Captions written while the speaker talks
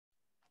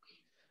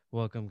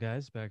Welcome,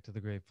 guys, back to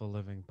the Grateful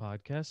Living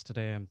podcast.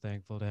 Today, I'm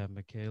thankful to have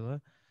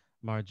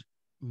Marg-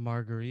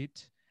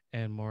 Marguerite,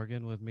 and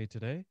Morgan with me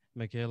today.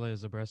 Mikaela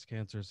is a breast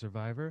cancer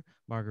survivor.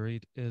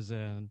 Marguerite is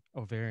an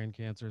ovarian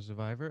cancer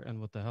survivor,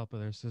 and with the help of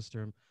their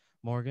sister,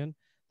 Morgan,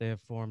 they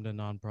have formed a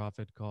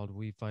nonprofit called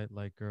We Fight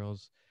Like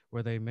Girls,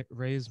 where they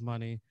raise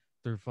money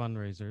through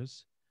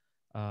fundraisers.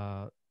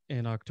 Uh,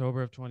 in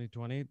October of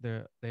 2020,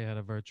 they had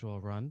a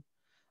virtual run.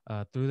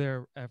 Through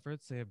their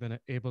efforts, they have been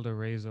able to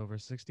raise over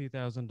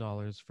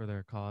 $60,000 for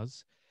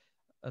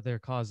their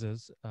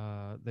causes.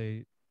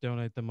 They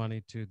donate the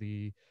money to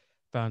the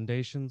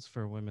Foundations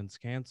for Women's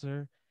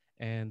Cancer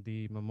and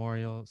the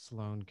Memorial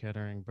Sloan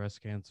Kettering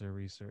Breast Cancer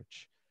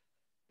Research.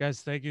 Guys,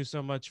 thank you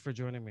so much for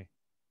joining me.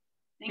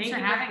 Thanks for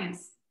having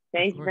us.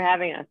 Thank you for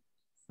having us.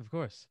 Of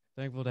course.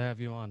 Thankful to have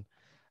you on.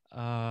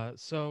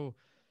 So,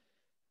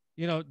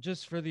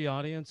 just for the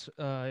audience,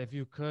 if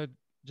you could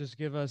just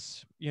give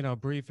us,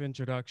 brief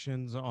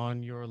introductions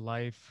on your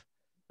life,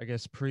 I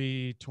guess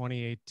pre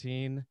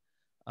 2018,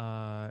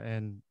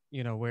 and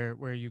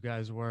where you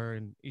guys were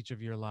in each of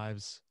your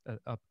lives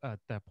up at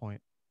that point.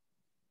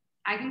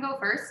 I can go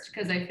first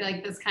because I feel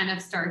like this kind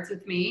of starts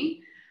with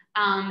me.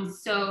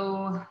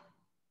 So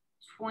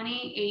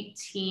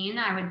 2018,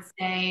 I would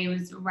say it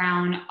was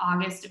around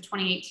August of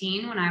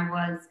 2018 when I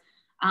was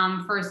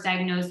first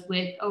diagnosed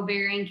with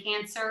ovarian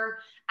cancer.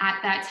 At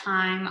that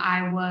time,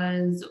 I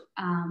was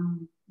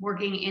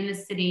working in the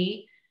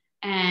city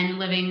and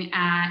living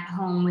at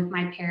home with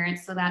my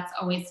parents, so that's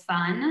always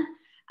fun.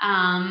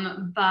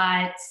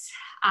 But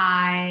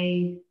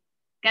I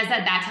guess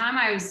at that time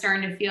I was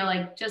starting to feel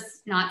like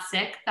just not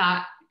sick.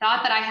 Thought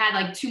that I had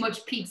like too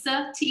much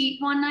pizza to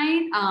eat one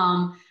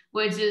night,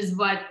 which is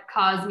what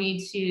caused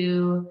me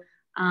to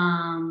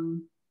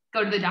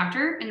go to the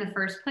doctor in the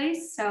first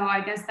place. So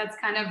I guess that's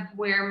kind of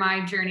where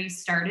my journey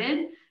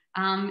started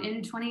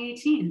in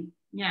 2018.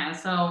 Yeah,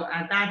 so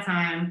at that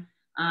time,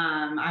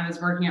 I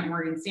was working at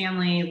Morgan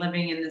Stanley,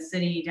 living in the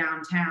city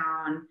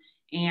downtown,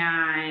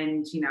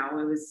 and it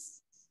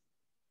was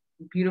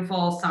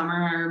beautiful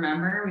summer. I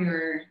remember we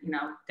were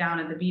down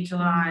at the beach a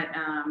lot.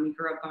 We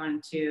grew up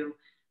going to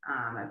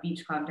a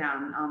beach club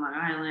down on Long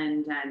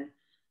Island,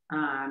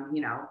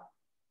 and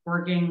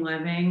working,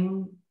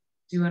 living,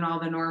 doing all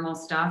the normal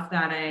stuff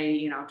that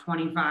a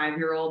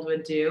 25-year-old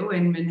would do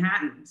in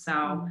Manhattan.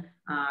 So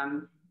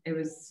it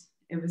was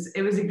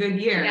a good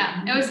year.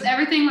 Yeah,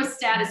 everything was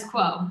status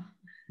quo.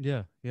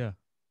 Yeah.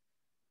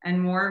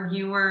 And Morg,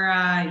 you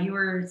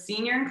were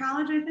senior in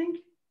college, I think.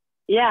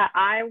 Yeah,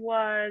 I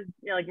was,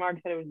 like Mark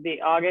said, it was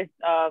the August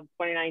of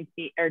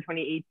 2019 or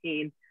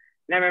 2018. And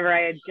I remember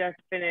I had just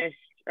finished,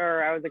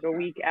 or I was like a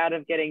week out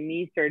of getting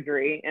knee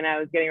surgery, and I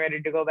was getting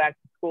ready to go back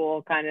to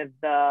school kind of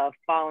the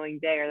following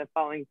day or the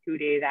following 2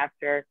 days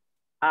after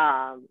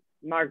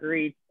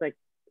Marguerite's like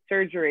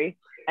surgery.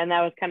 And that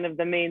was kind of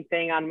the main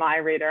thing on my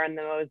radar. And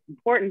the most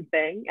important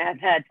thing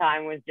at that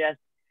time was just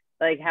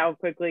like, how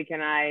quickly can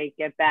I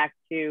get back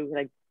to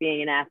like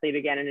being an athlete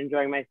again and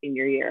enjoying my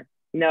senior year?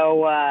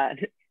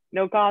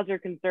 No cause or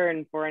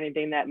concern for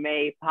anything that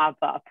may pop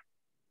up.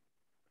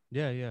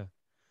 Yeah.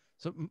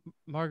 So,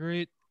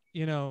 Marguerite,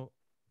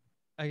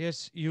 I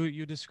guess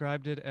you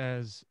described it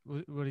as,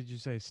 what did you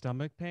say,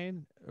 stomach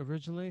pain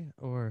originally,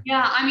 or?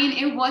 Yeah, I mean,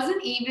 it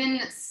wasn't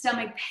even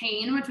stomach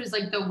pain, which was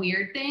like the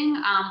weird thing.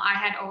 I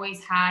had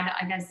always had,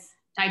 I guess,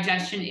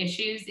 digestion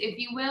issues, if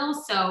you will.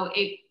 So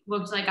it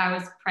looked like I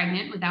was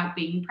pregnant without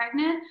being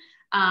pregnant.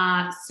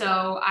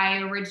 So I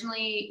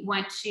originally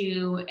went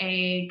to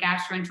a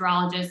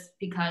gastroenterologist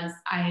because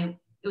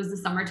it was the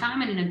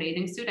summertime, and in a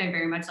bathing suit, I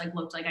very much like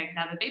looked like I could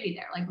have a baby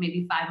there, like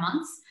maybe 5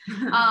 months.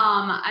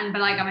 But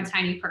like I'm a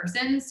tiny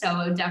person, so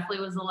it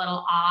definitely was a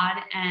little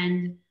odd.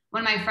 And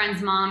when my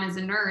friend's mom is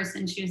a nurse,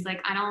 and she was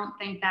like, I don't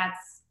think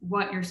that's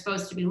what you're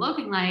supposed to be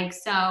looking like.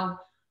 So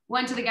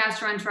went to the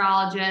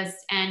gastroenterologist,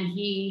 and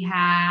he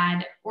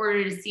had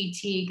ordered a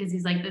CT because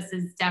he's like, this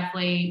is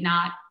definitely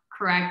not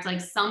correct.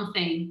 Like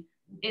something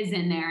is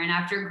in there. And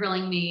after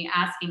grilling me,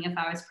 asking if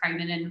I was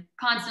pregnant and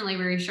constantly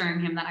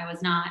reassuring him that I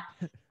was not,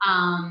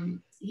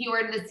 he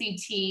ordered the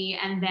CT,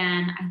 and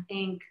then I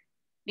think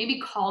maybe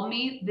called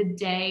me the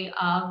day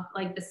of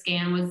like the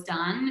scan was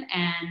done,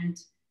 and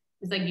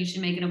was like, you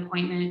should make an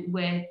appointment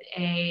with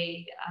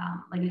a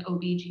like an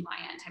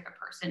OB/GYN type of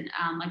person,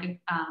 like a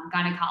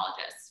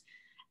gynecologist.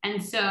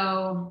 And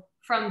so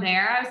from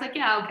there, I was like,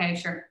 yeah, okay,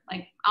 sure.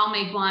 Like I'll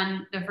make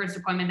one. The first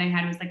appointment they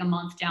had was like a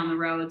month down the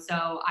road.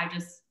 So I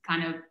just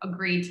kind of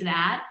agreed to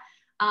that.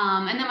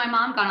 And then my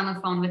mom got on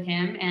the phone with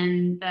him,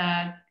 and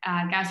the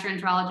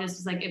gastroenterologist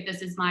was like, if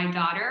this is my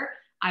daughter,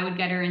 I would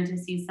get her in to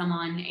see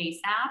someone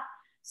ASAP.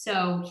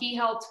 So he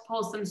helped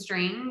pull some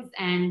strings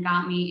and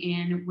got me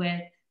in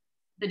with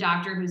the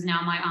doctor who's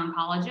now my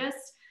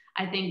oncologist,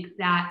 I think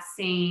that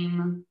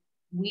same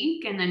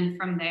week. And then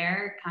from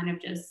there, kind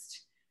of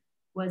just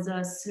was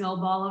a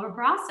snowball of a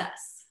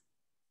process.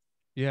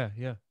 Yeah.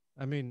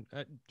 I mean,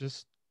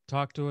 just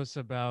talk to us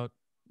about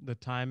the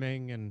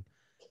timing and,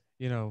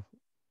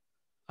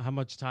 how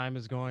much time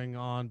is going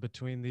on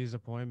between these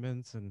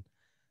appointments and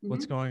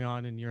what's going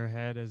on in your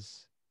head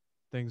as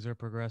things are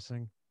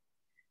progressing?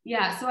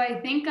 Yeah, so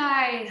I think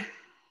I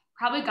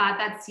probably got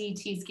that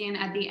CT scan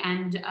at the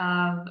end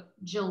of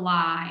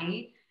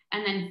July.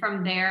 And then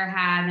from there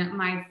had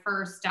my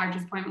first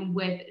doctor's appointment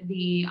with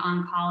the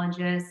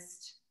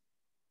oncologist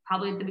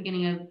probably at the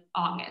beginning of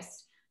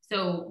August.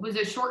 So it was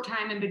a short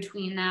time in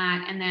between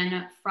that. And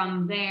then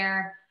from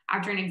there,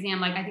 after an exam,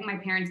 like I think my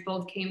parents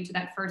both came to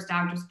that first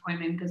doctor's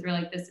appointment because we're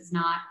like, this is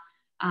not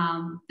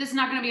going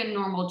to be a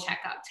normal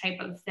checkup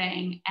type of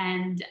thing.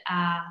 And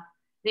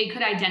they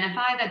could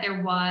identify that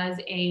there was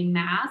a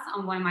mass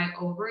on one of my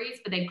ovaries,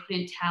 but they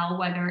couldn't tell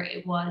whether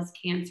it was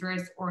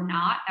cancerous or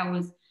not. That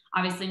was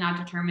obviously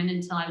not determined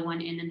until I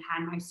went in and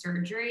had my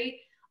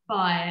surgery.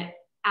 But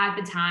at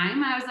the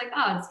time, I was like,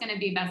 oh, it's going to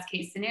be best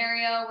case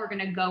scenario. We're going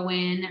to go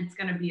in. It's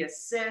going to be a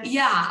cyst.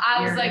 Yeah,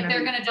 I was like,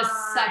 they're going to just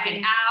suck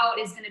it out.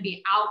 It's going to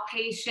be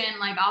outpatient.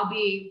 Like, I'll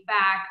be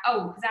back.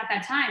 Oh, because at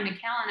that time,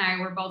 Mikaela and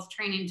I were both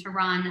training to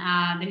run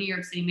the New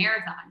York City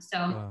Marathon. So,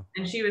 Wow.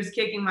 And she was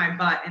kicking my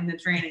butt in the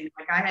training.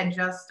 Like, I had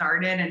just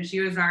started, and she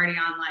was already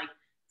on like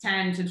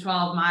 10 to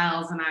 12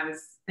 miles. And I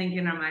was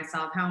thinking to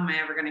myself, how am I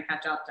ever going to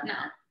catch up to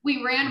her?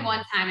 We ran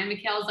one time and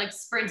Mikaela's like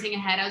sprinting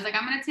ahead. I was like,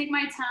 I'm going to take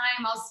my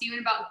time. I'll see you in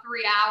about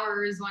 3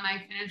 hours when I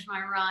finish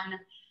my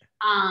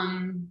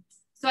run.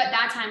 So at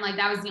that time, like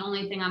that was the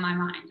only thing on my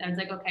mind. I was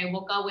like, okay,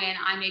 we'll go in.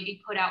 I may be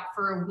put out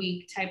for a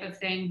week type of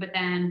thing, but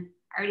then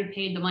I already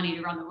paid the money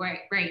to run the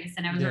race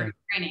and I was already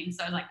training.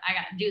 So I was like, I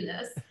got to do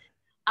this.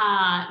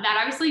 That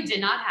obviously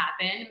did not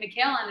happen.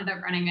 Mikaela ended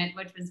up running it,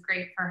 which was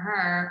great for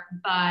her.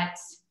 But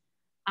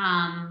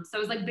so it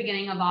was like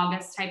beginning of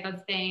August type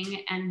of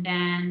thing. And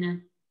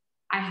then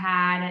I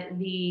had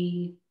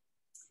the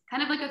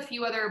kind of like a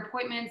few other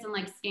appointments and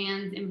like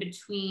scans in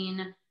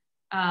between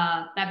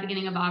that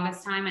beginning of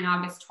August time and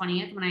August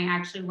 20th when I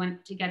actually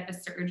went to get the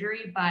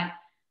surgery. But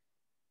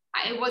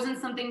it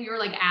wasn't something we were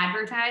like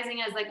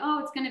advertising as like, oh,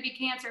 it's going to be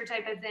cancer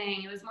type of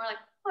thing. It was more like,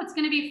 oh, it's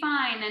going to be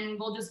fine. And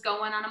we'll just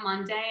go in on a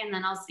Monday and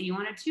then I'll see you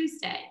on a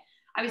Tuesday.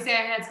 Obviously,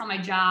 I had to tell my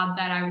job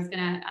that I was going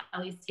to at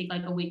least take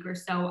like a week or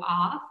so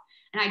off.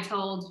 And I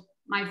told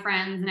my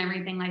friends and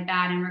everything like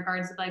that in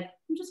regards to like,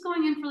 I'm just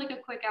going in for like a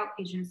quick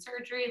outpatient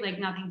surgery, like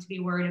nothing to be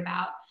worried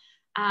about.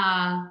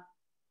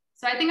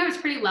 So I think I was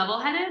pretty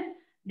level-headed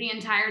the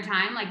entire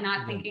time, like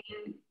not thinking,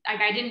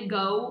 like I didn't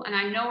go, and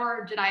I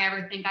nor did I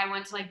ever think I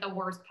went to like the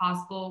worst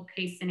possible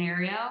case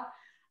scenario.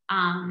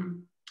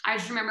 I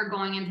just remember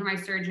going in for my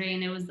surgery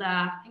and it was,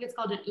 I think it's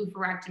called an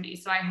oophorectomy.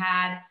 So I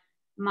had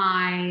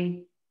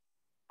my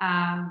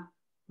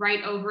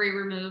right ovary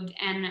removed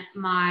and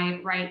my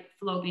right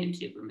fallopian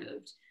tube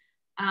removed.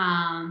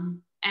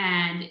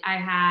 And I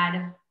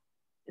had,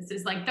 this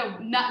is like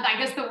I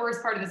guess the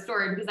worst part of the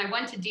story, because I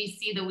went to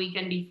DC the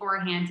weekend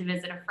beforehand to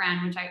visit a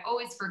friend, which I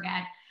always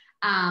forget.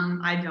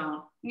 I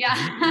don't.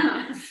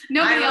 Yeah,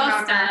 nobody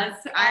else does.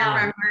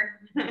 I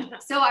remember.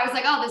 So I was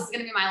like, oh, this is going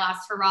to be my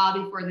last hurrah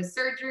before the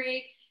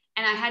surgery.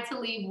 And I had to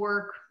leave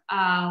work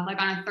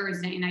like on a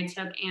Thursday and I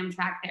took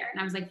Amtrak there and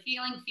I was like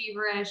feeling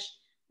feverish.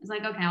 I was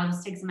like, okay, I'll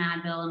just take some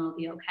Advil and we'll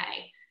be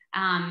okay.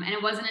 And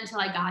it wasn't until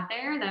I got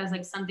there that I was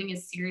like, something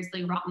is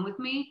seriously wrong with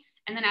me.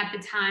 And then at the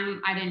time,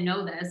 I didn't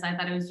know this. I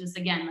thought it was just,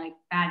 again, like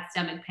bad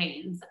stomach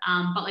pains.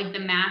 But like the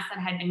mass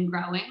that had been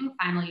growing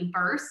finally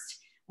burst,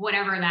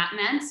 whatever that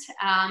meant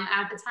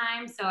at the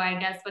time. So I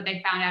guess what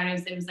they found out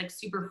is it was like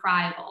super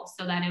friable,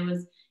 so that it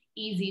was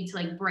easy to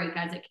like break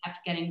as it kept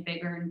getting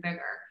bigger and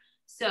bigger.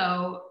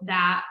 So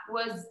that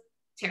was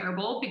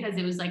terrible because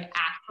it was like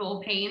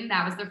actual pain.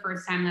 That was the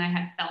first time that I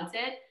had felt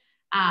it.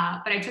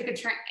 But I took a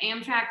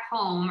Amtrak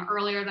home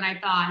earlier than I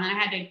thought. And then I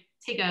had to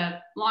take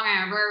a Long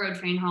Island Railroad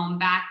train home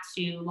back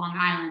to Long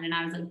Island. And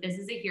I was like, this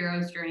is a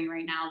hero's journey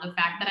right now. The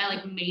fact that I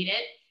like made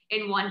it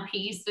in one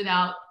piece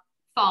without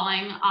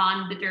falling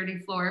on the dirty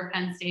floor of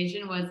Penn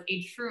Station was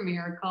a true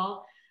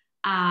miracle.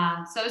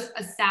 So it was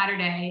a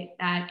Saturday,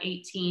 that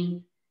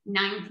 18th,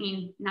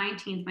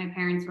 19th, my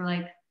parents were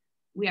like,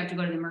 we have to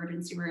go to the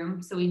emergency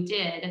room. So we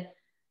did.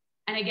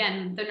 And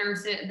again, the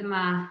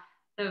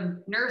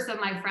nurse of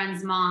my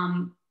friend's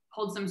mom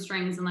pulled some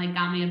strings and like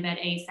got me a bed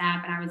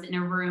ASAP. And I was in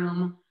a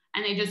room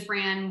and they just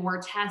ran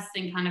more tests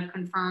and kind of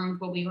confirmed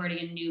what we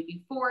already knew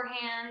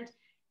beforehand.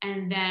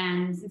 And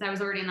then since I was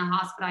already in the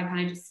hospital, I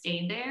kind of just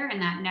stayed there.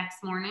 And that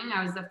next morning,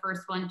 I was the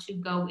first one to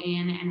go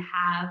in and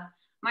have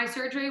my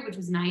surgery, which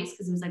was nice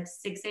because it was like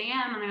 6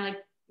 a.m. And they're like,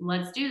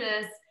 let's do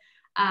this.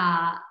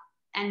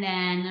 And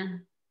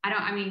then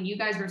you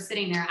guys were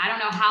sitting there. I don't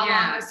know how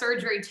long the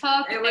surgery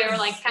took. They were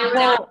like counting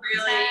down.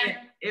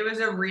 It was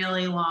a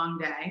really long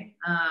day.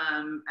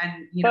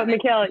 But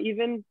Mikaela,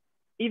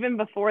 even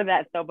before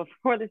that, so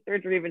before the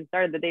surgery even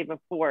started, the day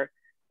before,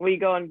 we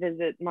go and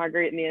visit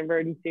Marguerite in the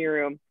emergency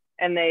room,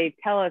 and they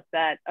tell us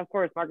that, of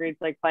course,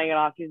 Marguerite's like playing it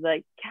off. She's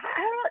like,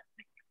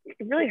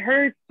 it really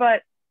hurts,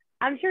 but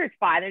I'm sure it's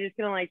fine. They're just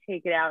gonna like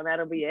take it out, and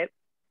that'll be it.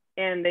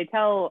 And they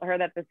tell her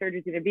that the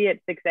surgery's gonna be at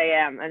 6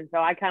 a.m. And so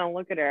I kind of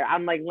look at her.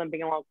 I'm like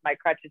limping along with my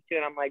crutches too,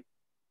 and I'm like,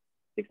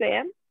 6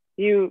 a.m.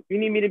 You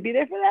need me to be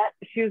there for that?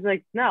 She was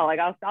like, no, like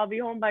I'll be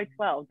home by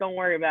 12. Don't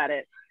worry about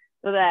it.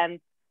 So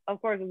then,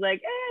 of course, I was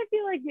like, I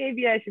feel like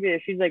maybe I should be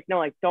there. She's like, no,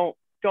 like, don't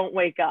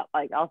wake up.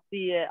 Like, I'll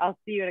see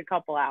you in a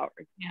couple hours.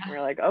 Yeah. And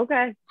we're like,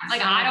 okay.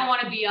 Like, I don't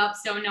want to be up,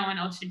 so no one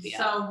else should be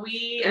up. So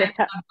we ended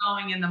up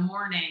going in the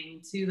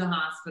morning to the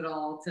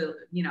hospital to,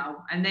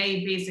 and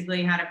they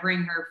basically had to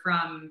bring her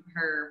from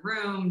her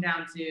room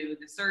down to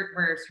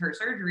where her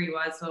surgery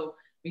was. So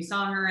we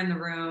saw her in the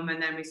room,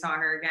 and then we saw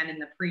her again in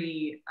the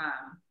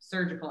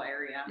surgical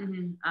area.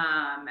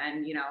 Mm-hmm.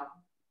 And,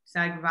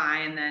 said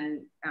goodbye. And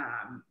then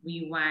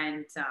we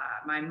went,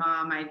 my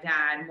mom, my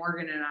dad,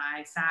 Morgan, and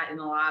I sat in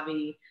the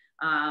lobby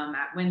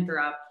at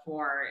Winthrop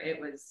it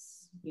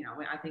was,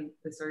 I think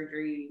the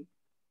surgery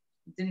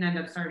didn't end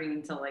up starting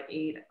until like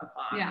 8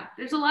 o'clock. Yeah,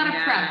 there's a lot of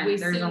prep.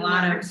 There's a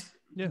lot of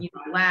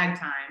lag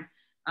time.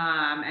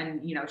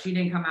 And she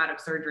didn't come out of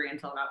surgery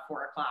until about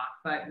 4 o'clock,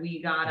 but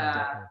we got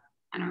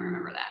I don't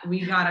remember that.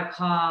 We got a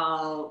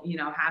call,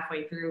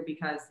 halfway through,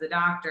 because the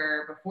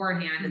doctor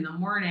beforehand in the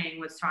morning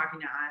was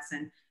talking to us,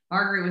 and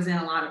Marguerite was in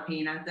a lot of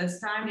pain at this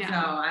time. Yeah. So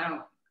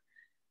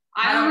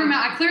I don't remember.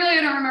 I clearly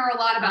don't remember a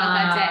lot about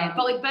that day,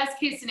 but like best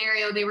case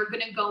scenario, they were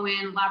going to go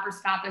in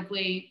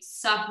laparoscopically,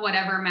 suck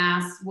whatever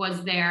mass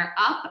was there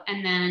up,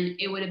 and then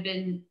it would have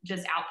been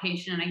just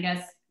outpatient. And I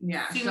guess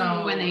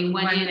so when they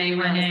went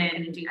in,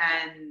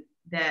 and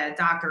the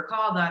doctor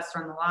called us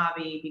from the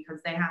lobby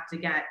because they have to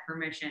get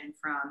permission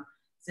from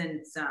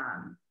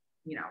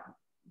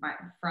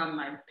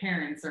my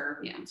parents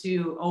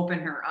to open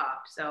her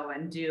up,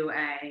 and do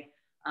a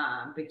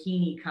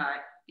bikini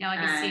cut, like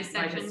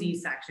a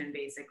C-section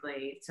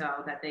basically, so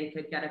that they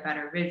could get a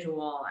better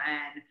visual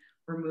and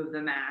remove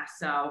the mass.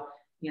 So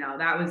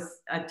that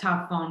was a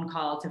tough phone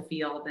call to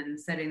field, and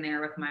sitting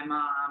there with my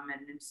mom,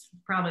 and it's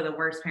probably the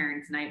worst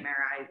parent's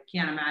nightmare. I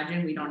can't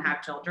imagine. We don't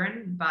have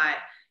children, but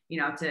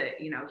to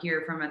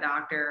hear from a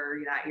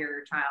doctor that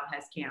your child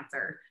has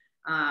cancer.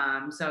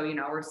 So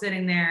we're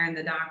sitting there, and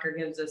the doctor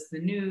gives us the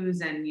news,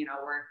 and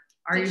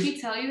Did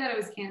she tell you that it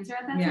was cancer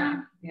at that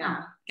time? Yeah.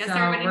 Oh, guess so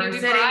everybody we're knew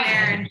sitting before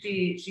there, and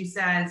she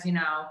says,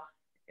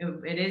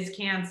 it is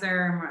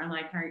cancer. And I'm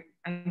like,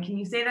 can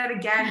you say that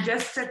again,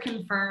 just to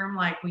confirm?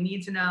 Like, we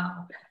need to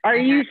know. Are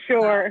you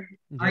sure?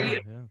 Are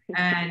you?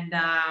 And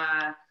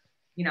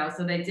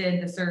so they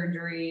did the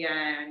surgery,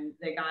 and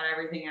they got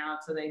everything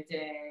out. So they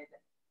did.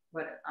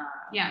 So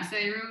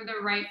they removed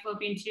the right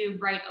fallopian tube,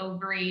 right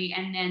ovary,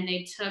 and then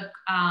they took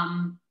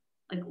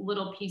like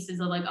little pieces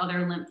of like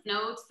other lymph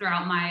nodes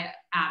throughout my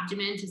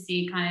abdomen to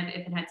see kind of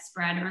if it had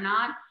spread or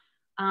not.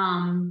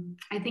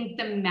 I think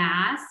the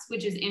mass,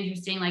 which is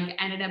interesting, like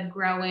ended up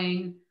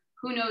growing,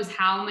 who knows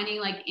how many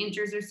like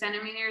inches or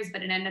centimeters,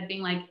 but it ended up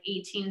being like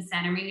 18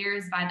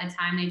 centimeters by the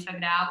time they took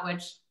it out,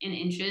 which in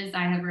inches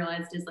I have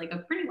realized is like a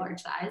pretty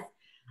large size.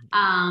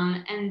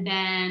 And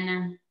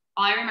then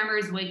all I remember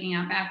is waking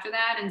up after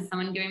that and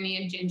someone giving me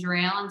a ginger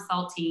ale and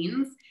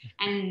saltines,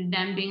 and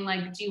them being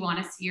like, do you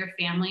want to see your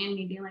family? And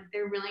me being like,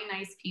 they're really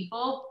nice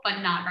people, but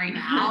not right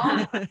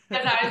now.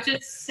 Because I was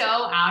just so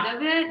out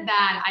of it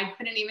that I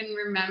couldn't even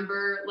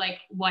remember like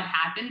what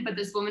happened. But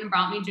this woman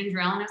brought me ginger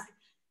ale, and I was like,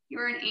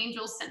 you're an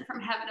angel sent from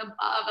heaven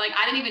above. Like,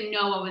 I didn't even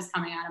know what was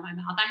coming out of my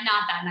mouth. I'm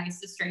not that nice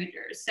to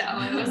strangers. So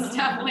it was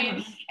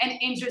definitely an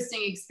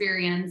interesting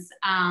experience.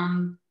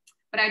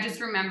 But I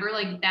just remember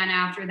like then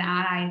after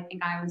that, I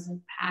think I was like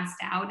passed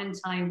out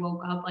until I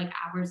woke up like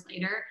hours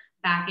later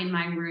back in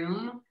my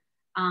room.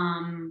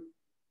 And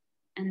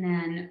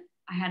then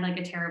I had like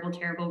a terrible,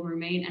 terrible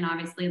roommate, and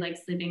obviously like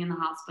sleeping in the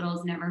hospital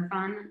is never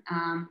fun.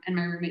 And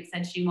my roommate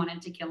said she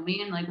wanted to kill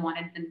me and like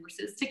wanted the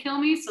nurses to kill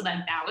me. So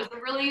that was a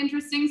really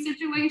interesting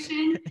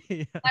situation.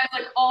 I was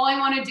like, all I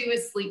want to do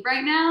is sleep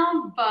right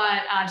now.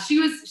 But she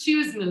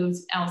was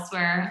moved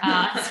elsewhere.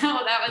 So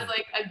that was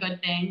like a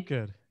good thing.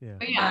 Good. Yeah.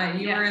 But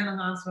you were in the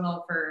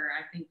hospital for,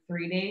 I think,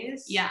 3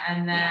 days. Yeah.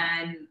 And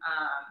then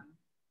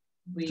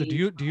So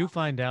do you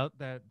find out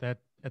that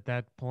at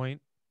that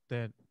point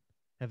that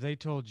have they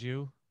told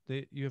you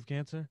that you have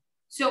cancer?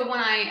 So when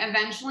I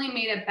eventually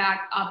made it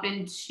back up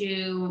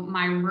into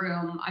my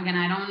room, again,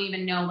 I don't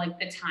even know like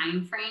the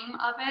time frame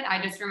of it.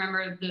 I just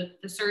remember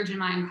the surgeon,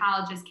 my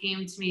oncologist,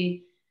 came to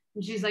me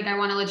and she's like, I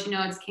want to let you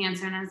know it's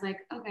cancer. And I was like,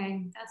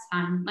 okay, that's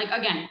fine. Like,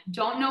 again,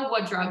 don't know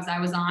what drugs I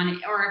was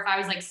on or if I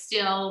was like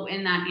still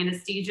in that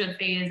anesthesia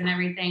phase and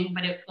everything,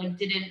 but it like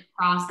didn't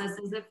process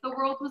as if the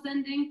world was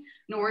ending,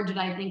 nor did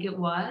I think it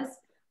was.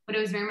 But it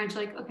was very much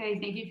like, okay,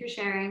 thank you for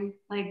sharing.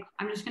 Like,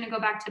 I'm just going to go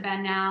back to bed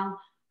now.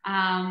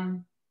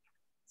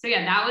 So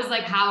yeah, that was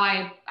like how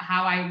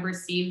I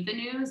received the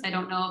news. I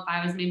don't know if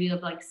I was maybe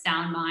of like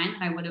sound mind,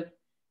 I would have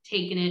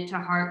taken it to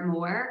heart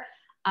more.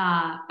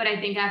 But I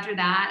think after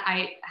that,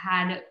 I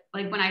had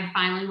like, when I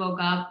finally woke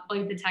up,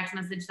 like the text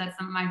message that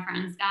some of my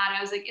friends got, I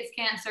was like, it's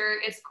cancer.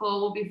 It's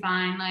cool. We'll be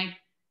fine. Like,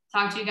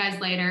 talk to you guys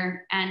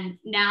later. And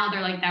now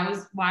they're like,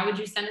 why would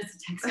you send us a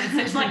text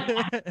message like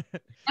that?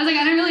 I was like,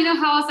 I didn't really know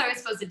how else I was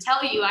supposed to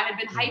tell you. I had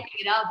been hyping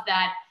it up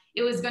that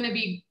it was going to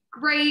be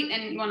great.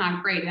 And well,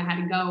 not great. I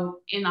had to go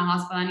in the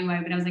hospital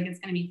anyway, but I was like, it's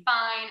going to be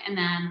fine. And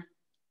then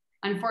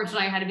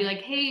unfortunately I had to be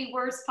like, hey,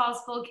 worst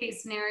possible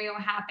case scenario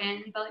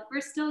happened, but like,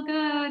 we're still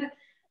good.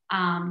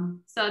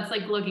 So it's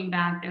like looking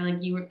back, they're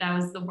like, that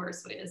was the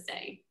worst way to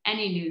say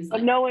any news.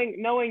 But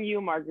knowing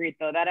you, Marguerite,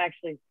 though, that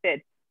actually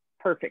fits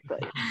perfectly.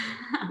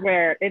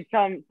 Where it's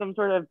some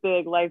sort of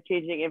big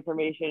life-changing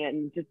information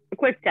and just a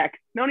quick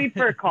text. No need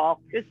for a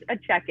call, just a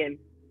check-in.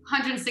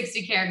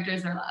 160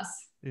 characters or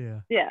less.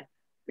 Yeah,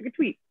 like a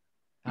tweet.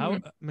 How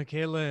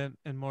Mikaela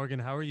and Morgan,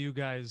 how are you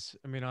guys?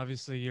 I mean,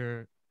 obviously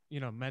you're,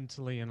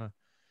 mentally in a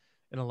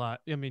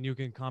lot. I mean, you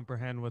can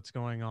comprehend what's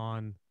going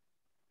on.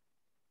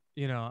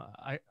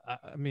 I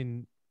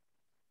mean,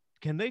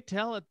 can they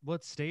tell at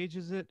what stage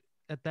is it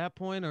at that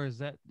point, or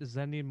does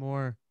that need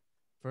more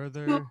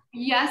further? So,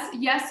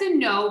 yes and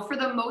no. For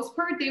the most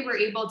part, they were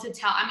able to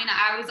tell. I mean,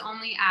 I was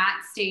only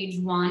at stage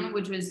 1,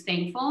 which was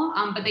thankful.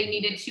 But they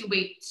needed to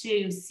wait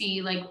to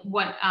see like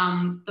what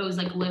those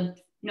like lymph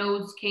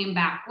nodes came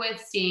back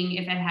with, seeing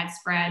if it had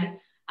spread.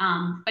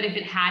 But if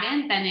it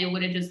hadn't, then it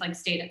would have just like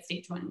stayed at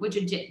stage 1, which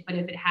it did. But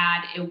if it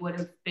had, it would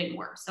have been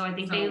worse. So I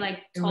think they like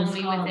told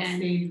me within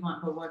stage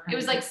 1, but what kind it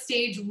was like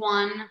stage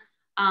 1,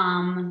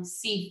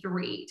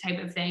 C3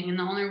 type of thing. And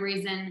the only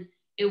reason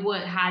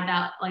it had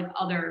that like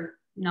other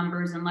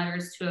numbers and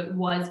letters to it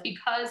was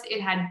because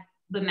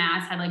the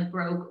mass had like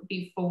broke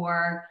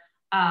before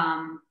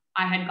I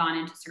had gone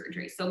into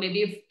surgery. So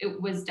maybe if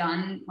it was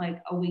done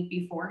like a week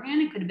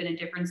beforehand, it could have been a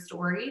different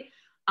story.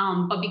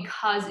 But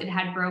because it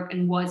had broke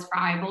and was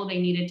friable,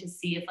 they needed to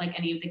see if like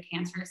any of the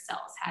cancerous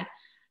cells had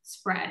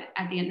spread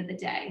at the end of the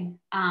day.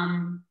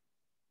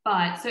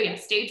 But so yeah,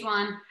 stage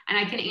 1, and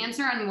I can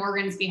answer on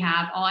Morgan's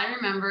behalf. All I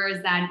remember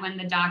is that when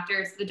the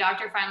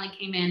doctor finally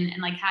came in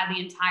and like had the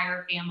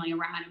entire family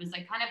around, it was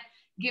like kind of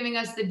giving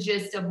us the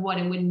gist of what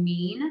it would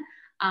mean.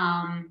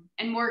 And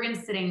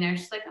Morgan's sitting there,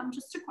 she's like,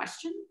 just a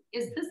question.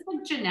 Is this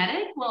like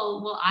genetic?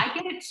 Will I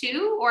get it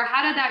too? Or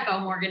how did that go,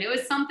 Morgan? It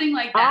was something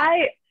like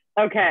that.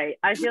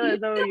 I feel as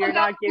though you're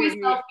not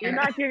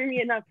giving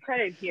me enough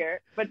credit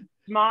here, but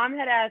Mom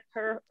had asked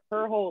her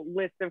whole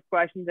list of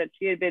questions that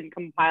she had been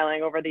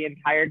compiling over the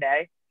entire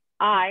day.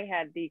 I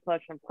had the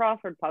collection of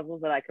crossword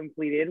puzzles that I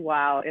completed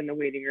while in the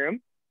waiting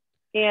room.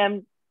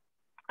 And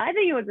I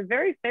think it was a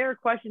very fair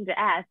question to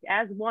ask,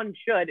 as one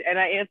should. And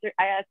I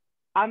asked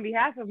on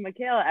behalf of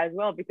Mikaela as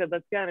well, because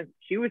let's be honest,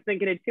 she was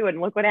thinking it too.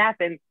 And look what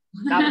happened.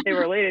 Not that they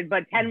were related,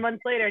 but 10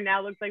 months later,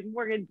 now looks like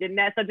Morgan didn't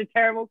ask such a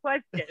terrible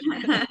question.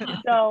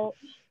 So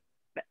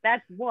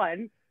that's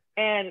one.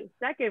 And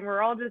second,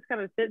 we're all just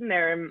kind of sitting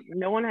there and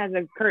no one has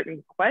a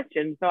curtain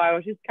question. So I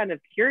was just kind of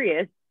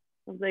curious.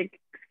 I was like,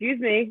 excuse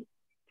me.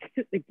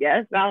 Like,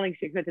 yes, I don't think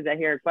she expected to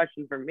hear a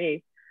question from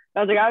me.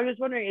 I was like, I was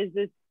just wondering, is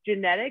this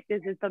genetic?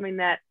 Is this something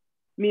that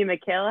me and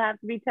Mikaela have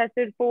to be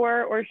tested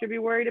for or should be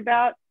worried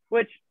about?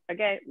 Which,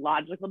 again,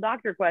 logical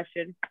doctor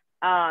question.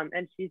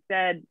 And she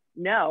said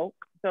no.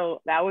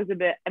 So that was a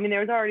bit, I mean, there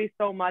was already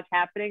so much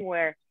happening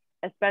where,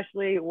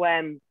 especially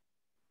when,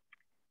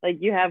 like,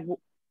 you have,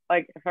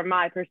 like, from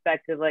my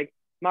perspective, like,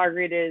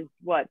 Marguerite is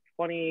what,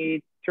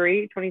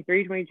 23,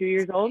 22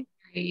 years old?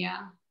 Yeah.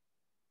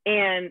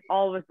 And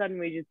all of a sudden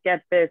we just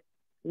get this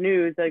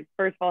news. Like,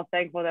 first of all,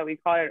 thankful that we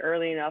caught it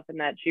early enough and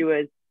that she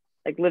was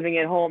like living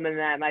at home and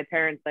that my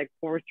parents like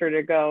forced her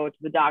to go to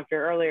the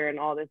doctor earlier and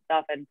all this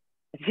stuff. And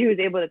she was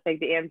able to take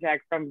the Amtrak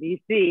from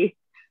DC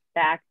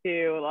back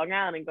to Long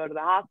Island and go to the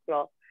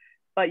hospital.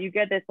 But you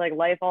get this like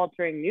life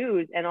altering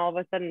news and all of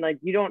a sudden, like,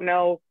 you don't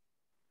know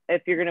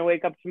if you're going to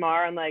wake up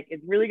tomorrow and like,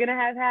 it's really going to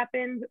have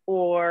happened,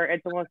 or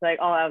it's almost like,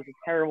 oh, that was a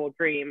terrible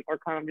dream, or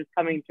kind of just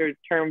coming to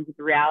terms with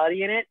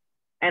reality in it.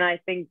 And I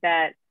think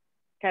that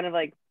kind of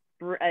like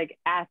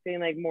asking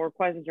like more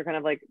questions or kind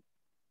of like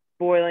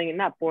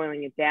not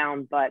boiling it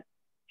down, but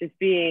just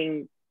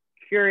being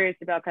curious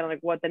about kind of like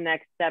what the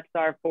next steps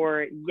are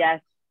for, yes,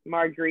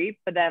 Marguerite,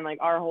 but then like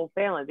our whole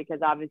family,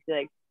 because obviously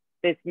like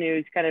this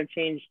news kind of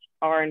changed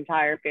our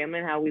entire family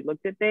and how we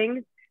looked at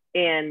things.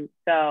 And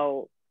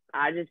so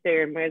I just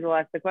figured may as well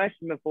ask the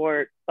question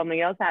before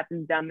something else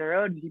happens down the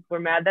road. People were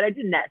mad that I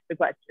didn't ask the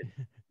question.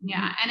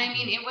 Yeah, and I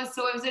mean, it was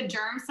a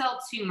germ cell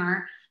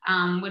tumor,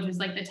 which was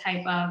like the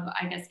type of,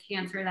 I guess,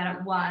 cancer that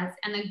it was.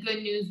 And the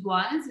good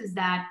news is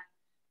that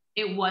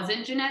it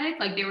wasn't genetic.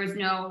 Like we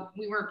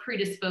weren't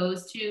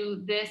predisposed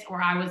to this,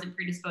 or I wasn't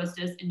predisposed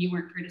to this, and you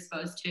weren't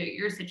predisposed to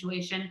your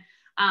situation.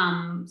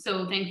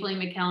 So thankfully,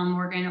 Mikaela and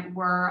Morgayne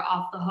were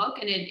off the hook,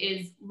 and it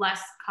is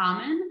less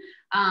common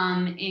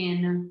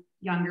in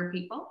younger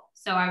people.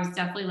 So I was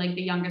definitely like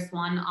the youngest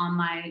one on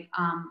my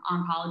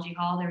oncology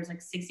hall. There was like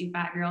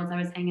 65-year-olds I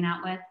was hanging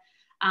out with.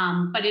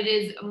 But it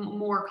is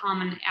more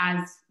common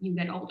as you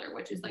get older,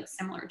 which is like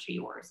similar to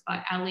yours.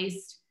 But at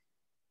least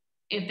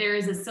if there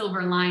is a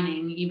silver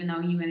lining, even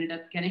though you ended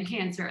up getting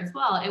cancer as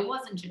well, it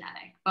wasn't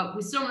genetic. But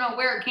we still don't know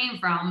where it came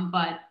from,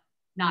 but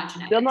not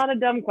genetic. Still not a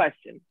dumb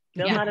question.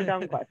 Not a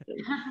dumb question.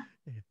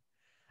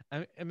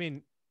 I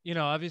mean,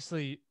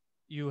 obviously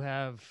you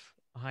have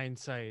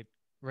hindsight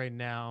right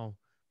now,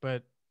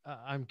 but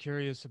I'm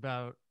curious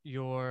about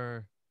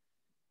your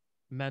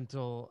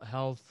mental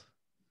health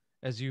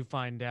as you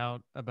find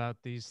out about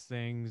these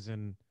things,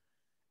 and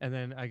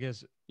then I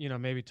guess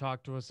maybe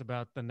talk to us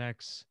about the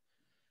next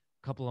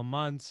couple of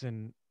months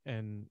and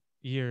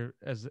year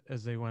as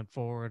they went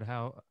forward?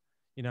 How,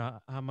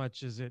 how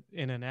much is it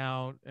in and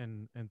out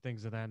and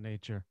things of that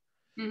nature?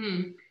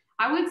 Mm-hmm.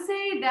 I would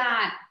say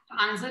that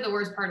honestly, the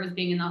worst part was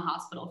being in the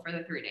hospital for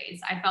the 3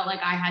 days. I felt like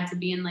I had to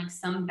be in like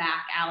some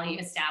back alley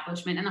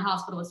establishment, and the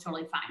hospital was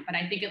totally fine. But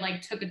I think it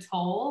like took a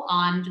toll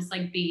on just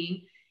like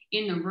being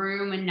in the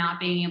room and not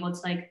being able to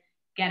like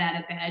get out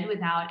of bed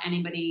without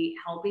anybody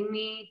helping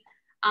me.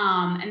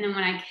 And then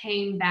when I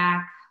came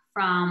back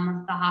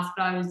from the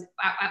hospital, I was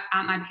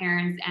at my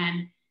parents',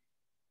 and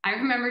I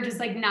remember just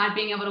like not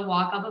being able to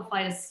walk up a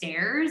flight of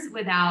stairs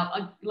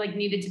without like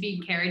needed to be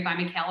carried by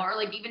Mikaela, or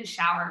like even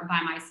shower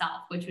by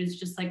myself, which was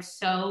just like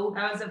so.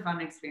 That was a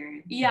fun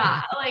experience.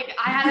 Yeah, like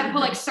I had to put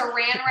like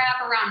saran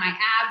wrap around my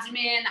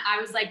abdomen. I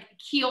was like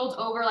keeled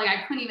over, like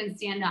I couldn't even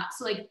stand up.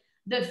 So like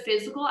the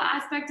physical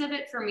aspect of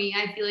it for me,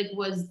 I feel like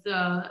was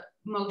the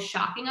most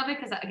shocking of it,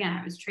 because again,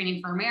 I was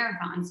training for a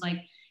marathon. So like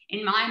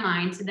in my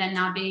mind, to then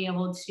not be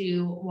able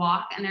to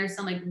walk, and there's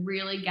some like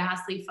really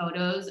ghastly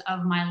photos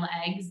of my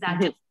legs that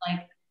just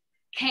like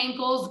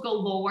cankles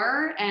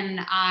galore,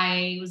 and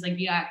I was like,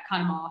 yeah, cut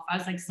them off. I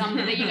was like,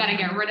 someday you got to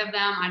get rid of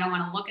them. I don't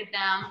want to look at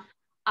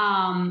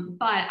them.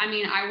 But I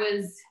mean, I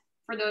was,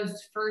 for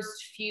those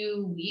first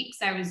few weeks,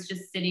 I was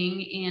just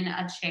sitting in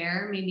a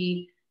chair,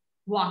 maybe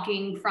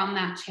walking from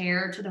that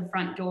chair to the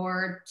front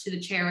door, to the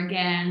chair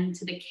again,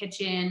 to the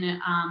kitchen.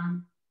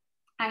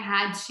 I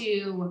had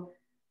to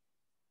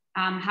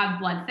have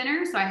blood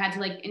thinners. So I had to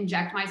like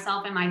inject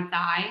myself in my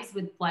thighs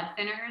with blood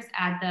thinners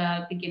at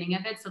the beginning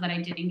of it so that I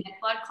didn't get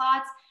blood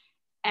clots.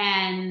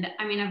 And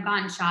I mean, I've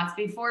gotten shots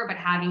before, but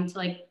having to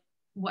like,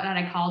 what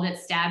I called it,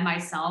 stab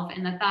myself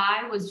in the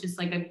thigh was just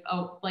like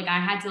like I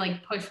had to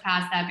like push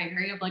past that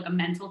barrier of like a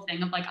mental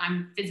thing of like,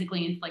 I'm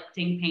physically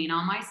inflicting pain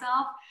on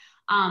myself.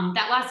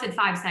 That lasted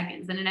 5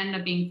 seconds and it ended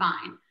up being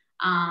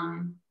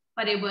fine.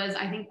 But it was,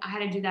 I think I had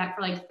to do that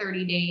for like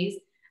 30 days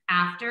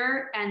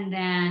after. And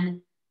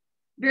then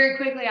very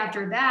quickly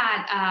after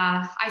that,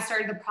 I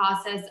started the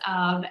process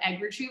of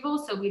egg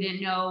retrieval. So we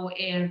didn't know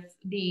if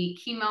the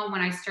chemo,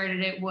 when I started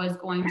it, was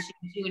going to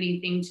do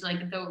anything to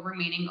like the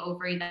remaining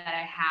ovary that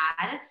I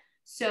had.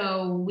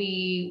 So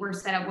we were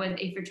set up with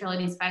a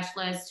fertility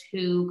specialist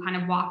who kind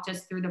of walked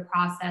us through the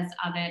process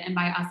of it. And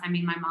by us, I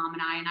mean my mom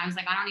and I. And I was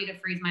like, I don't need to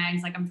freeze my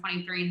eggs. Like I'm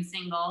 23 and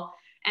single.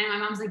 And my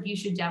mom's like, you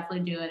should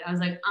definitely do it. I was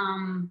like,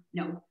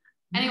 no.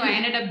 Anyway, I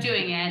ended up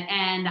doing it,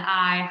 and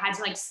I had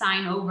to like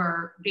sign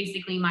over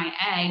basically my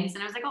eggs.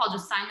 And I was like, oh, I'll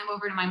just sign them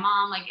over to my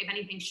mom. Like if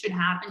anything should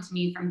happen to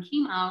me from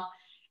chemo.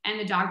 And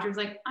the doctor was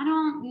like,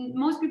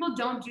 most people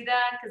don't do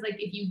that. Cause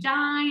like if you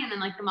die and then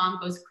like the mom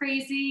goes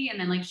crazy and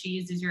then like she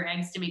uses your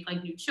eggs to make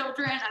like new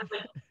children. I was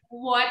like,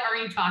 what are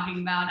you talking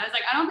about? I was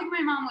like, I don't think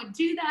my mom would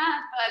do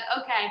that,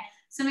 but okay.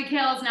 So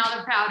Mikaela is now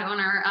the proud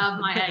owner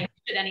of my eggs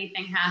should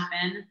anything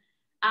happen.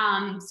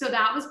 So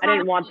that was I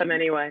didn't want them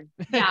anyway.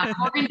 Yeah,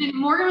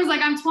 Morgan was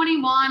like, I'm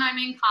 21, I'm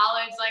in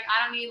college, like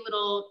I don't need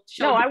little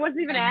children. No, I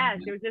wasn't even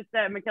asked. It was just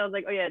that Mikaela's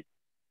like, oh yeah,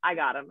 I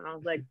got them. And I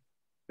was like,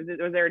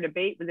 was there a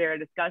debate? Was there a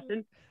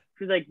discussion?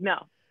 She was like, no.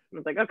 I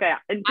was like, okay.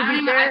 And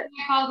I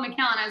called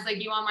Mikaela and I was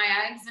like, you want my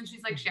eggs? And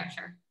she's like, yeah,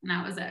 sure. And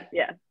that was it.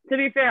 Yeah. To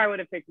be fair, I would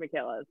have picked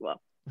Mikaela as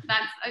well.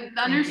 That's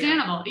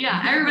understandable.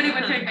 Yeah, everybody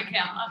would pick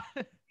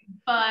Mikaela.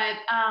 But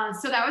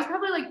so that was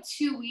probably like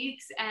 2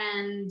 weeks,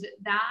 and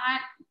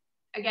that,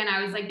 again,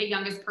 I was like the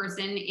youngest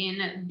person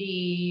in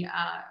the,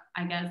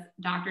 I guess,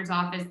 doctor's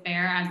office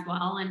there as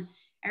well. And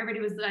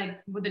everybody was like,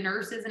 with the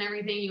nurses and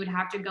everything, you would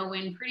have to go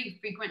in pretty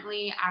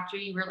frequently after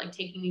you were like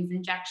taking these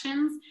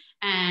injections.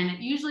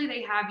 And usually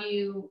they have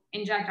you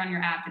inject on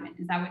your abdomen.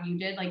 Is that what you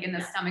did? Like in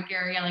the stomach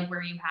area, like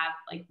where you have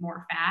like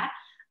more fat.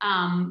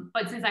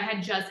 But since I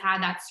had just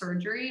had that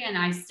surgery and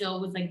I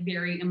still was like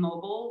very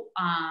immobile,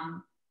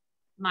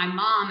 my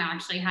mom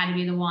actually had to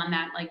be the one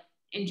that like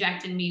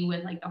injected me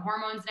with like the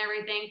hormones and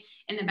everything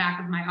in the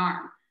back of my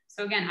arm.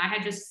 So again, I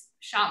had just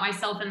shot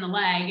myself in the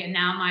leg, and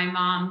now my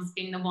mom's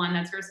being the one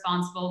that's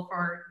responsible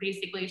for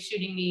basically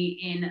shooting me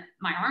in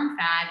my arm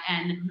fat.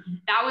 And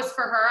that was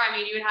for her. I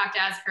mean, you would have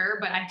to ask her,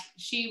 but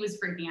she was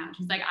freaking out.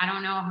 She's like, I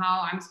don't know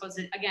how I'm supposed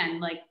to, again,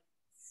 like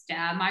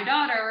stab my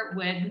daughter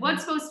with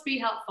what's supposed to be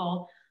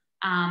helpful.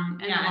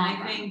 And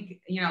I think,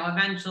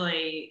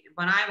 eventually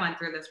when I went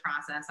through this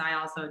process, I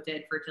also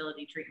did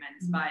fertility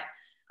treatments, but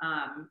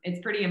it's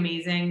pretty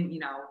amazing,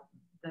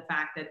 the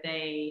fact that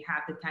they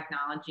have the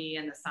technology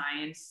and the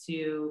science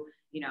to,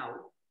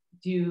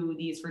 do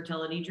these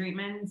fertility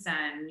treatments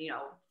and,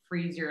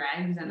 freeze your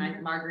eggs.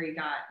 And Marguerite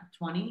got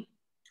 20.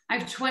 I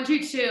have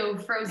 22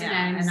 frozen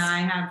eggs. And I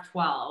have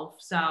 12.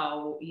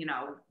 So,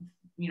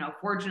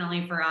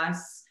 fortunately for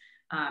us,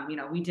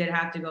 we did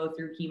have to go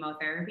through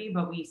chemotherapy,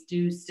 but we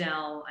do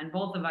still, and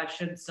both of us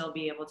should still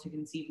be able to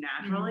conceive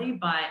naturally,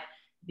 but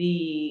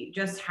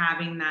just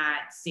having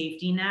that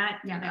safety net,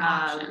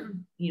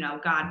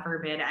 God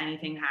forbid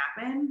anything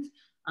happened,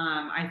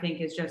 I think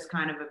is just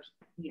kind of a,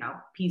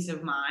 peace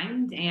of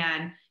mind.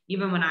 And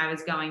even when I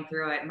was going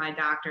through it, my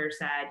doctor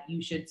said,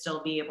 you should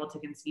still be able to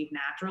conceive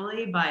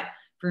naturally, but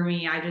for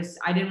me, I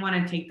didn't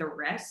want to take the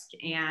risk,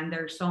 and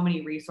there's so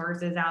many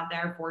resources out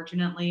there.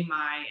 Fortunately,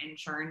 my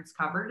insurance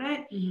covered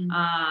it.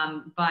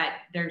 But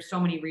there's so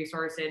many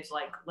resources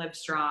like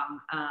Livestrong.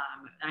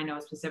 I know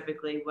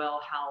specifically will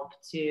help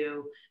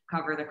to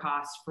cover the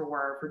cost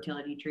for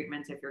fertility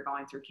treatments if you're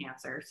going through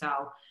cancer.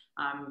 So,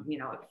 you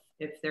know,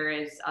 if there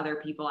is other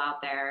people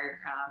out there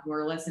who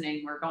are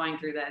listening, who are going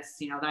through this,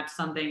 you know, that's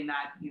something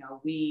that, you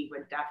know, we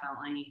would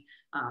definitely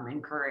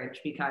encourage,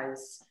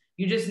 because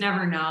you just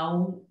never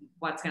know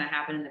what's going to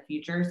happen in the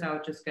future. So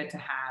it's just good to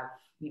have,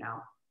 you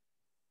know,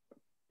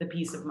 the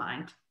peace of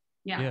mind.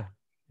 Yeah.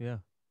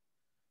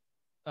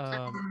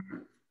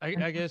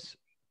 I guess.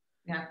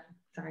 Yeah.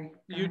 Sorry.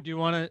 Do you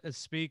want to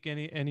speak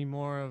any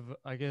more of,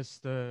 I guess,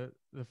 the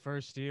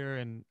first year?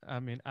 And I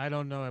mean, I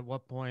don't know at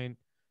what point,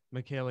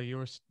 Mikaela,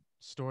 your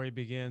story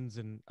begins,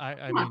 and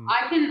I mean,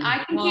 I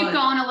can keep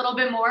going a little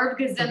bit more,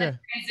 because then it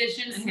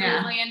transitions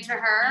smoothly into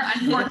her,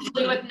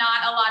 unfortunately, with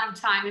not a lot of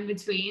time in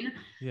between.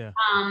 Yeah.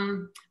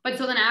 But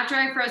so then after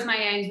I froze my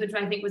eggs, which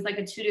I think was like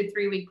a 2 to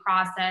 3 week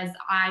process,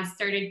 I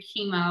started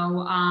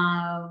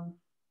chemo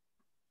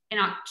in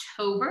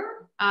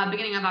October,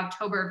 beginning of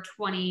October of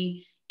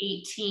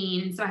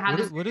 2018. So I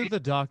had what did the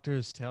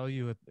doctors tell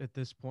you at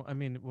this point? I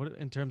mean, what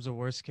in terms of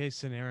worst case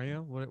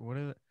scenario?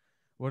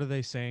 What are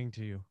they saying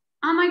to you?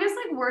 I guess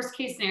like worst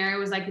case scenario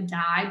was I could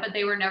die, but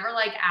they were never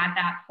like at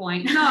that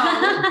point.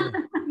 No,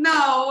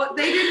 no,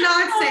 they did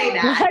not say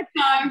that.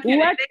 No, I'm kidding.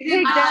 Let's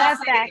take that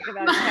back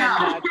about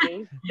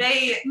 10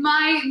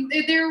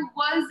 doctors. There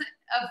was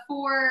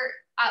for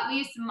at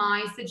least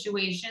my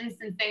situation,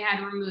 since they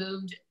had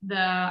removed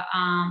the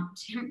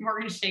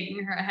Morgan's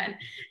shaking her head,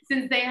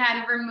 since they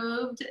had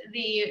removed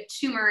the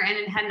tumor and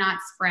it had not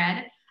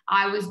spread,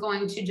 I was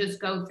going to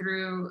just go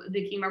through the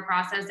chemo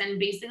process, and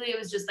basically it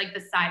was just like the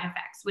side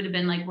effects would have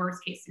been like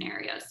worst case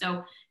scenario.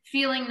 So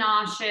feeling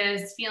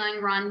nauseous,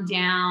 feeling run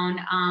down.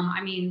 I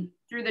mean,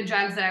 through the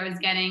drugs that I was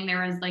getting,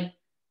 there was like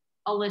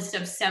a list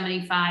of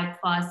 75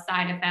 plus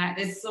side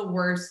effects. It's the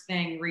worst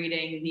thing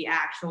reading the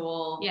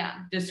actual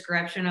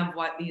description of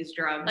what these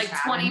drugs like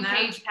have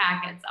 20-page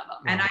packets of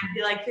them. And I'd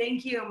be like,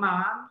 thank you,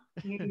 Mom.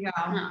 Here you go.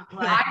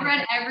 Like, I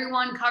read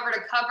everyone cover to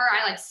cover.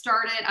 I like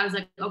started, I was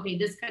like, okay,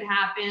 this could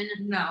happen.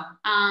 No.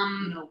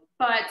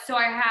 But so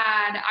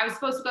I was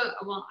supposed to go,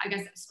 well, I guess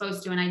I was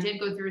supposed to, and I did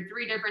go through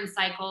 3 different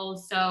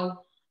cycles.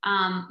 So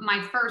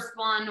my first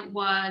one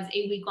was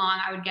a week long.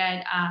 I would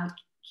get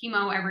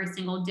chemo every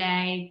single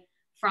day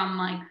from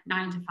like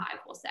 9 to 5,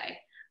 we'll say.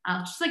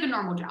 Just like a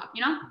normal job,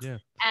 you know? Yeah.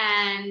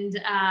 And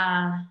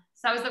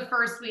so that was the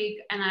first week,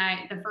 and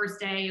the first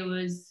day it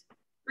was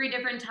 3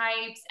 different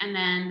types. And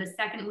then the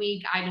second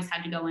week, I just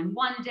had to go in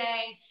 1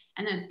 day.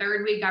 And then the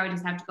third week, I would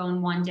just have to go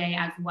in 1 day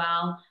as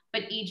well.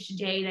 But each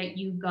day that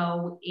you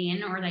go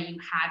in or that you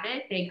have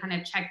it, they kind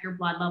of check your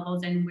blood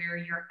levels and where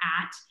you're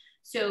at.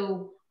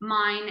 So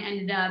mine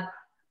ended up,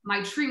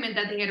 my treatment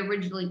that they had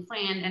originally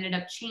planned ended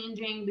up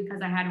changing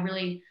because I had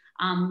really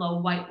low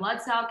white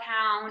blood cell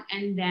count.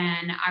 And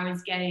then I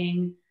was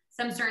getting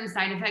some certain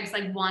side effects.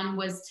 Like one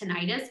was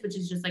tinnitus, which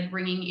is just like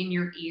ringing in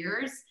your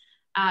ears.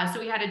 So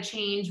we had to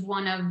change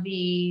one of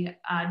the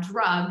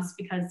drugs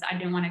because I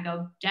didn't want to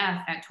go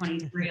deaf at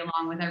 23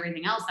 along with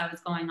everything else that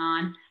was going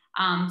on.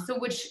 So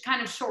which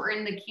kind of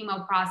shortened the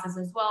chemo process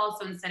as well.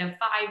 So instead of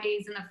 5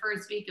 days in the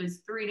first week, it was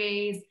 3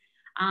 days.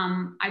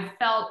 I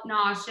felt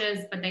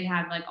nauseous, but they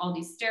had like all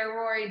these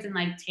steroids and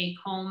like take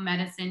home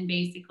medicine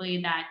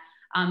basically that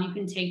you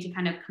can take to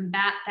kind of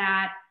combat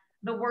that.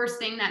 The worst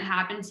thing that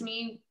happened to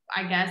me,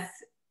 I guess,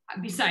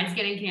 besides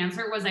getting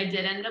cancer, was I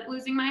did end up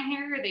losing my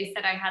hair. They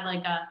said I had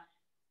like a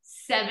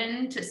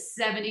 7 to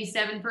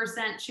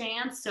 77%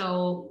 chance.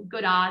 So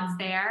good odds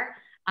there.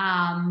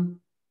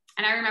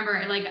 And I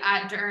remember like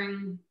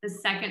during the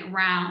second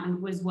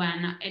round was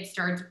when it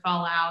started to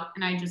fall out,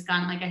 and I just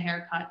gotten like a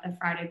haircut the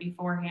Friday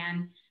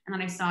beforehand. And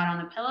then I saw it on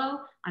the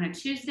pillow on a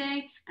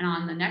Tuesday, and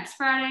on the next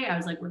Friday, I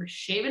was like, we're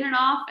shaving it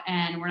off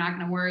and we're not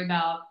going to worry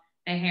about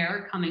the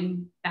hair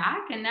coming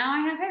back. And now I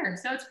have hair.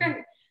 So it's great.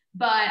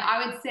 But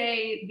I would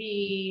say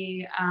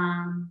the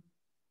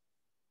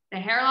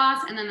hair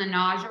loss and then the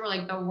nausea were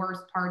like the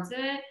worst parts of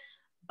it.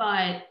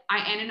 But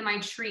I ended my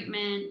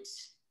treatment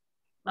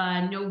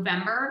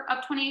November of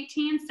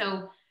 2018. So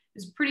it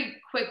was a pretty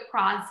quick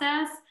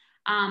process.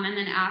 And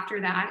then after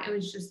that, it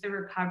was just the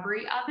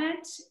recovery of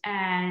it.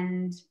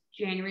 And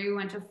January, we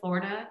went to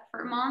Florida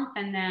for a month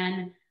and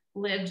then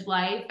lived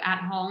life at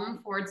home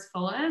for its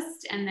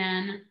fullest. And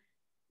then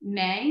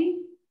May,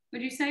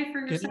 would you say,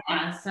 for yourself?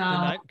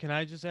 Can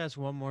I just ask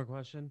one more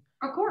question?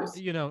 Of course.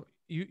 You know,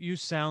 you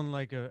sound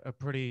like a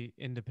pretty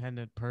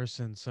independent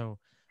person. So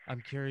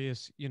I'm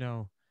curious, you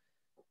know,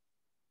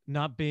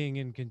 not being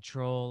in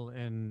control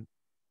and,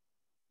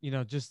 you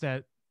know, just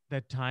that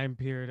time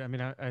period. I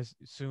mean, I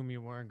assume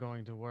you weren't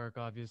going to work,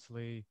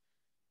 obviously,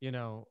 you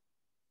know,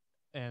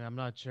 and I'm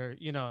not sure,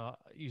 you know,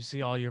 you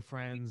see all your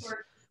friends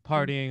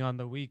partying on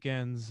the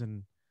weekends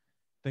and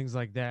things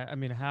like that. I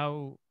mean,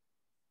 how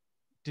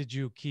did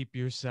you keep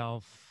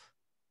yourself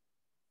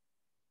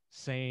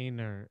sane,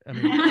 or I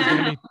mean, is there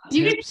any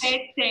You can tips? say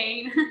it's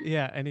sane.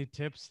 Yeah, any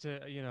tips to,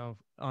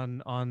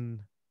 on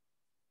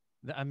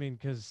I mean,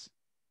 because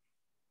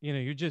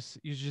you just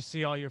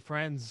see all your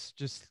friends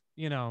just,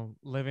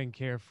 living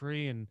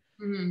carefree, and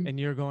Mhm.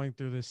 you're going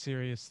through this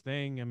serious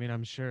thing. I mean,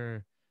 I'm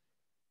sure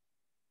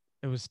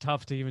it was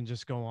tough to even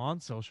just go on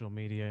social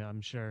media,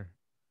 I'm sure.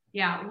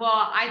 Yeah,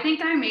 well, I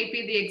think I may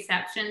be the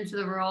exception to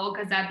the rule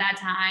because at that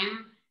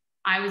time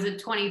I was a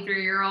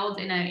 23-year-old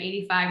in an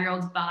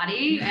 85-year-old's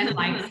body and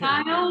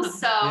lifestyle.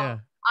 So Yeah.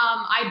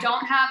 I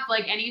don't have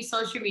like any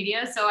social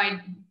media, so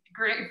I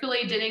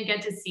gratefully didn't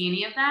get to see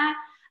any of that.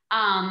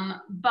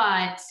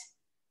 But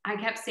I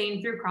kept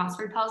saying through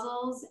crossword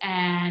puzzles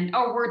and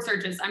word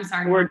searches. I'm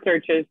sorry, Word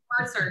searches.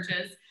 word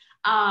searches.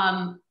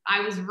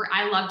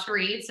 I love to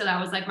read, so that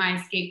was like my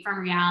escape from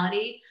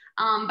reality.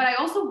 But I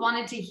also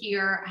wanted to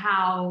hear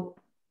how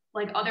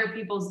like other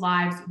people's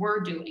lives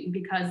were doing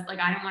because like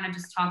I didn't want to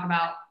just talk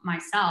about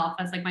myself.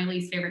 That's like my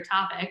least favorite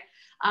topic.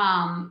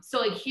 So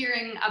like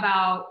hearing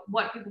about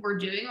what people were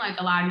doing like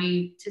allowed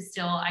me to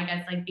still, I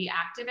guess, like be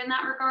active in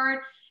that regard.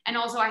 And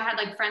also I had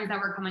like friends that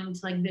were coming to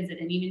like visit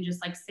and even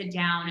just like sit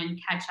down and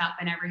catch up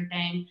and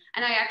everything.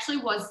 And I actually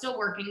was still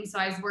working. So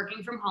I was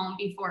working from home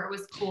before it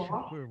was cool.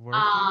 We're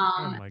working.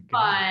 Oh my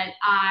god.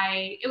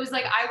 But it was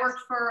like I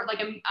worked for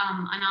like an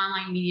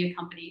online media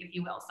company, if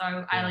you will.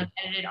 So I like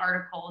edited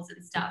articles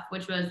and stuff,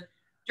 which was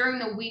during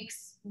the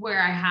weeks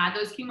where I had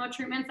those chemo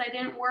treatments, I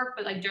didn't work,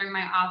 but like during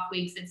my off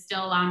weeks, it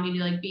still allowed me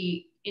to like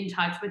be in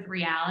touch with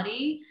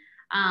reality.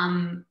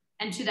 And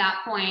to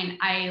that point,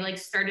 I like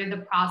started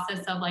the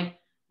process of like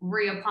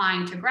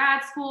reapplying to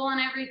grad school and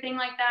everything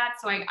like that.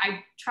 So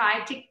I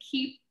tried to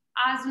keep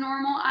as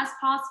normal as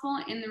possible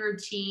in the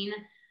routine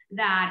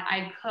that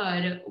I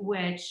could,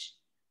 which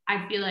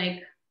I feel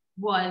like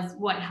was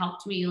what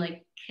helped me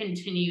like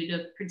continue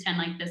to pretend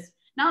like this,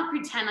 not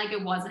pretend like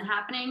it wasn't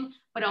happening,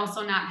 but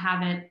also not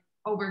have it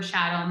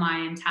overshadow my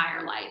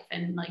entire life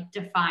and like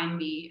define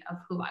me of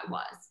who I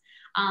was.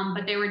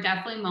 But there were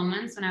definitely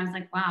moments when I was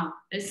like, wow,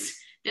 this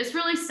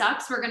really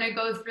sucks. We're going to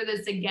go through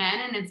this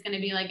again. And it's going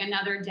to be like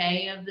another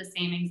day of the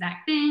same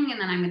exact thing.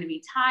 And then I'm going to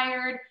be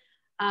tired.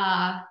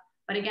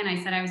 But again,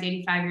 I said I was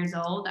 85 years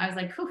old. I was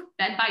like,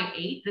 bed by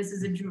 8. This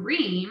is a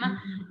dream.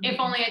 If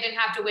only I didn't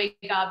have to wake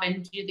up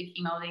and do the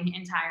chemo the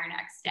entire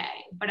next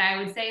day. But I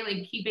would say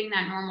like keeping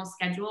that normal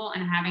schedule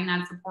and having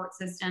that support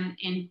system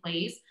in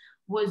place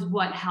was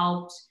what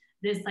helped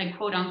this like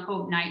quote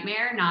unquote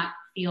nightmare not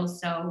feel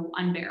so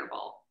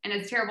unbearable. And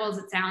as terrible as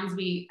it sounds,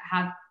 we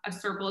have a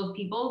circle of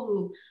people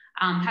who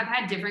have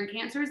had different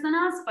cancers than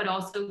us, but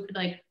also could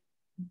like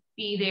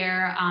be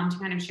there to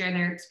kind of share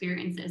their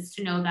experiences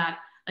to know that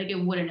like it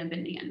wouldn't have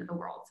been the end of the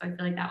world. So I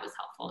feel like that was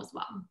helpful as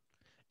well.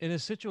 In a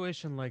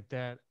situation like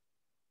that,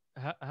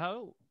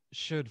 how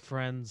should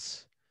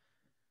friends,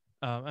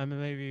 I mean,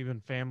 maybe even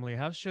family,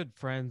 how should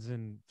friends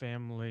and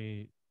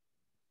family,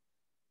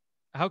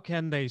 how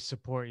can they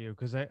support you?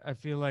 Because I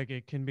feel like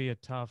it can be a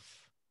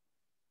tough,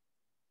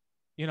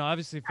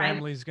 obviously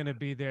family is going to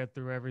be there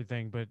through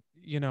everything, but,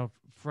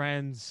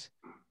 friends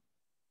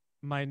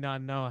might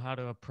not know how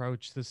to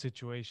approach the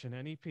situation.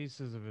 Any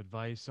pieces of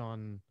advice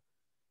on,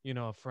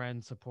 a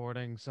friend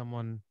supporting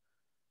someone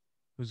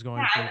who's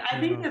going through I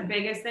think chemo? the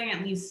biggest thing,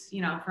 at least,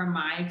 from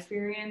my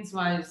experience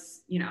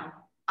was,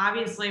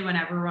 obviously when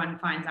everyone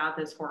finds out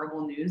this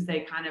horrible news,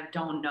 they kind of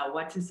don't know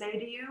what to say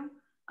to you.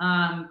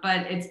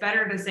 But it's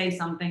better to say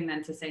something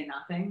than to say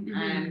nothing.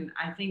 Mm-hmm. And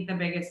I think the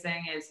biggest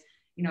thing is,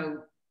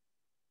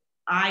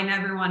 I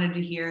never wanted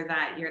to hear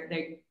that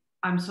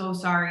I'm so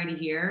sorry to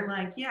hear,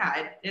 like,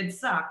 yeah, it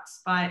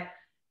sucks, but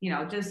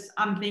just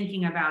I'm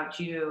thinking about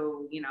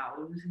you,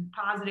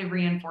 positive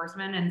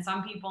reinforcement. And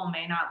some people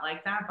may not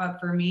like that, but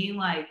for me,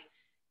 like,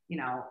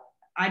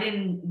 I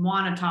didn't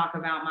want to talk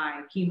about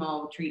my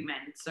chemo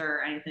treatments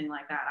or anything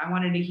like that. I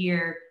wanted to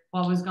hear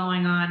what was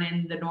going on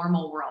in the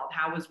normal world.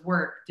 How was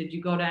work? Did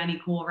you go to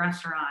any cool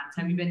restaurants?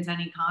 Have you been to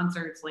any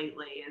concerts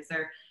lately? Is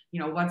there,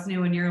 what's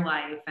new in your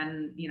life?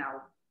 And,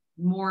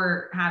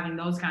 more having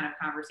those kind of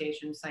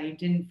conversations so you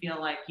didn't feel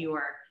like you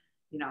were,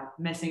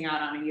 missing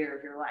out on a year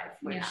of your life,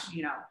 which,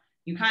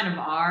 you kind of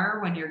are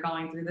when you're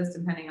going through this,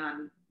 depending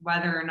on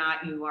whether or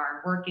not you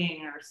are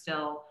working or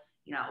still,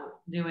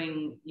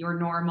 doing your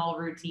normal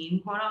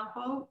routine, quote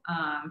unquote.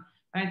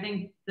 But I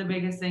think the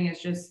biggest thing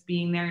is just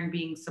being there and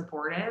being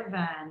supportive.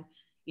 And,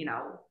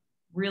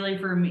 really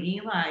for me,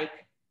 like,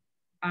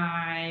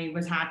 I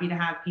was happy to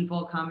have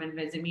people come and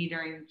visit me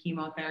during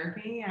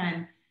chemotherapy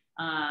and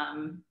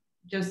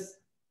just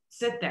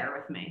sit there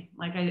with me.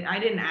 Like I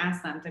didn't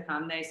ask them to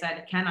come. They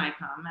said, can I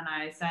come? And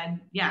I said,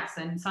 yes.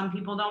 And some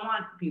people don't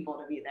want people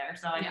to be there.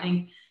 So I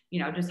think,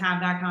 just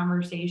have that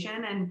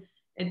conversation. And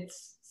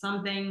it's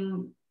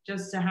something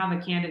just to have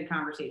a candid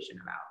conversation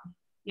about.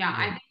 Yeah,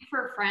 I think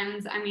for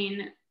friends, I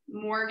mean,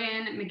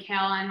 Morgan,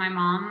 Mikaela, and my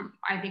mom,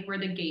 I think were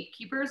the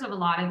gatekeepers of a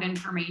lot of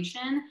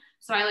information.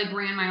 So I like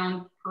ran my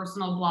own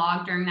personal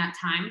blog during that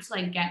time to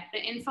like get the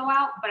info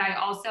out. But I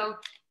also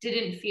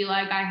didn't feel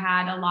like I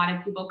had a lot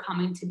of people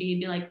coming to me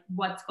be like,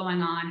 what's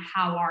going on?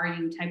 How are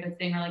you? Type of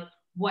thing. Or like,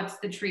 what's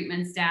the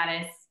treatment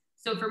status?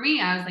 So for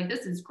me, I was like,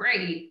 this is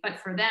great. But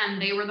for them,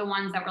 they were the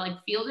ones that were like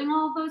fielding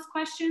all of those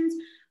questions.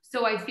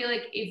 So I feel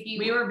like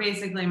we were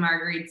basically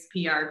Marguerite's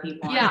PR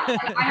people. Yeah,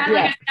 I had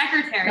like a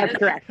secretary. That's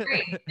correct.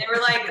 Great. They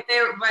were like,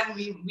 when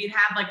we'd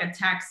have like a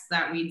text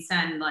that we'd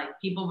send, like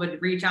people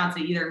would reach out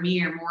to either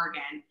me or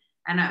Morgan.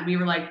 And we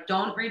were like,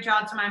 don't reach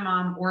out to my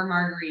mom or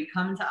Marguerite.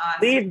 Come to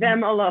us. Leave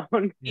them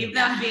alone. Leave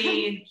them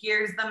be.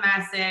 Here's the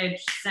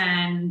message.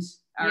 Send.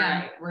 All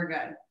right, we're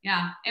good.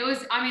 Yeah, it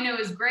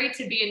was great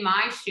to be in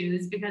my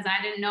shoes because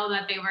I didn't know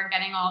that they were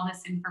getting all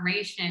this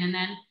information. And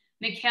then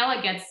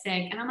Mikaela gets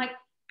sick, and I'm like,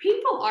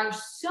 people are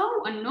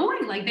so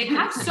annoying. Like they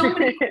have so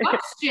many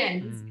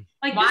questions.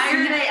 Like, why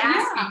are they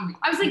asking?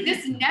 I was like,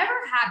 this never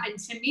happened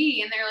to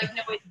me. And they're like,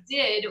 no, it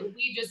did.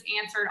 We just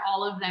answered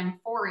all of them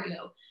for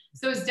you.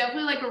 So it's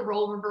definitely like a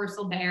role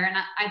reversal there. And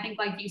I think,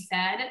 like you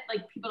said,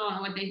 like people don't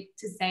know what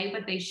to say,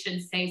 but they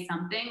should say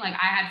something. Like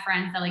I had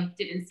friends that like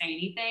didn't say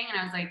anything. And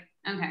I was like,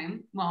 okay,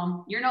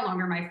 well, you're no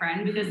longer my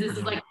friend because this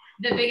is like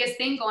the biggest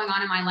thing going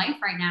on in my life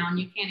right now. And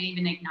you can't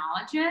even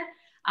acknowledge it.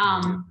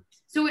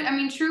 So, I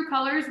mean, true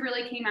colors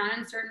really came out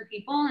in certain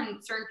people,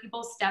 and certain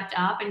people stepped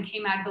up and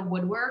came out of the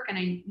woodwork. And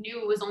I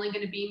knew it was only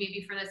going to be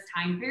maybe for this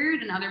time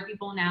period. And other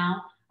people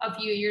now, a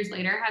few years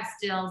later, have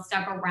still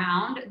stuck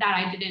around that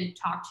I didn't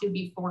talk to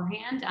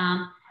beforehand.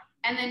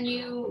 And then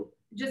you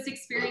just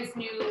experience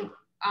new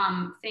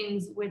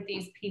things with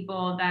these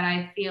people that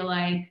I feel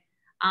like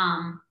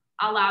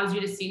allows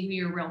you to see who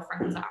your real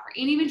friends are.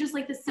 And even just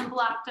like the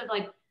simple act of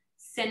like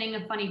sending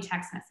a funny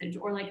text message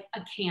or like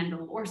a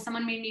candle, or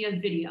someone made me a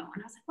video.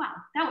 And I was like, wow,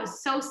 that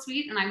was so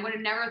sweet. And I would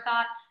have never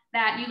thought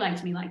that you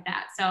liked me like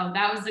that. So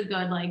that was a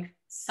good like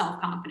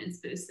self-confidence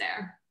boost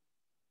there.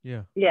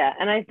 Yeah. Yeah.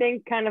 And I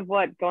think kind of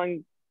what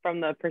going from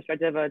the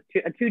perspective of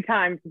a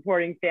two-time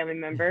supporting family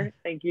member,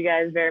 thank you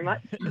guys very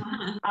much.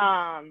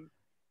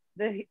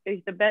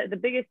 The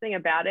biggest thing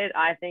about it,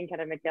 I think,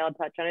 kind of Mikaela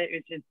touched on it,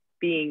 is just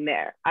being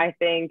there. I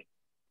think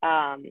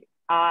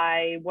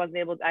I wasn't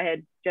able to, I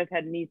had just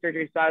had knee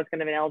surgery, so I was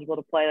kind of ineligible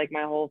to play like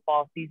my whole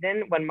fall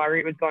season when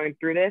Marguerite was going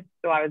through this.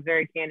 So I was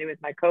very candid with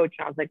my coach,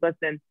 and I was like,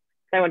 listen,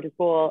 I went to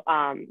school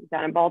down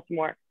in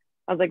Baltimore.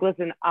 I was like,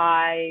 listen,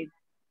 I'm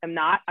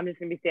just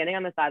going to be standing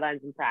on the sidelines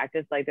in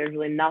practice. Like there's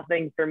really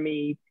nothing for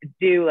me to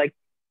do, like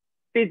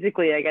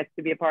physically, I guess,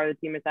 to be a part of the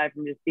team aside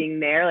from just being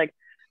there. Like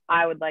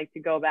I would like to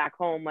go back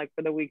home, like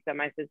for the weeks that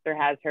my sister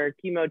has her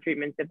chemo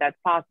treatments, if that's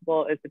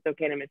possible, if it's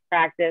okay to miss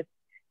practice.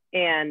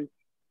 And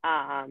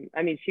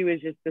I mean, she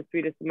was just the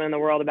sweetest woman in the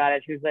world about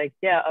it. She was like,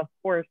 yeah, of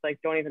course, like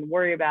don't even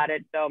worry about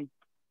it. So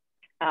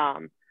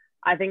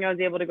I think I was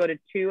able to go to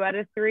 2 out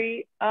of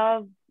 3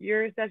 of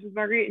your sessions,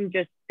 Marguerite, and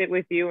just sit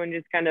with you and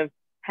just kind of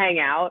hang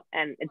out,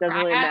 and it doesn't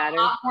really matter.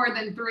 A lot more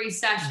than 3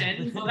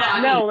 sessions.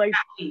 No, like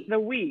the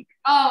week.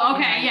 Oh,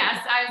 okay.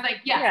 Yes. I was like,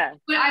 yeah.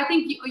 But I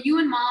think you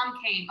and mom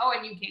came. Oh,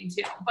 and you came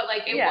too. But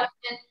like, it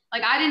wasn't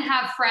like, I didn't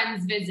have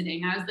friends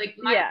visiting. I was like,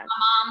 my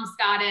mom's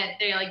got it.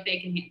 They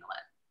can handle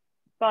it.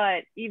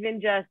 But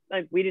even just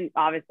like, we didn't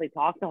obviously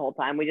talk the whole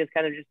time. We just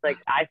kind of just like,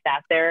 I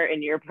sat there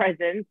in your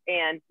presence,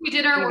 and we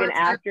did our word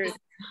searches.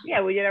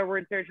 Yeah, we did our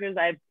word searches.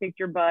 I picked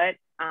your butt.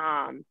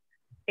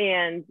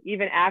 And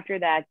even after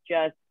that,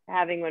 just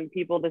having when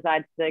people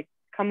decide to like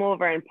come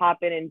over and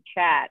pop in and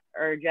chat,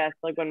 or just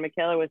like when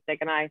Mikaela was sick,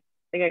 and I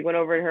think I went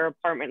over to her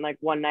apartment like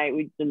one night,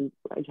 we just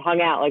hung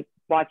out, like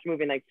watched a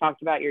movie, and like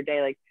talked about your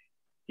day. Like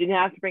didn't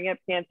have to bring up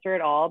cancer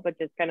at all, but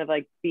just kind of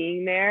like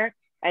being there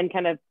and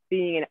kind of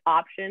being an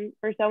option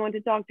for someone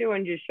to talk to,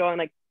 and just showing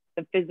like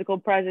the physical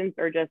presence,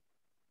 or just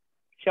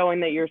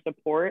showing that you're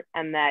support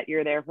and that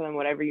you're there for them,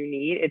 whatever you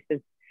need.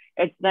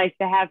 It's nice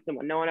to have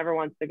someone. No one ever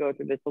wants to go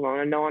through this alone,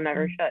 and no one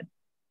ever should.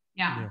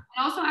 Yeah. And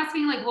also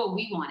asking like what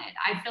we wanted.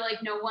 I feel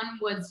like no one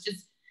was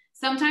just,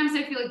 sometimes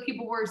I feel like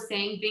people were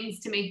saying things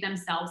to make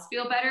themselves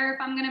feel better,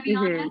 if I'm going to be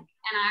honest. And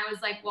I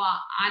was like, well,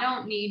 I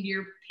don't need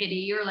your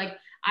pity, or like,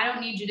 I don't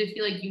need you to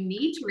feel like you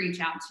need to reach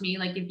out to me.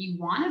 Like if you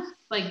want to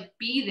like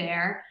be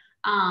there.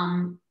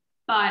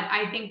 But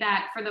I think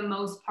that for the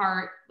most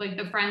part, like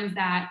the friends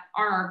that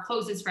are our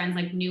closest friends,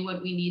 like knew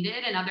what we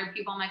needed, and other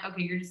people I'm like,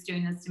 okay, you're just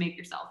doing this to make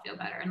yourself feel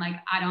better. And like,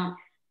 I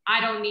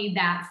don't need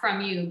that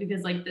from you,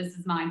 because like, this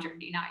is my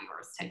journey, not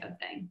yours, type of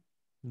thing.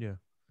 Yeah.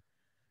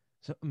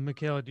 So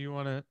Mikaela, do you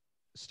want to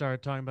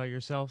start talking about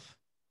yourself?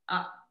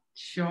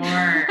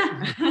 Sure.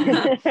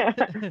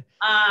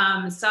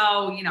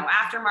 So,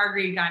 after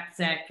Marguerite got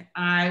sick,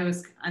 I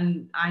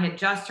had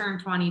just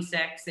turned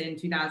 26 in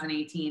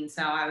 2018.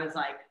 So I was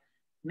like,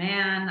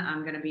 man,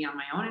 I'm going to be on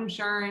my own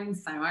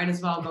insurance. I might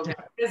as well go get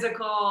a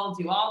physical,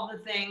 do all the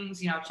things,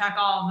 check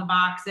all of the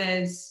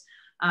boxes,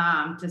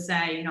 to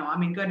say,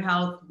 I'm in good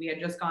health. We had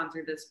just gone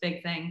through this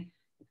big thing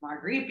with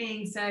Marguerite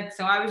being sick.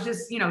 So I was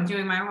just,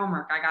 doing my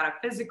homework. I got a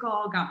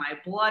physical, got my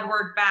blood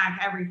work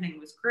back. Everything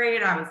was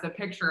great. I was the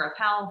picture of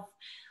health.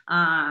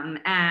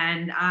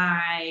 And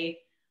I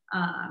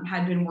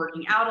had been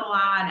working out a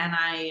lot, and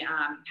I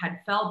had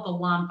felt the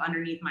lump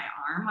underneath my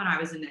arm when I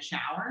was in the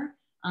shower.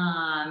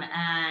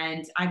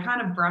 And I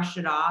kind of brushed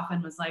it off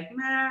and was like,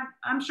 nah,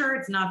 I'm sure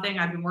it's nothing.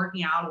 I've been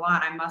working out a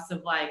lot. I must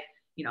have like,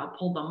 you know,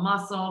 pulled the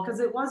muscle, because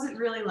it wasn't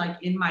really like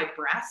in my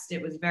breast.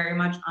 It was very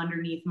much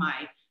underneath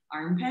my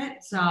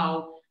armpit.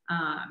 So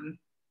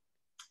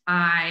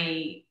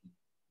I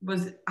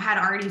had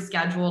already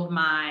scheduled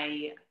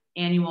my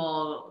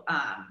annual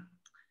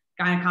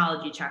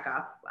gynecology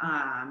checkup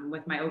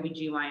with my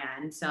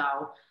OBGYN.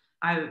 So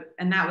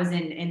and that was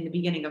in the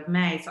beginning of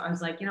May. So I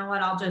was like, you know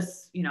what, I'll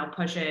just, you know,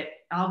 push it.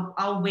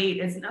 I'll wait.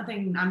 It's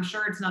nothing. I'm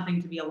sure it's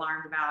nothing to be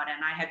alarmed about.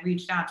 And I had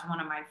reached out to one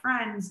of my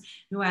friends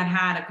who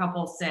had a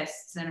couple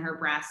cysts in her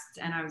breast.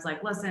 And I was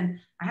like, listen,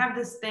 I have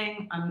this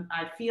thing.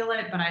 I feel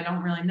it, but I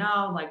don't really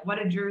know. Like, what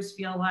did yours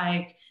feel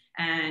like?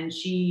 And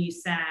she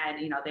said,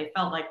 you know, they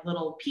felt like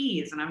little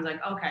peas. And I was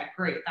like, okay,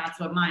 great. That's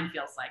what mine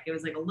feels like. It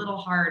was like a little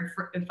hard.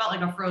 It felt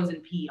like a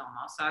frozen pea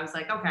almost. So I was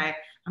like, okay,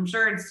 I'm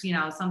sure it's, you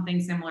know, something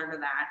similar to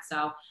that.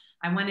 So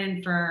I went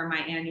in for my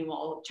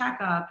annual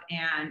checkup,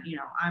 and, you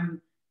know,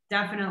 I'm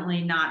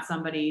definitely not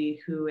somebody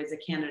who is a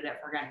candidate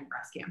for getting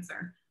breast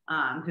cancer,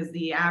 because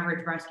the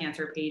average breast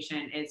cancer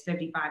patient is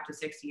 55 to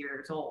 60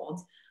 years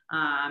old.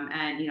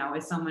 And, you know,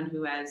 is someone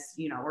who has,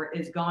 you know, or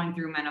is going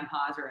through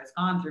menopause or has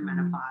gone through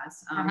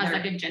menopause. Or has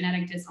like a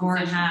genetic disposition. Or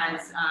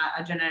has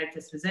a genetic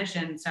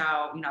disposition. So,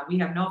 you know, we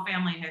have no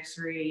family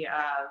history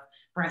of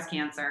breast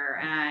cancer,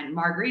 and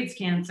Marguerite's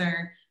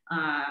cancer,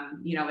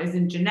 you know,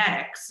 isn't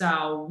genetic.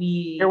 So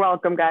You're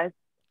welcome, guys.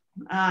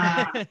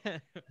 I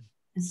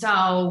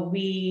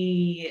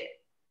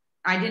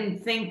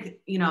didn't think,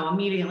 you know,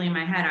 immediately in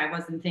my head, I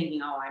wasn't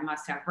thinking, oh, I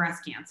must have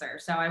breast cancer.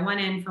 So I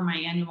went in for my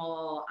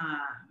annual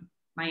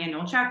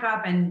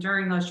checkup, and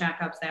during those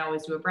checkups, they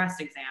always do a breast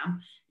exam.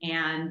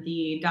 And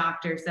the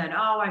doctor said,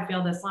 oh, I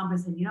feel this lump. I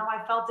said, you know,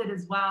 I felt it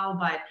as well,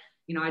 but,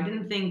 you know, I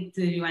didn't think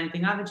to do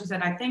anything of it. She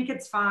said, I think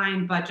it's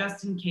fine, but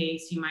just in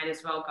case, you might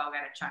as well go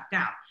get it checked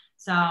out.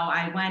 So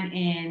I went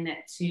in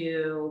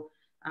to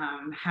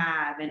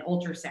have an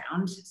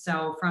ultrasound.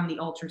 So from the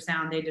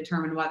ultrasound, they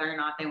determine whether or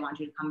not they want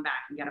you to come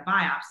back and get a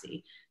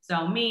biopsy.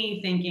 So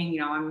me thinking, you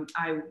know,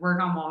 I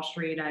work on Wall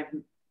Street. I've,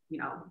 you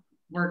know,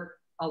 worked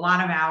a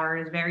lot of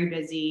hours, very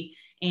busy.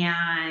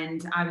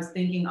 And I was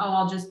thinking, oh,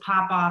 I'll just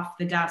pop off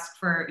the desk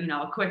for, you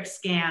know, a quick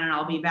scan, and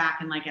I'll be back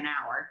in like an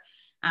hour.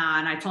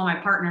 And I told my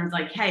partner, I was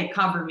like, hey,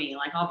 cover me,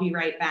 like, I'll be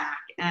right back.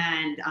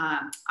 And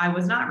I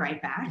was not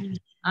right back,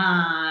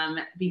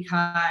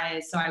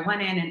 because, so I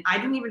went in, and I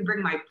didn't even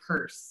bring my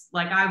purse.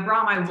 Like, I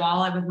brought my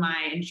wallet with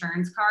my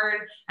insurance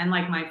card and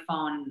like my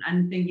phone.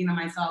 I'm thinking to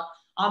myself,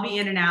 I'll be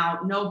in and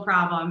out, no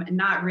problem, and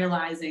not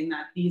realizing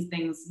that these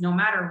things, no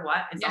matter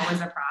what, is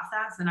always a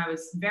process. And I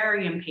was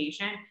very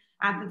impatient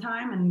at the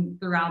time. And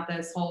throughout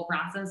this whole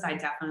process, I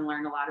definitely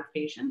learned a lot of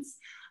patience.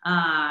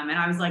 And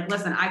I was like,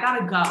 listen, I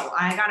gotta go.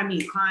 I gotta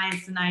meet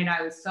clients tonight.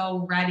 I was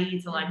so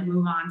ready to like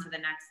move on to the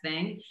next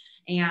thing.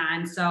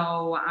 And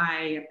so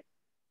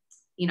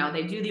you know,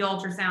 they do the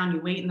ultrasound,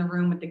 you wait in the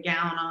room with the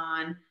gown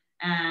on,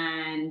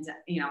 and,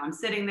 you know, I'm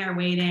sitting there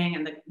waiting,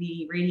 and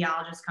the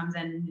radiologist comes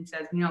in and he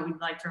says, you know, we'd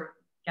like to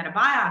get a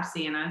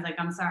biopsy. And I was like,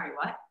 I'm sorry,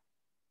 what?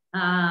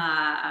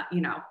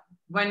 You know,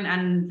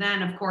 and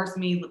then of course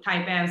me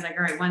type A, I was like,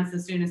 all right, when's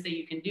the soonest that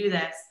you can do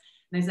this?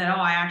 And they said, oh,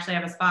 I actually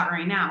have a spot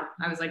right now.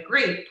 I was like,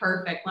 great,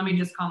 perfect. Let me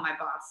just call my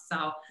boss.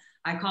 So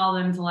I called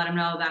him to let him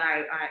know that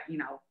I you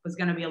know, was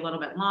going to be a little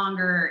bit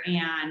longer.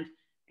 And,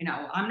 you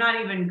know, I'm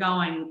not even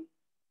going,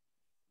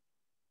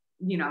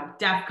 you know,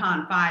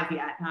 DEFCON 5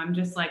 yet. And I'm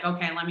just like,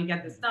 okay, let me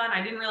get this done.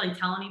 I didn't really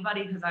tell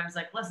anybody, because I was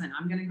like, listen,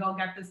 I'm going to go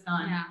get this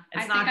done. Yeah.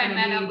 It's I think I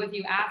met up with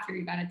you after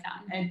you got it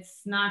done.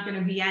 It's not going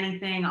to be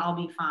anything. I'll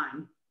be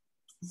fine.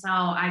 So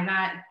I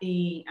got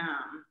the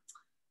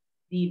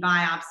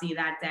biopsy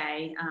that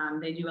day.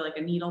 They do like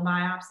a needle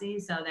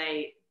biopsy. So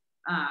they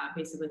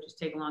basically just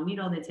take a long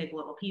needle, they take a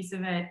little piece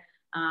of it.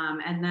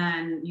 And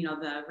then, you know,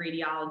 the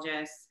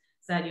radiologist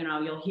said, you know,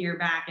 you'll hear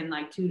back in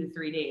like 2 to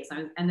 3 days.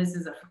 And this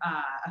is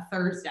a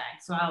Thursday.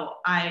 So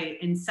I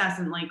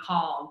incessantly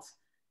called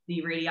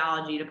the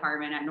radiology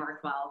department at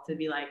Northwell to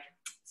be like,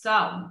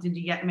 so did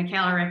you get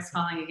Mikaela Rix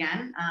calling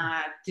again?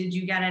 Did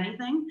you get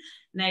anything?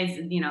 And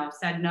they, you know,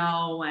 said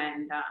no.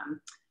 And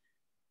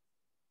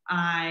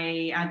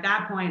at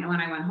that point,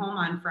 when I went home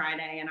on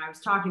Friday, and I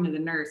was talking to the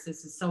nurse,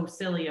 this is so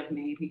silly of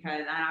me,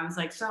 because I was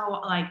like,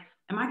 so like,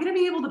 am I going to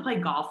be able to play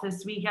golf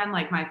this weekend?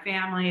 Like, my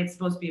family, it's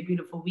supposed to be a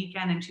beautiful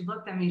weekend. And she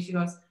looked at me, she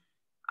goes,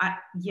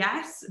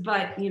 yes,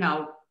 but, you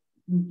know,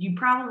 you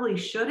probably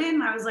shouldn't.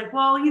 And I was like,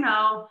 well, you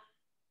know,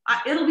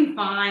 it'll be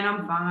fine.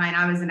 I'm fine.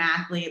 I was an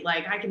athlete.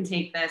 Like, I can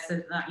take this,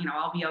 you know,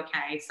 I'll be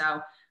okay.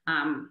 So,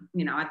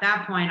 you know, at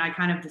that point, I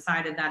kind of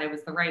decided that it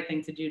was the right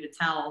thing to do to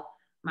tell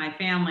my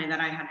family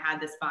that I had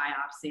this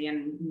biopsy.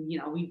 And, you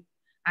know, we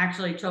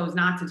actually chose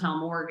not to tell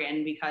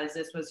Morgan, because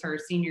this was her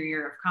senior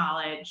year of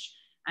college.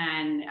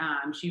 And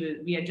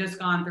we had just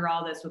gone through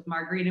all this with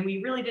Marguerite, and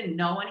we really didn't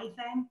know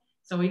anything.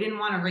 So we didn't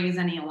want to raise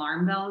any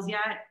alarm bells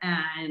yet.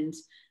 And,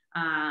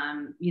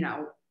 you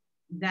know,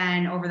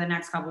 then over the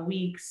next couple of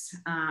weeks,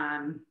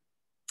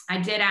 I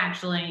did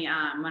actually,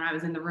 when I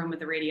was in the room with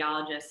the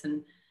radiologist,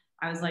 and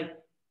I was like,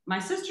 my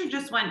sister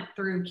just went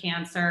through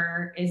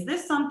cancer. Is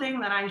this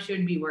something that I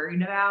should be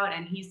worried about?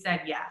 And he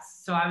said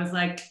yes. So I was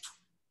like,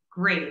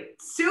 great,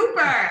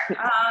 super.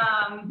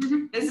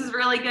 This is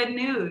really good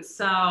news.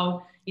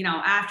 So,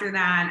 after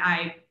that,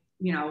 I,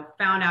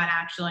 found out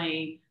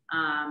actually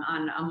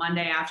on a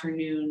Monday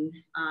afternoon,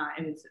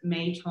 it was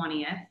May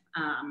 20th.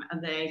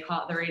 The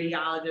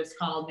radiologist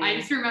called me. I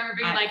just remember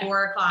being at like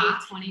 4:00.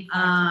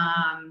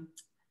 8:25.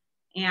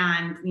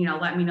 And,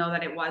 let me know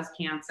that it was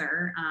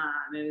cancer.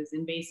 It was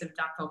invasive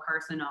ductal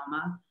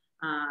carcinoma.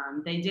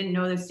 They didn't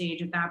know the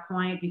stage at that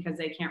point because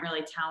they can't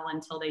really tell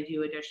until they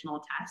do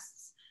additional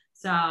tests.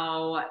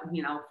 So,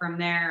 from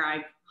there,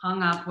 I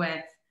hung up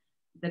with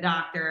the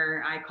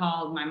doctor. I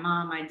called my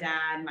mom, my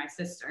dad, my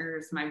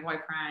sisters, my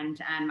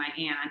boyfriend, and my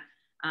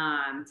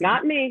aunt.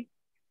 Not me.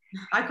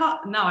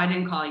 No, I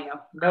didn't call you.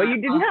 No, you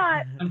did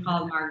not. I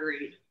called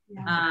Marguerite.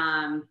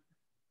 Yeah.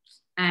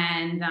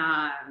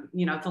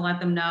 To let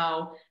them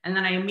know. And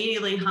then I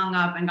immediately hung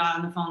up and got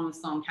on the phone with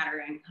Sloan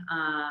Kettering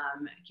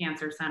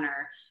Cancer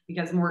Center,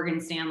 because Morgan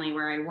Stanley,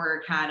 where I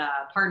work, had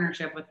a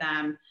partnership with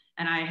them.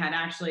 And I had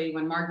actually,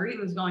 when Marguerite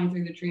was going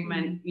through the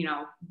treatment,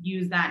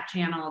 used that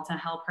channel to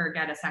help her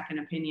get a second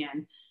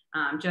opinion,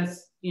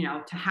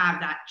 to have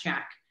that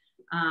check.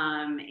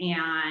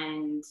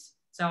 And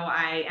so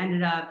I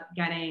ended up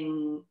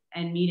getting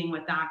and meeting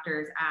with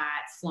doctors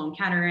at Sloan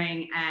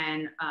Kettering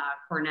and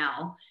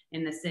Cornell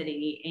in the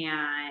city.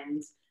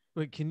 And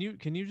wait, can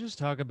you just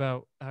talk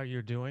about how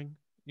you're doing?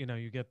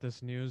 You get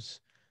this news.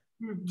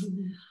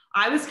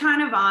 I was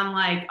kind of on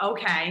like,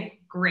 okay,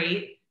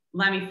 great.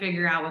 Let me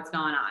figure out what's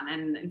going on.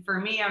 And for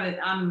me,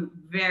 I'm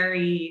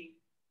very,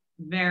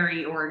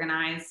 very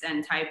organized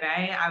and type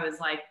A. I was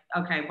like,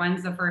 okay,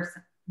 when's the first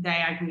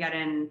day I can get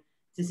in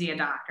to see a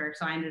doctor?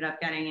 So I ended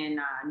up getting in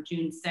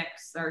June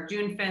 6th or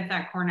June 5th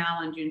at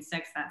Cornell and June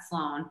 6th at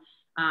Sloan.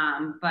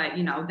 But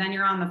then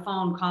you're on the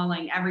phone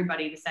calling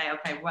everybody to say,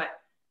 okay,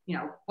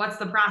 what's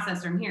the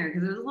process from here?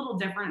 Because it was a little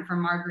different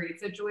from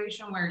Marguerite's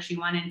situation, where she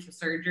went into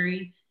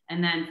surgery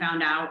and then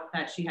found out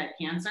that she had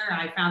cancer.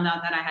 I found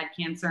out that I had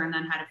cancer and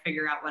then had to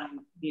figure out what I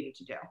needed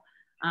to do.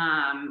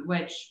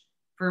 Which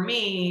for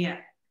me,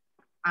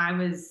 I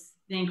was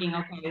thinking,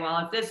 okay,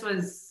 well, if this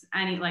was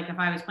if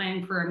I was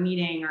planning for a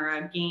meeting or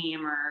a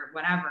game or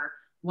whatever,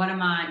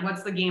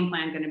 what's the game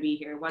plan going to be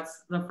here?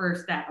 What's the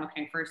first step?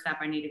 Okay, first step,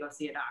 I need to go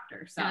see a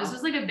doctor. So this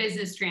was like a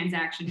business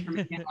transaction for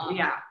me.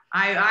 Yeah,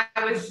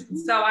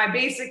 I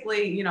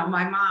basically,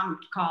 my mom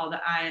called,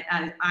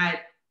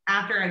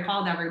 after I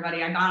called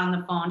everybody, I got on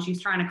the phone. She's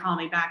trying to call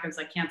me back. I was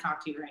like, can't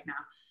talk to you right now.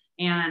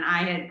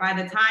 And by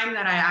the time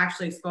that I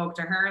actually spoke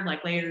to her,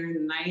 like later in the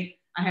night,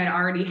 I had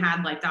already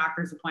had like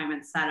doctor's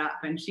appointments set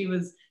up, and she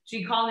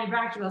called me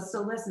back. She goes,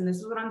 so listen, this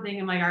is what I'm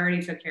thinking. Like, I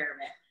already took care of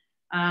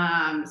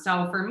it.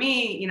 So for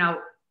me,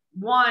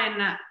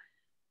 one,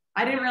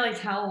 I didn't really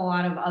tell a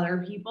lot of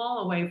other people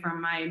away from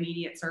my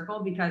immediate circle,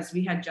 because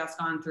we had just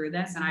gone through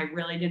this, and I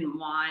really didn't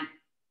want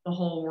the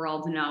whole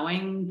world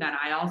knowing that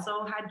I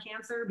also had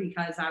cancer,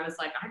 because I was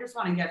like, I just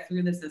want to get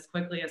through this as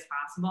quickly as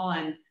possible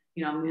and,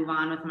 move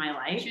on with my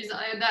life.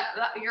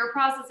 Your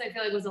process, I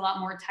feel like, was a lot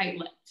more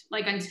tight-lipped,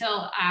 like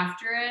until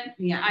after it.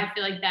 Yeah. I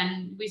feel like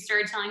then we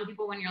started telling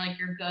people when you're like,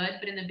 you're good.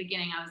 But in the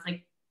beginning, I was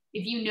like,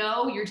 if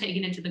you're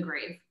taking it to the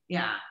grave.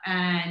 Yeah.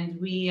 And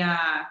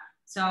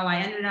so I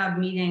ended up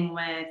meeting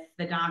with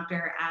the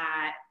doctor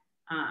at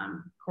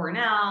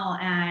Cornell,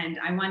 and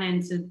I went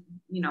into,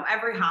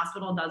 every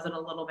hospital does it a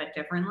little bit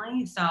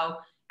differently. So,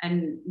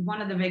 and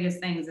one of the biggest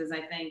things is,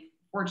 I think,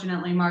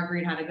 fortunately,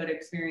 Marguerite had a good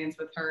experience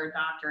with her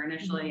doctor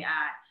initially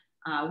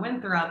at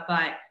Winthrop,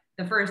 but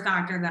the first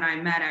doctor that I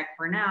met at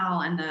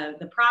Cornell, and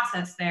the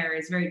process there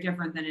is very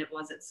different than it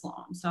was at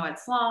Sloan. So at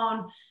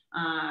Sloan,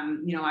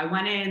 I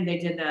went in, they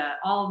did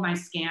all of my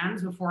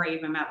scans before I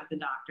even met with the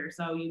doctor.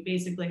 So you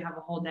basically have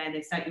a whole day.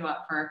 They set you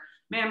up for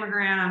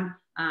mammogram,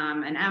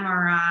 an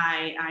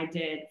MRI. I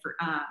did for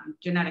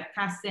genetic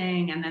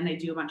testing, and then they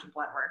do a bunch of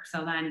blood work.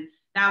 So then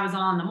that was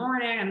all in the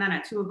morning. And then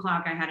at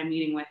 2:00, I had a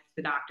meeting with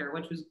the doctor,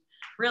 which was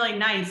really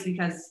nice,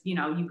 because, you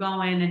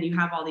go in and you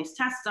have all these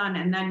tests done,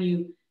 and then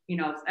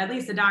at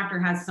least the doctor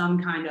has some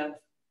kind of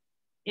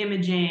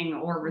imaging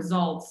or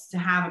results to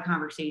have a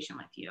conversation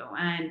with you.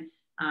 And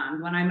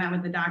when I met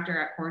with the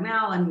doctor at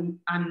Cornell, and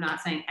I'm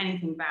not saying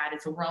anything bad,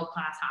 it's a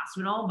world-class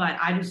hospital, but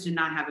I just did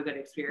not have a good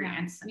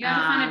experience. You have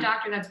to find a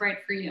doctor that's right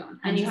for you.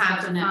 And you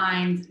have to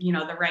find,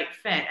 the right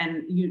fit,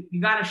 and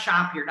you got to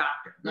shop your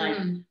doctor, like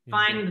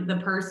find the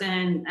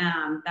person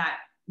that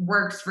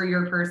works for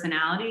your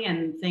personality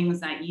and things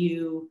that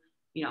you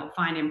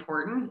find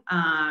important.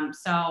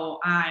 So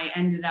I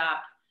ended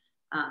up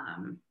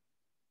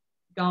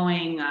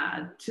going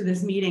to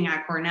this meeting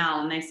at Cornell,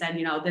 and they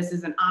said, this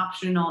is an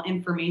optional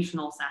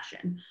informational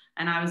session.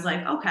 And I was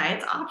like, okay,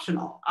 it's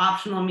optional.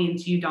 Optional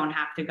means you don't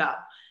have to go.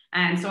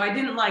 And so I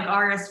didn't like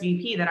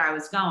RSVP that I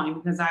was going,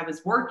 because I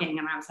was working,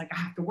 and I was like, I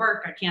have to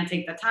work. I can't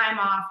take the time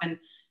off. And,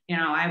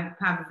 I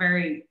have a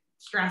very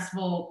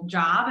stressful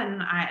job.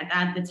 And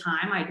at the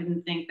time, I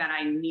didn't think that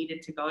I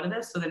needed to go to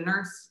this. So the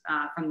nurse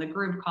from the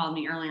group called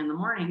me early in the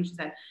morning. She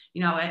said,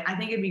 you know, I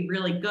think it'd be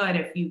really good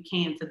if you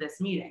came to this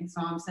meeting.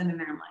 So I'm sitting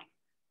there, I'm like,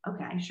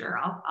 okay, sure,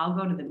 I'll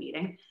go to the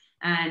meeting.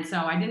 And so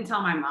I didn't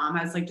tell my mom.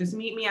 I was like, just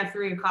meet me at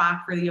 3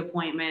 o'clock for the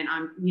appointment.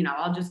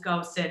 I'll just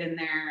go sit in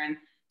there and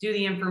do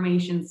the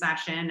information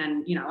session.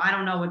 And, you know, I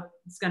don't know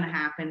what's going to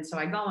happen. So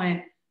I go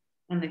in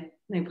and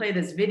they play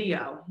this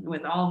video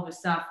with all of the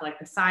stuff, like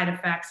the side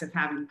effects of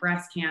having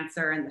breast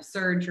cancer and the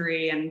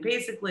surgery, and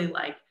basically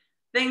like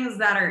things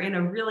that are in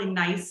a really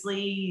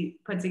nicely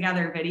put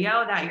together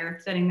video that you're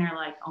sitting there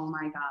like, oh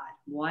my God,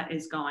 what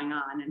is going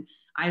on? And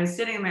I was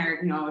sitting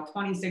there, you know, a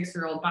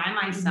 26-year-old by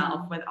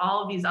myself with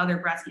all of these other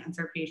breast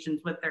cancer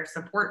patients with their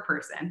support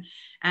person.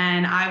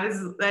 And I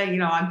was, you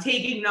know, I'm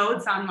taking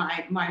notes on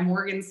my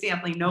Morgan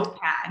Stanley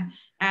notepad,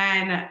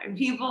 and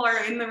people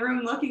are in the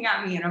room looking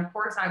at me. And of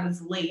course I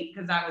was late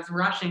because I was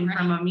rushing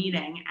from a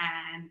meeting,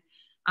 and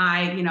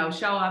I, you know,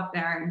 show up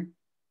there and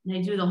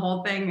they do the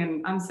whole thing.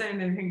 And I'm sitting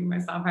there thinking to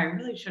myself, I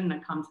really shouldn't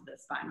have come to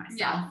this by myself.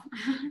 Yeah.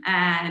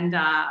 And,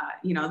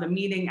 you know, the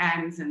meeting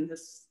ends, and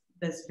this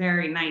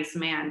very nice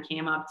man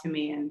came up to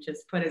me and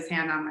just put his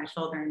hand on my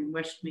shoulder and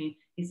wished me.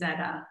 He said,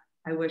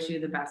 I wish you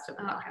the best of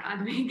luck.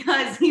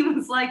 Because he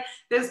was like,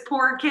 this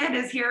poor kid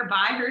is here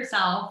by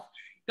herself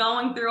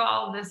going through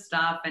all of this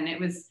stuff. And it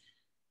was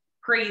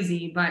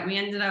crazy, but we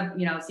ended up,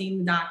 you know, seeing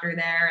the doctor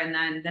there. And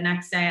then the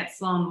next day at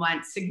Sloan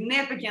went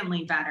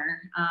significantly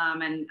better.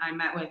 And I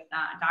met with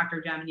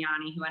Dr.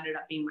 Gemignani, who ended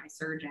up being my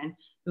surgeon,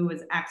 who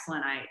was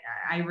excellent.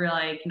 I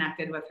really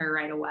connected with her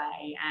right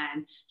away.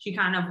 And she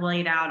kind of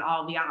laid out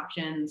all the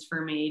options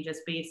for me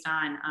just based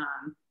on,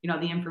 you know,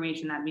 the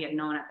information that we had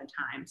known at the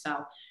time.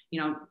 So, you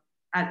know,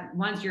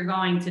 once you're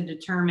going to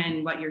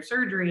determine what your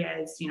surgery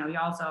is, you know,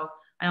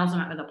 I also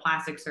met with a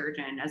plastic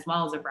surgeon as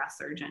well as a breast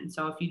surgeon.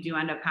 So if you do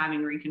end up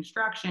having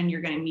reconstruction,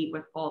 you're going to meet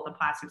with both a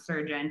plastic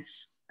surgeon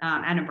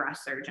and a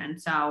breast surgeon.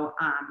 So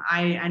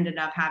I ended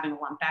up having a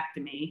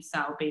lumpectomy.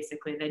 So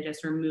basically they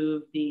just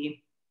removed the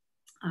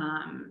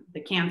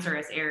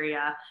cancerous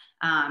area.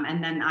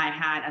 And then I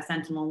had a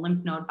sentinel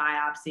lymph node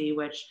biopsy,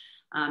 which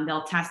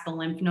they'll test the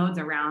lymph nodes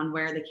around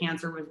where the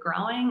cancer was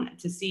growing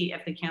to see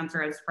if the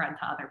cancer has spread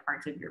to other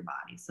parts of your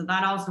body. So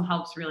that also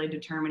helps really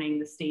determining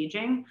the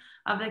staging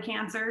of the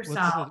cancer.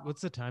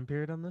 What's the time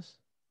period on this?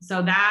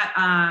 So that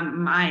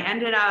I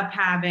ended up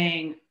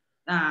having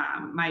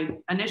my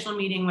initial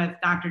meeting with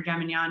Dr.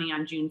 Gemignani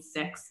on June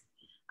 6th.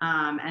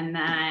 And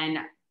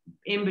then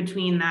in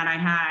between that, I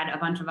had a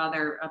bunch of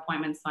other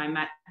appointments. So I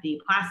met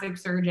the plastic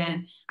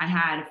surgeon. I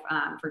had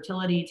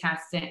fertility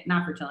testing,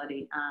 not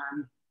fertility,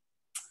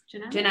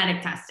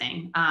 genetic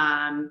testing,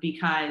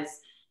 because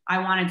I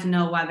wanted to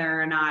know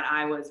whether or not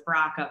I was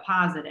BRCA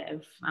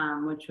positive,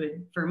 which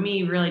would, for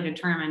me, really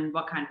determine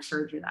what kind of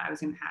surgery that I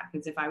was going to have.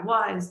 Because if I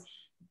was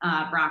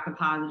BRCA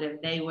positive,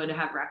 they would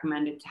have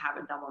recommended to have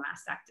a double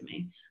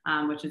mastectomy,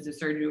 which is a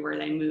surgery where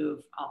they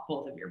move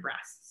both of your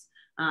breasts.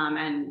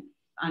 And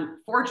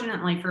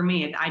unfortunately for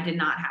me, I did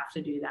not have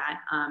to do that.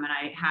 And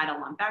I had a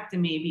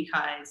lumpectomy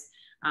because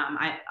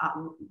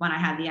when I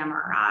had the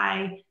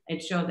MRI,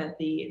 it showed that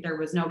there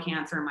was no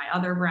cancer in my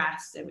other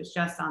breast. It was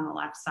just on the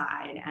left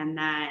side. And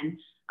then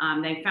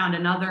they found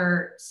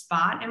another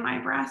spot in my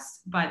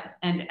breast,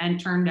 and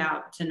turned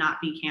out to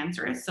not be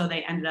cancerous. So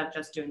they ended up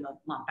just doing the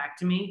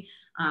lumpectomy.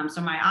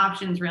 So my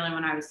options really,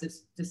 when I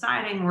was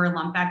deciding, were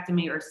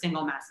lumpectomy or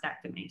single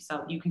mastectomy.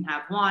 So you can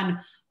have one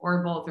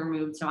or both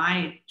removed. So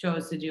I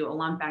chose to do a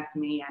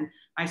lumpectomy, and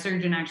my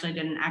surgeon actually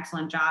did an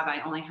excellent job.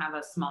 I only have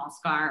a small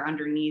scar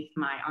underneath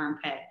my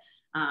armpit,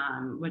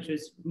 which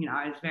was, you know,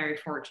 I was very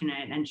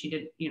fortunate, and she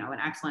did, you know, an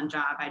excellent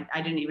job.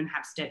 I didn't even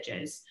have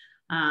stitches.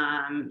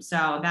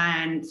 So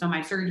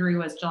my surgery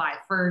was July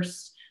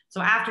 1st.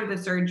 So after the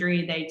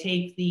surgery, they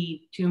take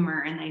the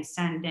tumor and they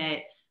send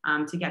it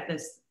to get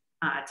this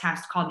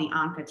test called the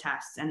ONCA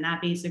test. And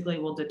that basically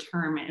will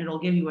determine, it'll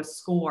give you a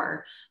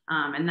score,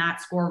 and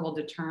that score will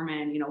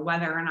determine, you know,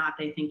 whether or not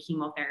they think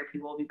chemotherapy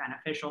will be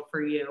beneficial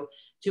for you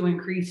to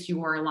increase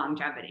your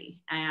longevity.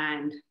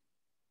 And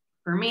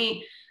for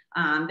me,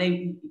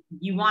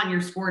 you want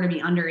your score to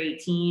be under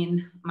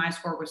 18. My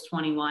score was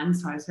 21,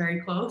 so I was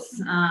very close.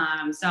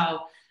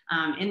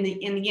 In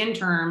the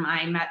interim,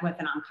 I met with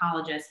an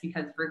oncologist,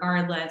 because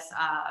regardless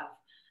of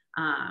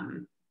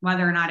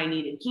whether or not I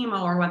needed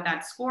chemo or what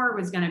that score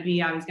was going to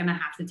be, I was going to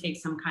have to take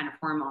some kind of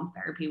hormone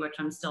therapy, which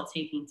I'm still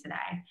taking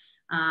today.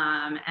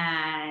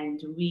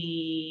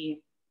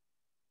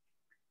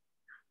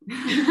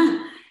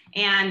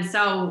 And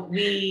so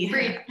we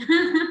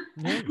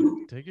Yeah,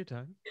 take your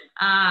time.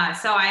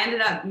 So I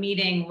ended up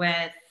meeting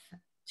with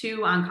 2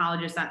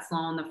 oncologists at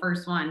Sloan. The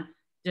first one,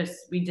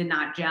 we did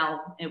not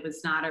gel. It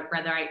was not a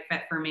right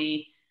fit for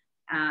me.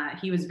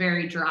 He was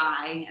very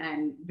dry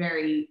and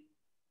very,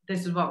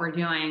 this is what we're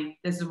doing.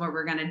 This is what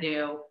we're going to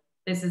do.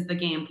 this is the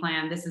game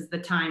plan. This is the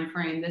time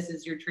frame. This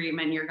is your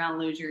treatment. You're going to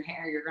lose your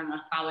hair. You're going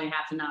to probably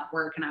have to not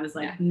work. And I was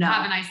like, no.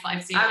 Have a nice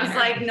life. I was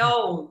like,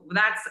 no,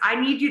 I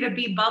need you to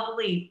be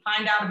bubbly,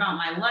 find out about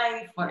my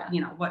life, what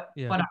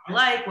I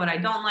like, what I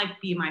don't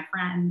like, be my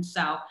friend.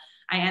 So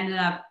I ended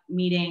up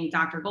meeting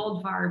Dr.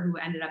 Goldfarb, who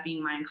ended up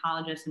being my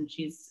oncologist, and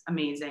she's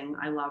amazing.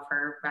 I love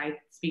her. I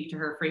speak to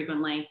her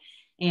frequently,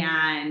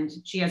 and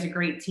she has a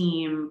great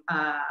team.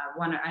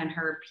 And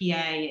her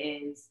PA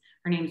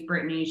her name's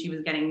Brittany. She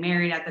was getting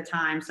married at the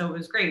time, so it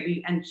was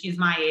great. And she's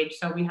my age,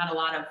 so we had a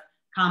lot of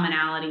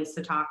commonalities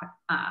to talk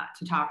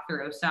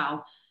through.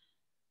 So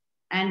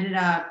ended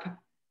up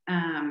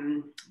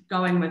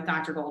going with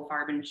Dr.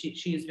 Goldfarb, and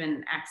she's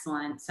been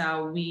excellent.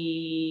 So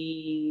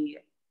we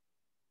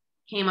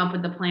came up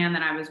with the plan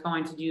that I was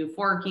going to do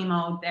 4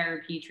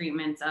 chemotherapy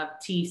treatments of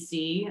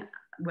TC,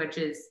 which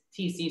is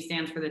TC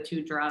stands for the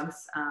 2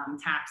 drugs,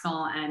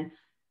 Taxol and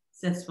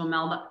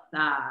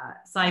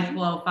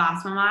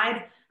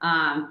cyclophosphamide.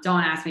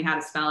 Don't ask me how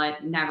to spell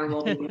it. Never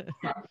will be.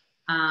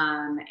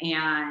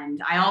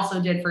 And I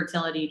also did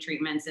fertility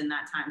treatments in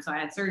that time. So I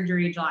had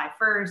surgery July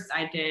 1st.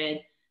 I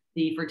did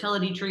the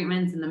fertility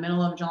treatments in the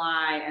middle of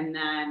July. And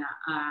then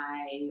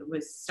I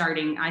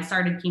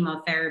started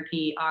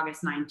chemotherapy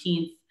August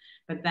 19th.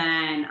 But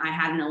then I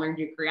had an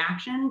allergic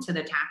reaction to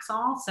the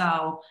Taxol.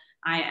 So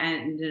I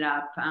ended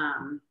up,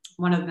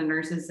 one of the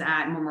nurses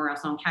at Memorial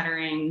Sloan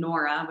Kettering,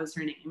 Nora was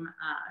her name.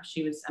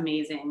 She was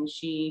amazing.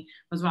 She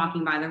was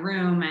walking by the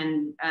room,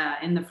 and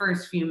in the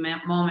first few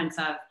moments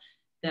of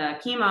the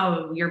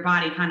chemo, your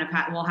body kind of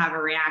will have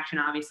a reaction,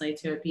 obviously,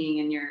 to it being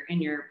in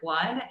your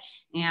blood.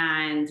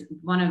 And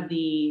one of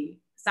the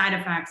side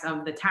effects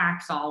of the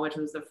Taxol, which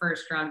was the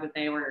first drug that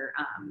they were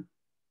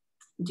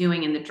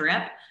doing in the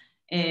drip,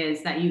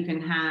 is that you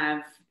can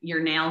have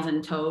your nails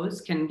and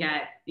toes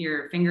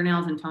your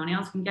fingernails and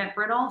toenails can get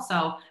brittle.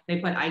 So they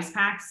put ice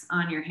packs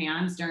on your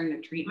hands during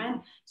the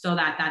treatment so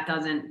that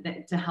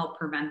to help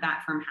prevent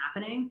that from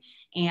happening.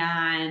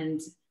 And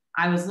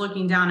I was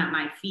looking down at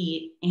my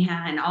feet,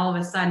 and all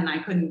of a sudden I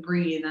couldn't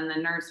breathe. And the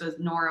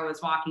Nora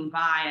was walking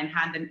by and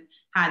had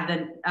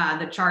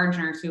the charge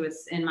nurse who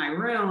was in my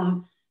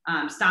room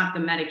stop the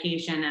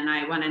medication, and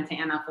I went into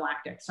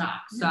anaphylactic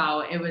shock.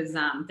 So it was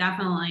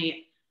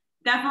definitely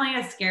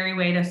a scary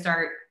way to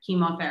start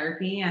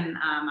chemotherapy. And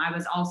I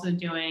was also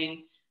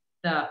doing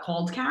the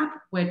cold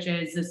cap, which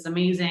is this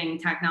amazing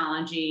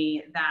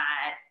technology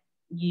that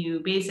you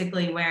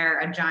basically wear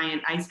a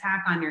giant ice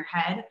pack on your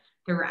head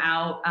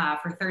throughout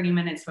for 30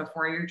 minutes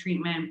before your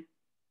treatment,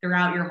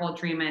 throughout your whole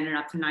treatment, and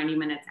up to 90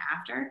 minutes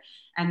after.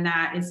 And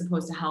that is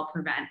supposed to help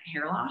prevent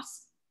hair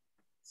loss.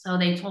 So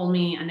they told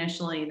me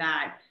initially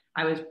that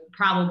I would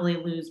probably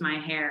lose my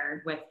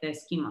hair with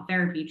this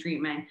chemotherapy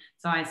treatment.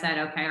 So I said,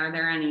 okay, are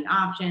there any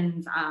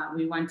options?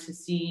 We went to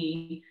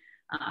see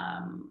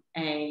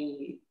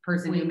a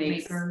person who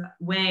makes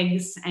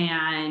wigs,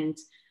 and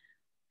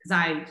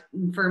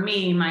for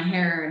me, my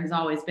hair has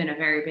always been a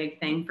very big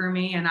thing for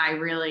me, and I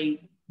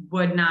really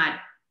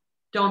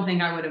don't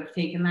think I would have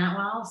taken that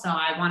well. So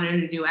I wanted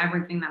to do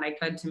everything that I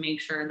could to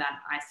make sure that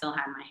I still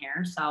had my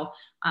hair. So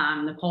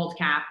the cold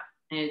cap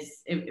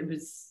it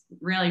was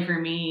really, for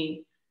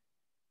me,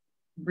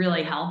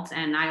 really helped.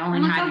 And I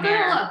only had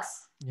hair.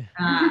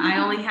 I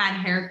only had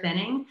hair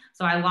thinning,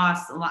 so I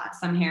lost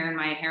some hair in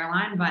my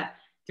hairline, but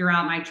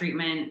throughout my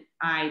treatment,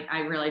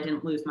 I really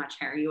didn't lose much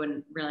hair. You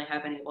wouldn't really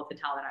have been able to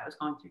tell that I was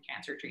going through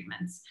cancer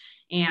treatments.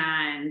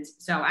 And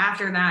so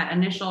after that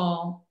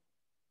initial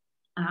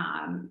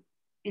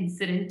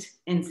incident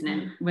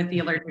with the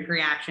allergic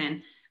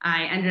reaction,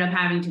 I ended up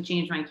having to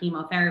change my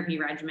chemotherapy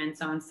regimen.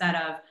 So instead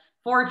of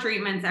 4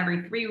 treatments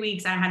every 3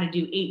 weeks, I had to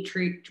do 8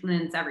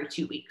 treatments every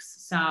 2 weeks.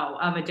 So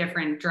of a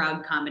different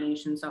drug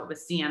combination. So it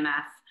was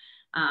CMF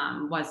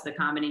was the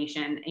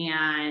combination.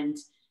 And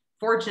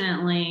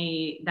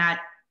fortunately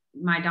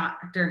my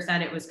doctor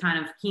said it was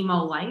kind of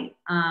chemo light.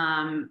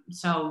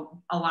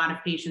 So a lot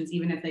of patients,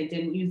 even if they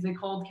didn't use the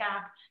cold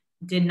cap,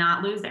 did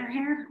not lose their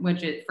hair,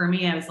 which for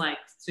me, I was like,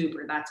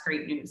 super, that's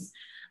great news.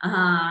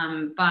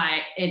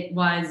 But it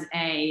was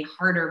a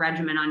harder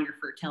regimen on your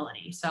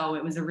fertility. So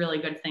it was a really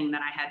good thing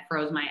that I had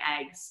froze my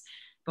eggs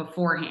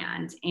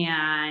beforehand.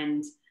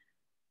 And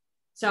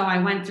so I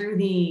went through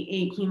the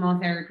 8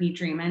 chemotherapy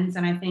treatments,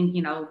 and I think,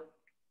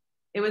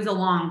 it was a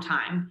long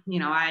time.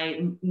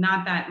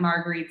 Not that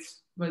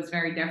Marguerite's was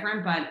very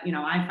different, but,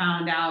 I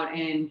found out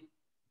in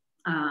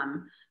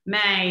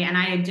May, and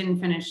I didn't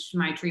finish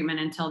my treatment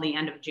until the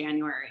end of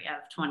January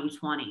of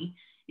 2020.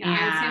 Yeah,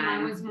 I would say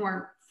mine was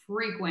more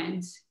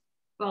frequent,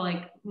 but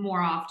like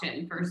more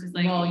often versus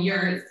like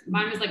yours.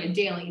 Mine was like a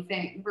daily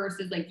thing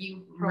versus like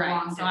you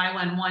prolonged. Right. So I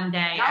went one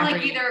day. Not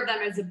like either of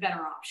them is a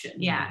better option.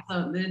 Yeah.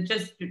 So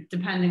just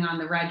depending on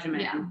the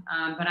regimen.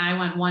 Yeah. But I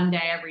went one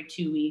day every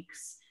 2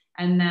 weeks.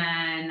 And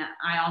then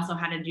I also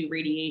had to do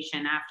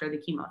radiation after the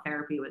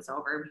chemotherapy was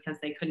over because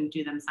they couldn't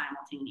do them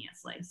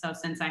simultaneously. So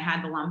since I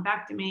had the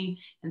lumpectomy,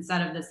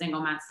 instead of the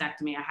single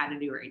mastectomy, I had to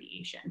do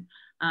radiation.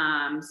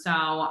 So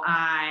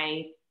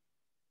I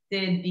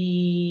did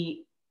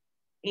the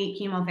 8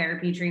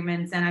 chemotherapy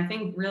treatments. And I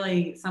think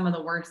really some of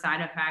the worst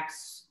side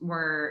effects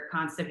were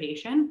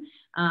constipation.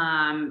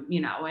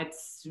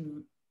 It's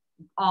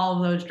all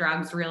of those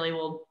drugs really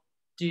will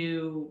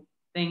do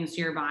things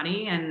to your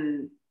body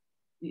and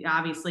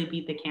obviously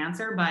beat the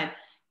cancer, but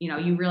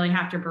you really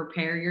have to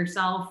prepare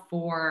yourself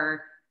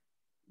for,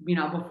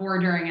 before,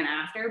 during, and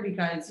after,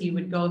 because you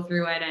would go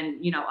through it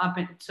and, up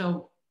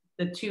until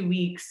the 2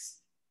 weeks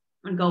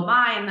would go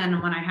by. And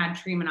then when I had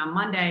treatment on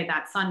Monday,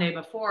 that Sunday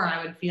before,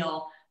 I would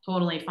feel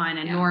totally fine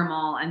and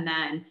normal. And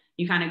then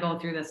you kind of go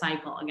through the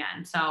cycle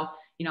again. So,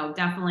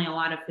 definitely a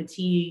lot of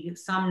fatigue,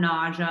 some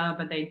nausea,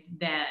 but they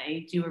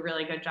do a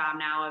really good job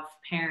now of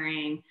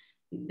pairing.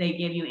 They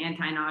give you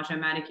anti-nausea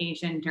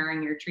medication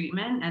during your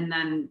treatment and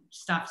then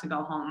stuff to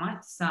go home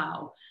with.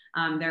 So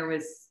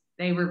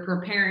they were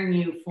preparing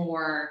you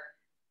for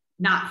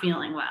not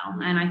feeling well.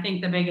 And I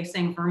think the biggest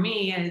thing for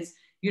me is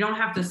you don't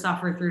have to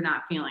suffer through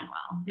not feeling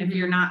well. Mm-hmm. If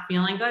you're not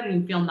feeling good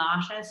and you feel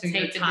nauseous or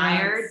you're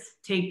tired,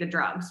 take the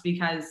drugs,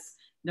 because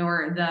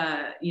or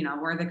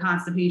the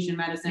constipation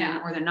medicine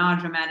or the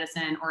nausea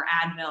medicine or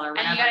Advil or whatever.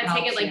 And you got to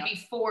take it like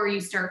before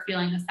you start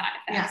feeling the side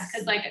effects.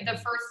 Because like the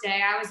first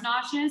day I was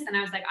nauseous and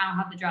I was like, I don't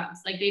have the drugs.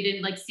 Like they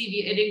didn't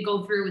it didn't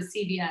go through with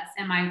CVS,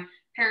 and my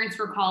parents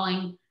were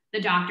calling the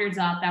doctors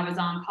up that was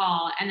on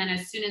call. And then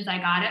as soon as I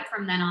got it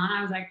from then on,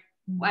 I was like,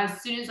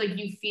 as soon as like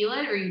you feel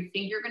it or you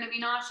think you're going to be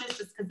nauseous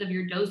just because of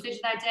your dosage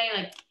that day,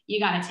 like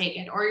you got to take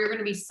it or you're going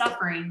to be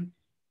suffering,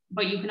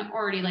 but you can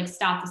already like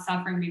stop the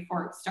suffering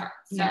before it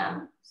starts.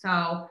 And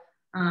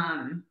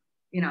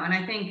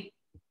I think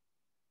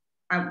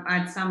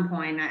at some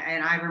point,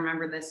 and I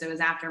remember this, it was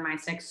after my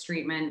 6th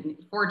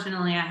treatment.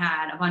 Fortunately, I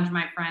had a bunch of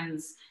my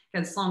friends,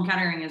 because Sloan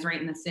Kettering is right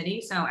in the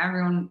city. So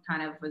everyone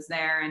kind of was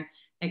there and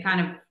they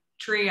kind of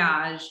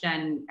triaged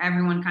and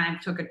everyone kind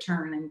of took a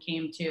turn and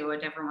came to a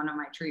different one of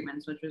my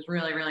treatments, which was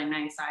really, really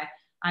nice.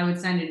 I would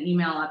send an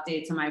email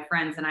update to my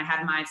friends and I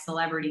had my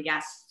celebrity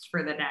guests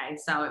for the day.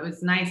 So it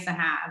was nice to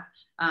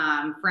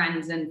have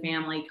friends and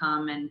family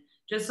come, and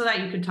just so that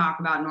you could talk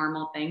about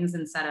normal things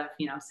instead of,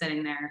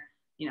 sitting there,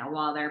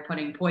 while they're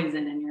putting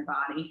poison in your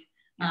body.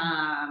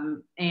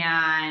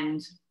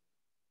 And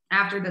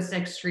after the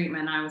 6th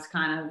treatment, I was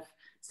kind of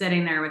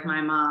sitting there with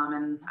my mom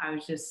and I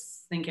was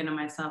just thinking to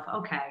myself,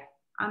 okay,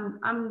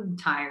 I'm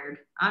tired.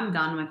 I'm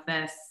done with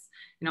this.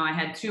 I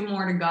had 2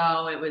 more to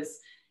go.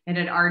 It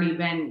had already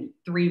been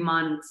 3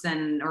 months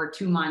or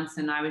 2 months.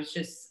 And I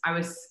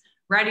was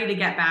ready to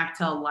get back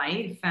to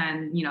life.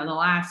 And,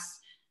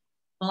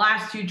 the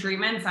last 2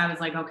 treatments, I was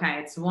like, okay,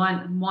 it's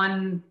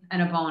one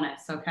and a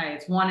bonus. Okay.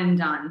 It's one and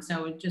done.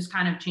 So just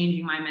kind of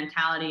changing my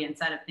mentality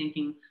instead of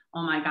thinking,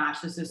 oh my gosh,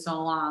 this is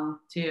so long,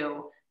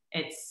 to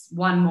it's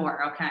one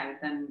more. Okay.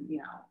 Then,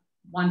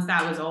 once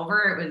that was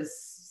over,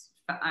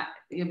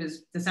 it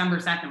was December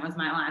 2nd was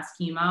my last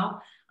chemo.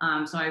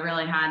 So I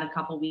really had a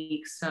couple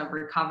weeks to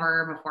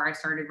recover before I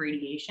started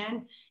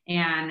radiation.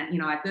 And,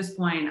 at this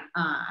point,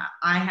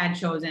 I had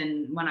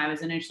chosen, when I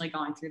was initially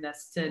going through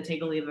this, to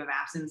take a leave of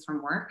absence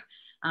from work,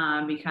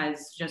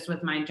 because just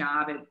with my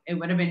job, it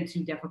would have been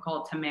too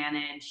difficult to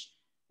manage,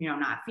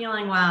 not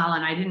feeling well.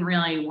 And I didn't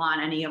really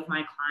want any of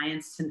my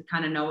clients to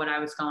kind of know what I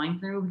was going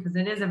through, because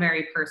it is a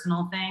very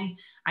personal thing.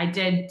 I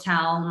did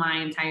tell my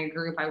entire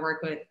group. I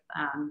work with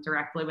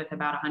directly with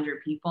about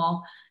 100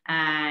 people.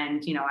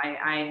 And,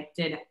 I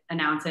did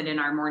announce it in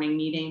our morning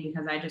meeting,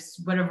 because I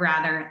just would have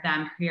rather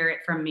them hear it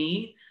from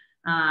me,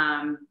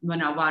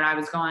 what I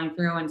was going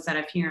through, instead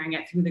of hearing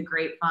it through the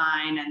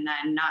grapevine and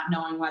then not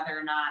knowing whether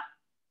or not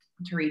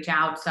to reach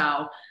out.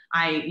 So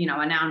I,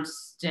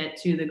 announced it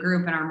to the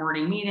group in our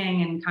morning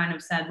meeting and kind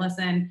of said,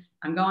 listen,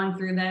 I'm going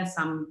through this.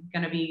 I'm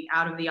going to be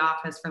out of the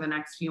office for the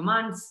next few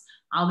months.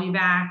 I'll be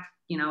back.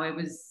 It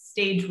was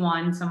stage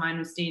 1. So mine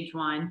was stage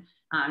 1,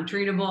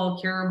 treatable,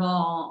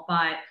 curable,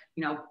 but,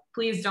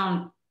 please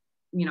don't,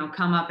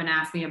 come up and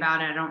ask me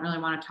about it. I don't really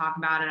want to talk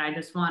about it. I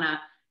just want to,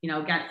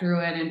 get through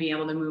it and be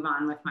able to move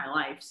on with my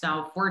life.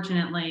 So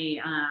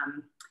fortunately,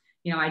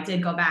 I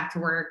did go back to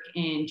work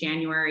in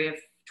January of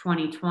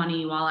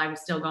 2020 while I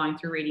was still going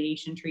through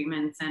radiation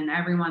treatments, and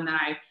everyone that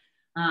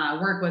I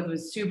work with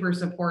was super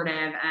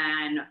supportive.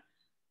 And,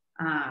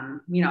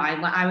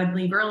 I would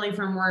leave early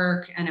from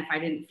work, and if I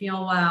didn't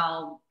feel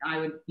well,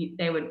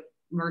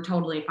 were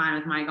totally fine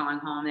with my going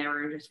home. They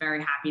were just very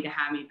happy to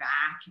have me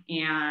back.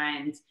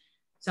 And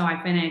so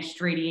I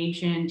finished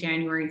radiation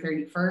January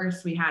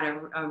 31st. We had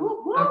a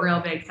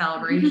real big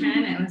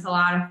celebration. It was a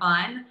lot of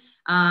fun.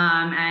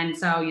 And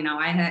so,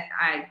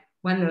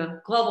 when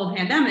the global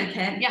pandemic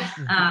hit,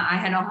 I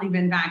had only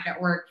been back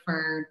at work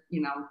for,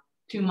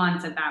 2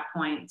 months at that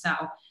point. So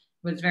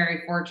was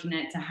very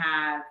fortunate to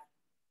have,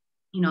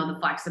 the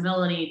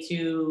flexibility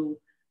to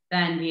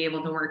then be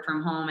able to work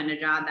from home in a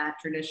job that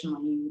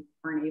traditionally you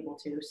weren't able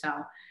to.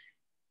 So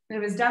it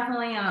was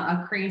definitely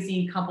a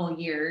crazy couple of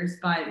years,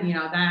 but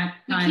that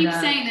we keep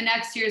saying the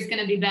next year is going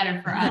to be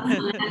better for us,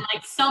 and then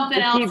like something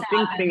else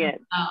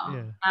happened.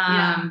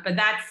 But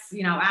that's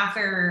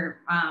after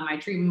my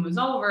treatment was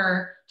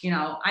over,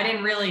 I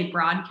didn't really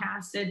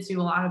broadcast it to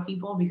a lot of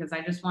people, because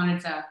I just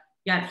wanted to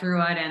get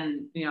through it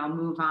and, you know,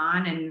 move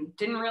on, and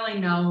didn't really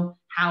know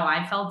how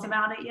I felt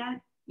about it yet.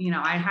 You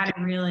know, I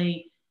hadn't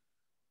really,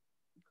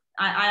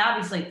 I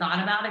obviously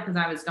thought about it because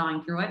I was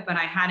going through it, but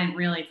I hadn't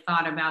really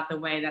thought about the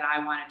way that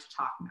I wanted to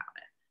talk about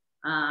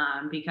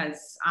it.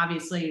 Because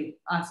obviously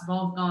us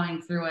both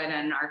going through it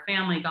and our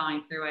family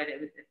going through it,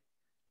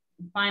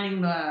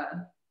 finding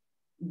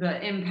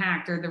the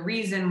impact or the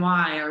reason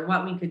why or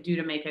what we could do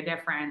to make a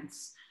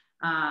difference,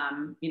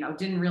 you know,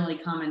 didn't really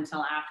come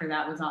until after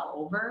that was all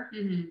over.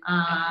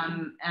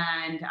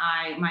 And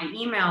my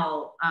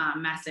email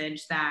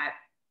message that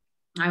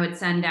I would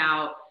send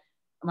out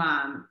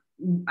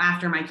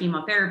after my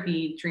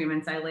chemotherapy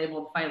treatments, I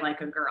labeled "Fight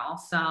Like a Girl."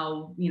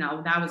 So, you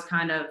know, that was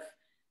kind of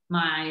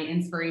my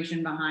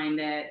inspiration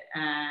behind it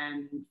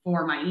and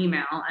for my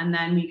email. And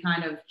then we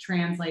kind of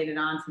translated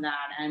onto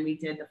that and we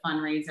did the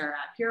fundraiser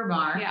at Pure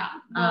Bar. Yeah.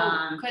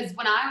 Well, because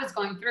when I was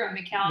going through it,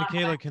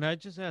 Mikaela, can I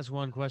just ask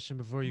one question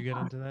before you get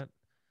into that?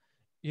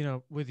 You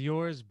know, with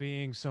yours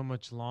being so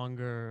much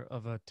longer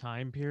of a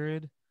time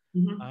period,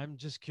 I'm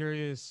just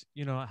curious,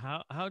 you know,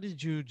 how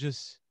did you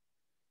just,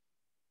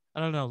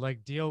 I don't know,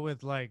 like deal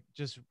with like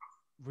just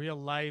real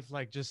life,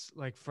 like just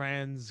like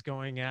friends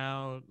going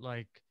out,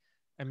 like,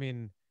 I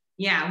mean,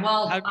 yeah,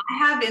 well, I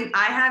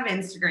have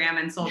Instagram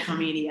and social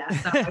media,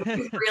 so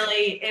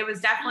it was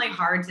definitely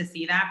hard to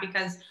see that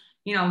because,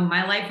 you know,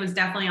 my life was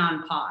definitely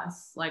on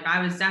pause. Like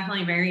I was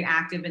definitely very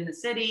active in the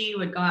city,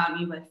 would go out and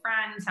meet with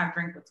friends, have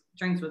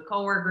drinks with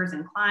coworkers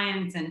and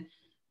clients, and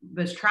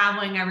was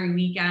traveling every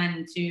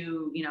weekend to,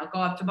 you know, go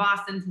up to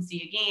Boston to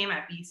see a game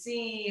at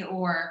BC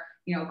or,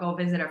 you know, go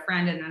visit a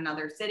friend in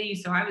another city.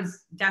 So I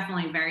was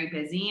definitely very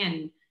busy,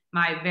 and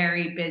my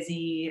very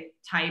busy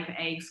type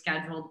A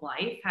scheduled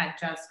life had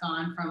just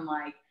gone from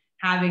like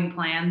having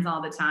plans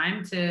all the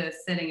time to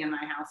sitting in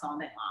my house all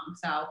day long.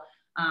 So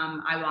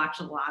I watch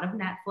a lot of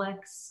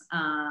Netflix.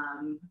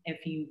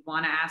 If you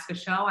want to ask a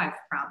show, I've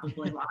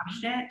probably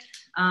watched it.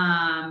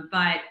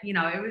 But you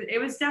know,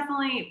 it was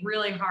definitely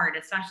really hard,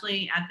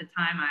 especially at the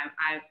time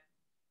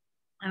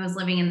I was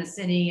living in the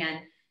city.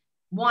 And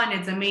one,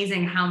 it's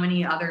amazing how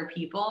many other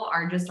people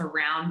are just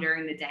around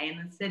during the day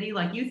in the city.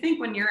 Like you think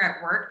when you're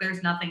at work,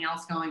 there's nothing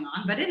else going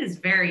on, but it is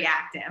very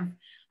active.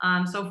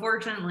 So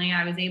fortunately,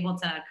 I was able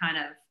to kind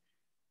of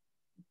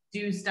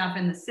do stuff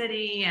in the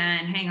city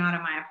and hang out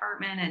in my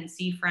apartment and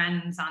see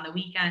friends on the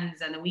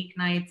weekends and the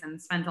weeknights,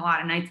 and spent a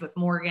lot of nights with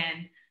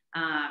Morgan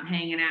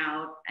hanging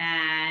out.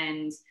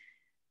 And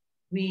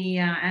we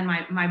and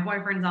my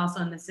boyfriend's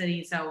also in the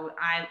city, so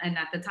and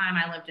at the time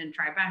I lived in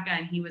Tribeca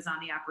and he was on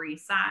the Upper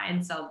East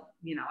Side, so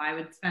you know I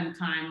would spend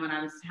time when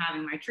I was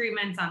having my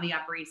treatments on the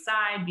Upper East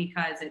Side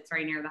because it's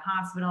right near the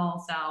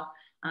hospital. So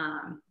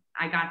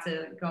I got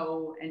to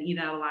go and eat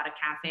at a lot of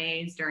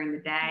cafes during the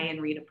day and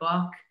read a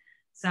book.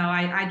 So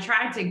I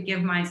tried to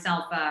give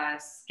myself a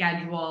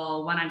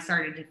schedule when I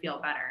started to feel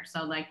better.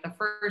 So like the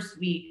first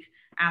week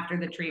after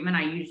the treatment,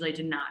 I usually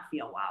did not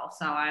feel well,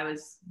 so I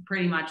was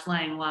pretty much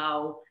laying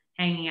low,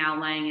 hanging out,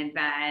 laying in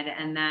bed.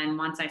 And then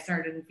once I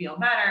started to feel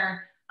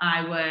better,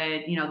 I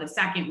would, you know, the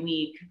second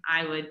week,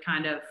 I would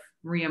kind of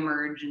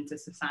reemerge into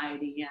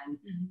society and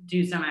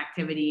do some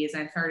activities.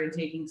 I started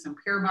taking some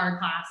Pure Bar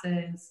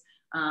classes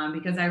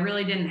because I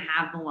really didn't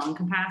have the lung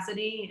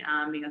capacity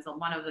because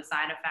one of the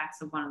side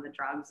effects of one of the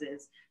drugs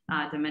is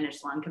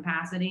diminished lung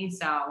capacity.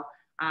 So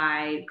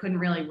I couldn't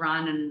really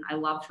run, and I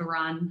love to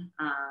run.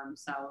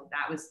 So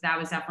that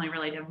was definitely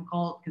really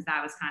difficult because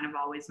that was kind of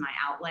always my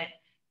outlet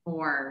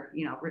for,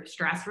 you know,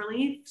 stress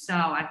relief. So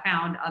I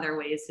found other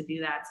ways to do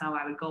that. So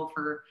I would go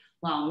for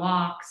long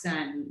walks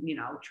and, you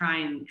know, try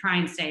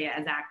and stay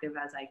as active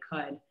as I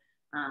could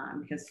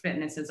because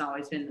fitness has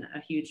always been a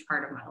huge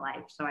part of my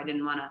life. So I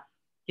didn't want to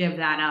give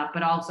that up,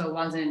 but also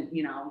wasn't,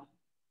 you know,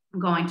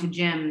 going to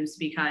gyms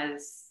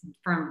because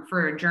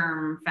for a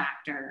germ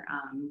factor,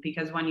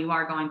 because when you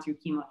are going through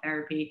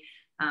chemotherapy,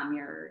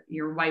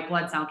 your white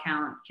blood cell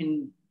count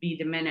can be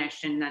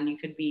diminished, and then you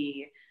could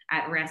be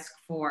at risk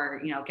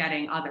for, you know,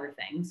 getting other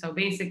things. So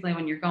basically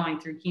when you're going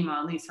through chemo,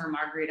 at least for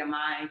Marguerite and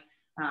my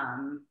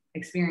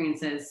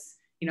experiences,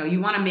 you know, you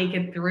want to make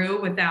it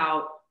through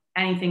without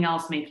anything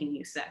else making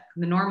you sick.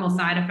 The normal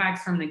side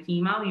effects from the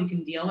chemo you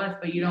can deal with,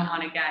 but you don't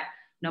want to get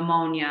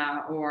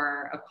pneumonia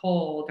or a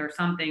cold or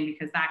something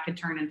because that could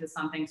turn into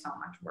something so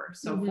much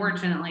worse. So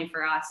fortunately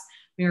for us,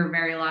 we were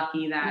very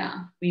lucky that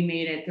we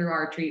made it through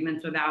our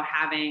treatments without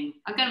having,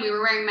 again, we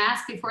were wearing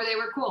masks before they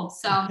were cool.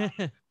 So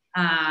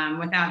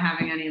without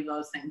having any of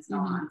those things go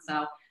on.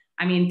 So,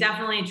 I mean,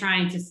 definitely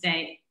trying to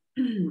stay,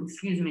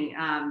 excuse me,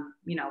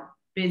 you know,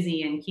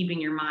 busy and keeping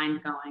your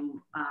mind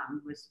going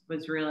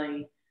was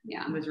really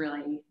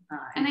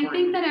and I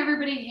think that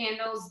everybody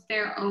handles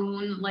their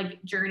own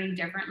like journey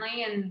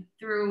differently, and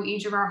through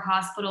each of our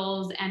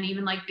hospitals and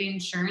even like the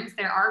insurance,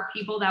 there are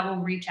people that will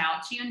reach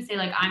out to you and say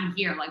like, I'm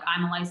here, like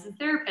I'm a licensed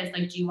therapist,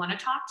 like do you want to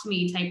talk to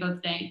me, type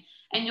of thing.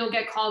 And you'll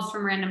get calls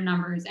from random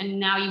numbers and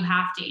now you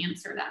have to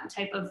answer them,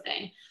 type of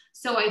thing.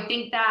 So I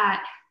think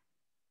that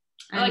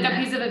like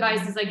a piece of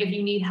advice is like, if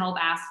you need help,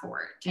 ask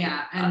for it.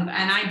 Yeah. And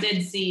I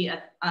did see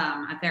a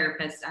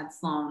therapist at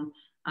Sloan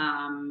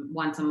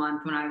once a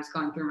month when I was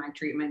going through my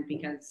treatment,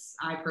 because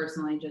I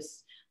personally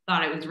just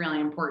thought it was really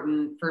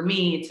important for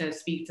me to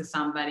speak to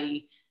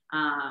somebody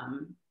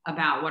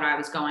about what I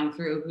was going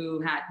through, who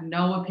had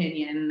no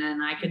opinion,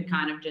 and I could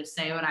kind of just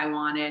say what I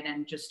wanted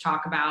and just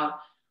talk about,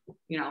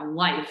 you know,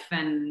 life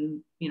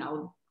and, you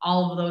know,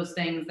 all of those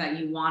things that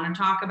you want to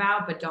talk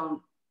about, but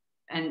don't,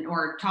 and,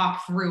 or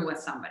talk through with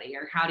somebody,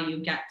 or how do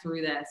you get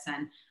through this?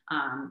 And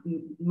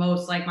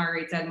most, like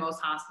Marguerite said,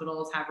 most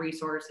hospitals have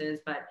resources,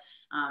 but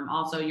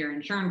also your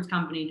insurance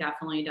company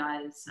definitely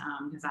does.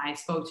 Because I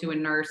spoke to a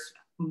nurse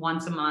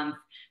once a month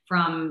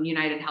from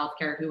United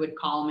Healthcare who would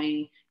call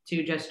me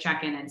to just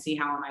check in and see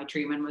how my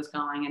treatment was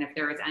going, and if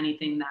there was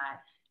anything that,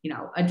 you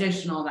know,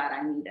 additional that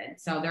I needed.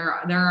 So there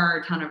are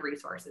a ton of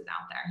resources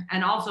out there,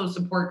 and also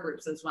support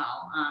groups as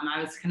well. I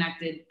was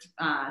connected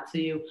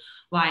to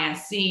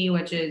YSC,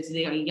 which is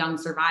the Young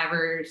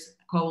Survivors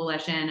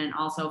Coalition, and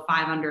also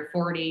 5 Under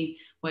 40,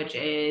 which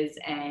is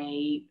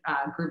a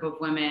group of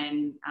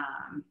women.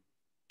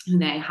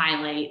 They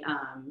highlight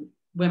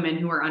women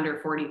who are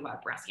under 40 who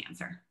have breast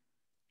cancer.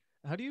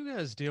 How do you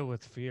guys deal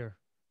with fear?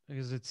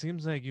 Because it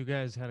seems like you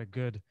guys had a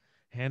good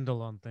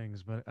handle on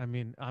things, but I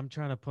mean, I'm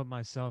trying to put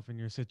myself in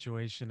your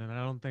situation, and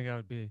I don't think I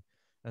would be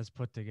as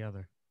put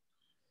together.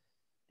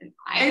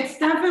 It's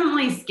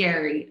definitely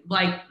scary.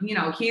 Like, you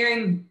know,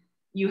 hearing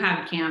you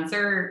have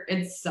cancer,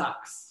 it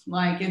sucks.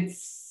 Like,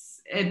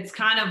 it's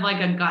kind of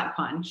like a gut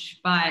punch.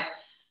 But,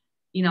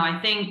 you know,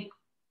 I think,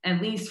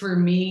 at least for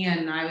me,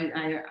 and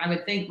I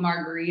would think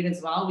Marguerite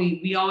as well,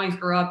 we always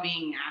grew up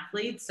being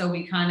athletes, so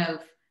we kind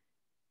of,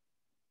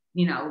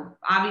 you know,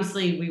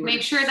 obviously we were.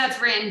 Make sure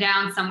that's written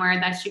down somewhere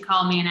that she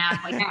called me an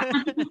athlete.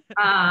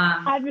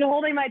 I've been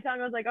holding my tongue.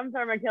 I was like, I'm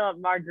sorry, Mikaela,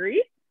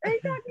 Marguerite? Are you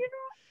talking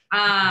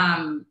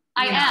about?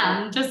 I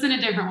am, just in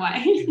a different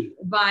way.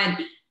 But,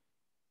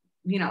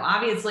 you know,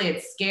 obviously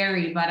it's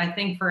scary, but I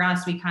think for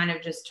us, we kind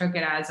of just took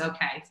it as,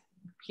 okay,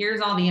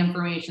 here's all the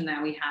information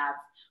that we have.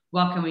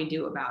 What can we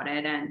do about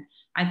it? And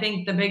I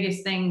think the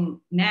biggest thing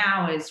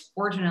now is,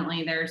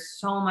 fortunately, there's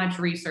so much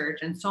research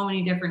and so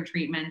many different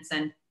treatments,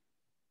 and,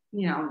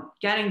 you know,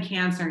 getting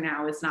cancer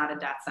now is not a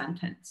death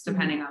sentence,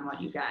 depending on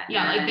what you get.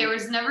 Yeah, like there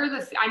was never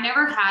I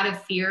never had a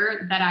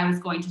fear that I was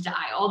going to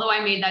die. Although I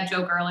made that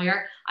joke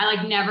earlier, I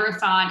like never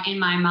thought in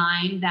my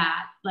mind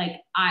that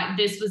like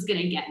this was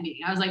gonna get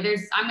me. I was like,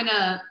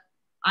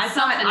 I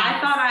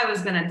thought I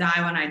was gonna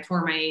die when I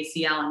tore my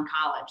ACL in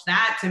college.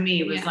 That to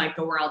me was like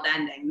the world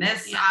ending.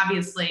 This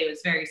obviously was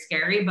very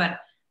scary,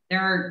 but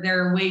there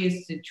are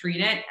ways to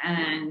treat it.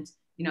 And,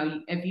 you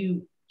know, if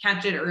you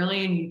catch it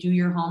early and you do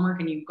your homework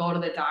and you go to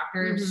the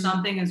doctor, if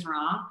something is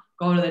wrong,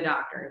 go to the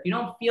doctor. If you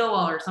don't feel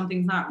well or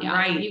something's not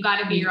right, you got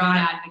to be your own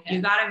advocate. You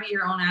got to be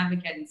your own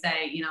advocate and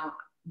say, you know,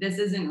 this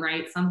isn't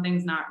right.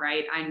 Something's not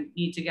right. I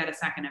need to get a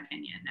second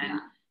opinion. And,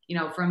 you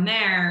know, from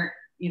there,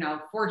 you know,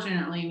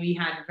 fortunately we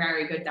had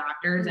very good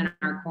doctors in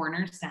our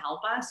corners to help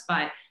us.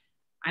 But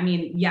I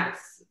mean,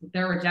 yes,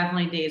 there were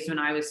definitely days when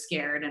I was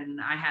scared, and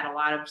I had a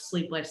lot of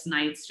sleepless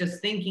nights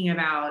just thinking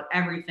about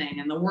everything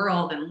and the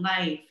world and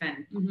life.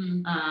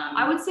 And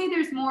I would say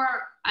there's more,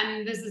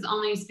 and this is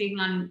only speaking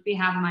on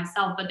behalf of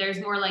myself, but there's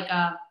more like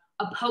a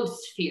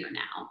post fear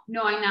now,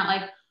 knowing that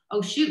like,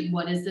 oh shoot,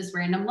 what is this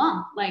random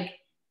lump? Like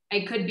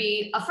it could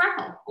be a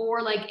freckle,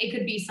 or like it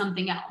could be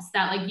something else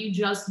that like you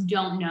just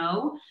don't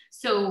know.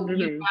 So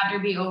you'd rather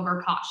be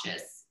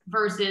overcautious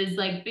versus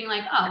like being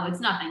like, oh, it's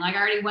nothing. Like I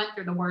already went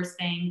through the worst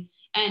thing.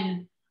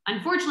 And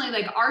unfortunately,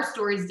 like our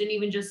stories didn't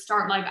even just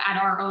start like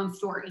at our own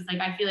stories. Like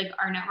I feel like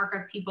our network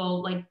of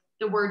people, like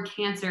the word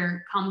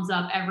cancer comes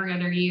up every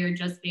other year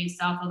just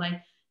based off of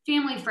like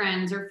family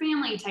friends or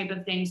family type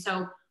of thing.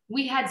 So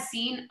we had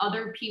seen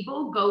other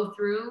people go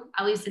through,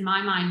 at least in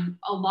my mind,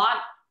 a lot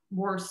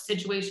worse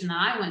situation than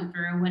I went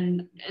through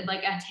when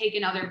like I'd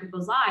taken other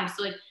people's lives.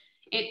 So like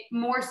it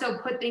more so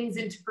put things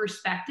into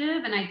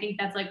perspective. And I think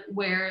that's like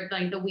where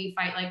like the We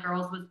Fight Like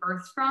Girls was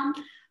birthed from,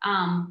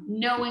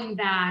 knowing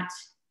that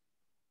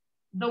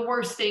the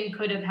worst thing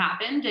could have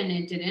happened and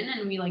it didn't.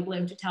 And we like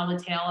live to tell the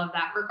tale of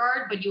that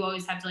regard, but you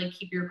always have to like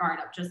keep your guard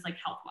up, just like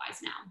health-wise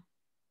now.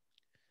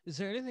 Is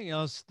there anything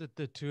else that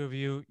the two of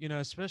you, you know,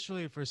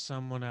 especially for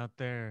someone out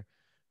there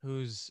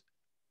who's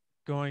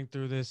going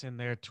through this in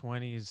their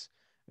 20s,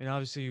 I mean,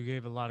 obviously you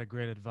gave a lot of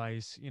great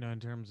advice, you know, in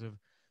terms of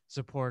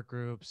support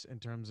groups, in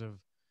terms of,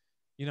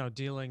 you know,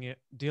 dealing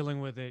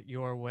with it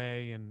your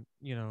way, and,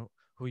 you know,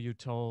 who you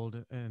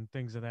told and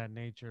things of that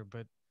nature.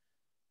 But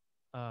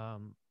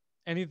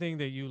anything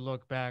that you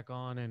look back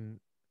on and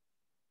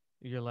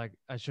you're like,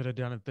 I should have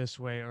done it this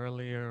way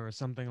earlier, or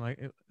something like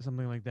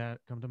that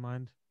come to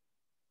mind?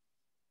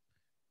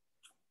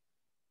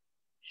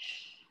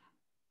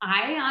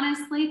 I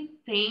honestly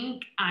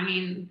think, I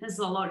mean, this is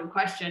a loaded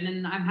question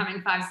and I'm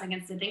having 5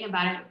 seconds to think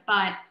about it,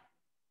 but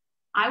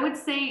I would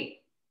say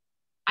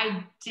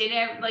I did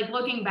it, like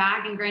looking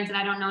back, and granted,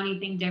 I don't know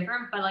anything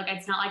different, but like,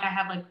 it's not like I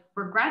have like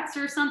regrets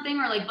or something,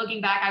 or like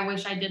looking back, I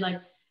wish I did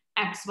like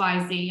X,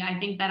 Y, Z. I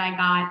think that I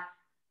got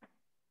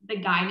the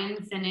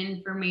guidance and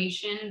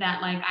information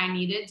that like I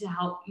needed to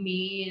help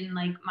me and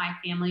like my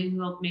family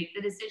who helped make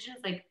the decisions,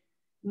 like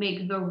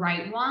make the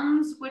right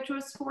ones, which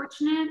was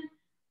fortunate.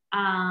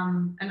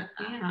 And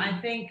yeah. I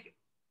think,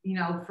 you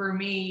know, for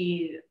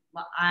me,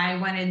 I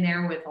went in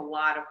there with a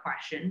lot of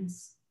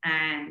questions,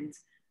 and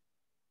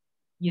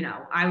you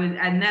know,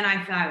 and then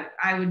I thought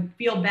I would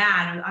feel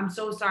bad. I'm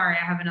so sorry,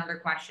 I have another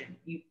question.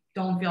 You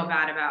don't feel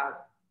bad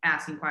about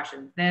asking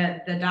questions.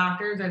 The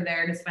doctors are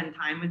there to spend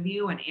time with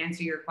you and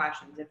answer your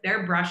questions. If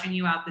they're brushing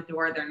you out the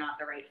door, they're not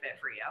the right fit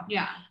for you.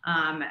 Yeah.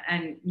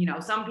 And you know,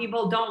 some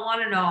people don't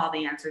want to know all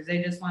the answers.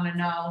 They just want to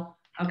know,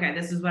 okay,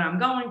 this is what I'm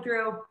going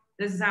through.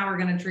 This is how we're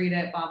going to treat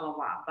it, blah, blah,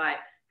 blah. But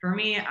for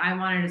me, I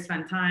wanted to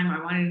spend time.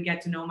 I wanted to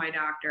get to know my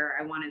doctor.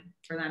 I wanted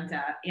for them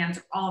to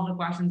answer all of the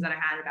questions that I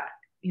had about,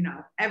 you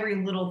know,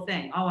 every little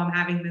thing. Oh, I'm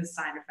having this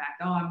side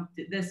effect. Oh,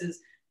 this is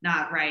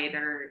not right.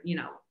 Or, you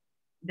know,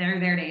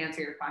 they're there to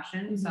answer your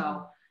questions.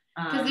 So,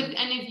 because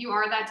if you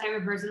are that type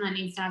of person that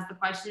needs to ask the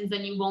questions,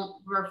 then you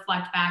won't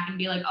reflect back and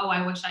be like, oh,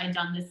 I wish I had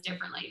done this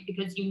differently,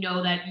 because you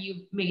know that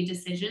you've made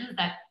decisions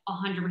that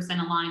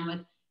 100% align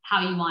with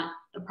how you want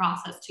the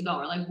process to go,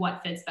 or like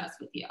what fits best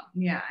with you.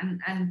 Yeah.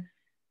 And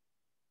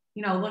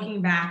you know,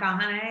 looking back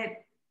on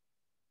it,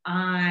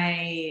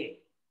 I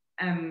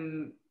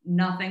am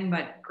nothing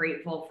but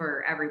grateful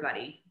for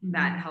everybody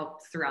that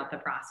helped throughout the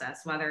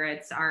process, whether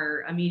it's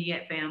our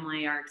immediate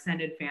family, our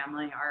extended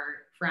family,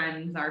 our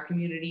friends, our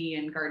community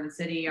in Garden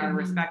City, our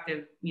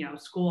respective, you know,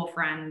 school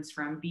friends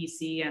from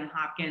BC and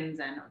Hopkins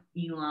and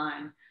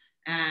Elon.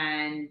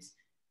 And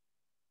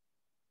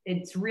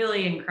it's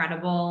really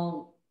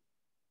incredible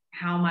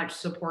how much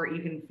support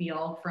you can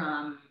feel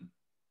from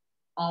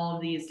all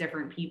of these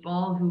different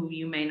people who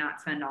you may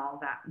not spend all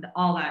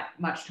that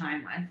much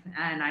time with.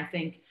 And I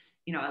think,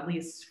 you know, at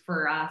least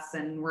for us,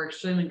 and we're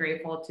extremely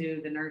grateful to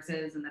the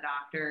nurses and the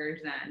doctors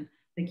and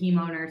the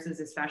chemo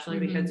nurses, especially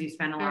because you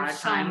spend a lot of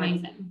time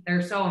with them.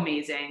 They're so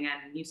amazing,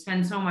 and you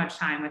spend so much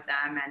time with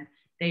them, and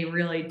they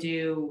really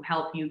do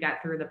help you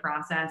get through the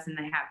process, and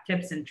they have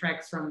tips and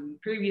tricks from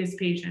previous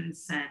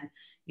patients. And,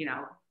 you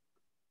know,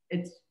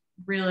 it's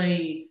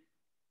really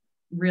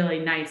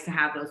nice to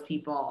have those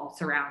people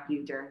surround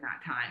you during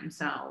that time.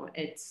 So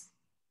it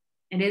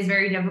is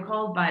very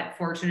difficult, but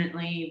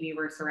fortunately we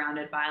were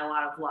surrounded by a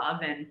lot of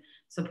love and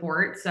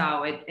support.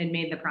 So it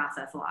made the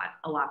process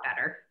a lot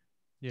better.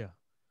 Yeah.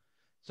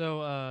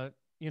 So,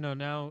 you know,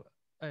 now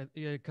I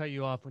cut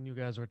you off when you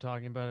guys were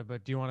talking about it,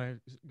 but do you want to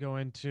go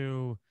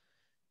into,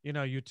 you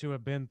know, you two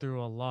have been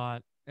through a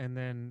lot, and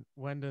then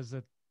when does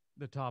the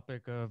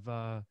topic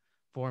of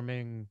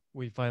forming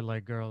We Fight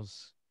Like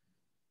Girls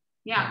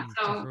come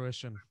to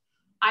fruition?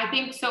 I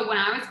think so. When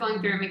I was going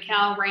through it,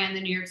 Mikaela ran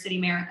the New York City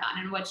Marathon,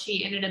 and what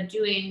she ended up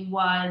doing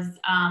was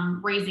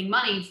raising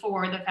money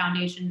for the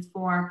foundations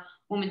for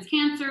women's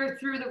cancer.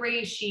 Through the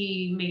race,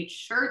 she made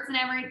shirts and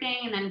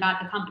everything, and then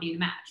got the company to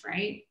match,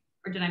 right?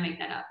 Or did I make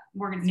that up?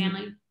 Morgan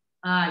Stanley?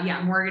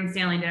 Yeah, Morgan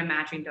Stanley did a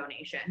matching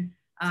donation.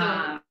 So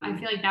I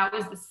feel like that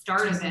was the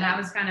start of it. That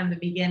was kind of the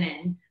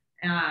beginning.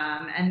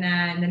 And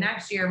then the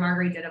next year,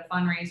 Marguerite did a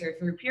fundraiser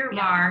through Pure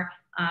Bar.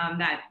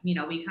 That, you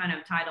know, we kind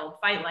of titled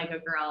Fight Like a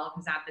Girl,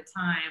 because at the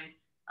time,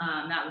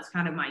 that was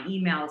kind of my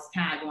emails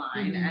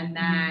tagline. And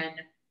then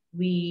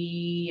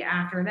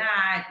after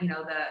that, you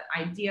know, the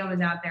idea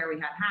was out there. We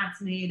had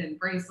hats made and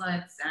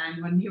bracelets.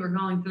 And when we were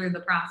going through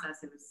the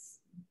process, it was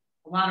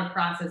a lot of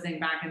processing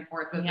back and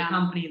forth with the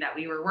company that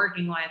we were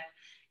working with,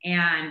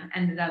 and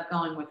ended up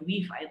going with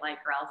We Fight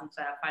Like Girls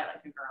instead of Fight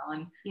Like a Girl.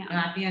 And you know,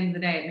 at the end of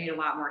the day, it made a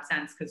lot more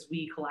sense because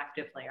we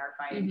collectively are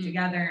fighting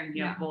together, and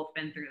we have both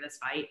been through this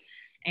fight.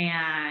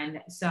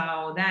 And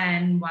so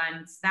then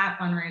once that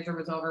fundraiser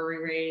was over, we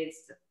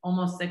raised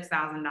almost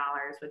 $6,000,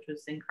 which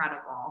was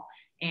incredible.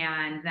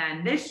 And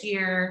then this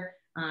year,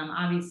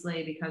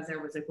 obviously, because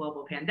there was a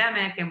global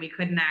pandemic and we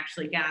couldn't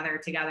actually gather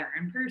together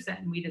in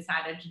person, we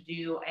decided to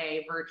do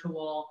a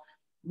virtual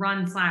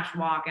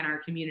run/walk in our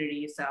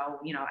community. So,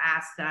 you know,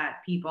 ask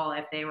that people,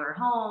 if they were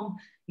home,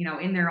 you know,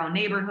 in their own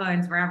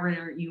neighborhoods,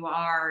 wherever you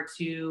are,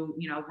 to,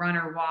 you know, run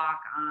or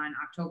walk on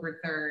October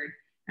 3rd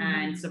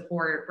and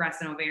support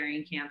breast and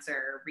ovarian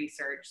cancer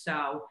research.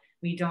 So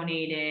we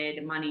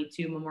donated money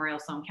to Memorial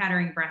Sloan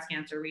Kettering breast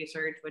cancer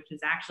research, which is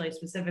actually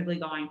specifically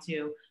going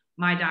to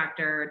my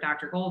doctor,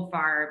 Dr.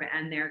 Goldfarb,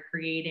 and they're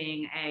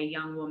creating a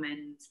young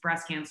woman's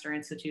breast cancer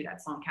institute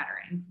at Sloan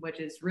Kettering, which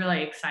is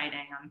really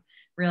exciting.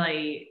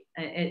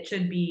 It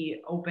should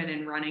be open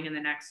and running in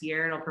the next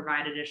year. It'll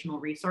provide additional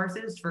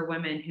resources for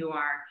women who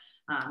are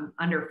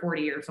under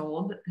 40 years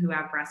old who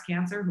have breast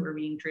cancer, who are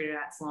being treated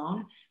at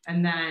Sloan.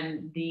 And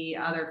then the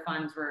other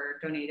funds were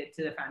donated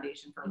to the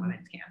Foundation for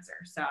Women's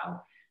Cancer. So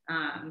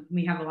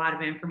we have a lot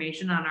of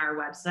information on our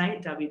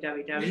website,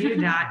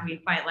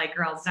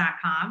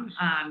 www.wefightlikegirls.com,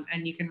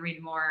 and you can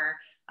read more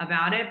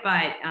about it.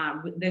 But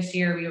this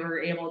year we were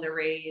able to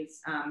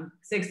raise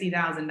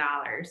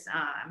 $60,000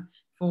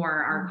 for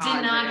our causes.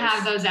 Did not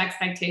have those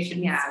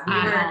expectations.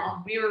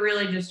 Yeah, we were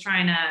really just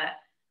trying to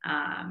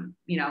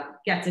you know,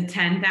 get to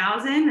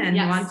 10,000. And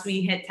once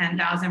we hit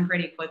 10,000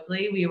 pretty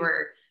quickly, we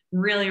were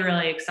really,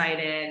 really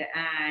excited.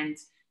 And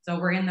so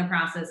we're in the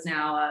process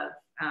now of,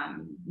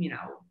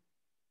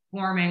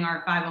 forming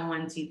our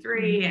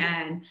 501c3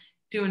 and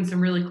doing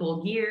some really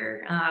cool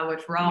gear,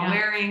 which we're all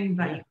wearing,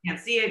 but you can't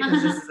see it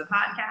because this is a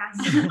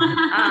podcast.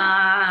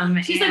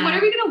 She's like, what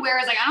are we going to wear? I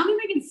was like, I don't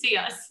think they can see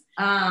us.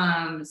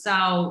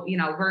 So,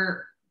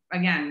 we're,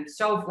 again,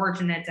 so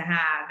fortunate to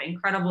have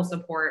incredible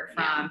support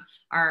from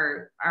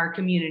our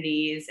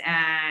communities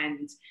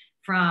and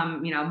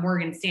from,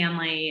 Morgan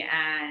Stanley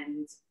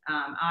and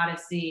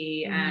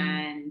Odyssey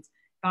and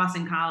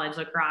Boston College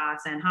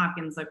lacrosse and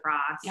Hopkins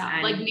lacrosse.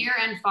 And like near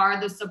and far,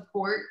 the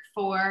support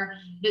for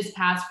this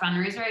past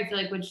fundraiser, I feel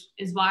like, which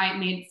is why it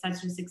made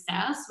such a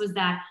success, was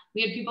that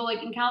we had people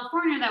like in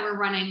California that were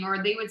running,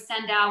 or they would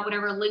send out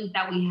whatever link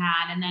that we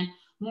had. And then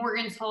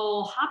Morgan's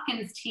whole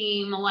Hopkins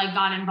team like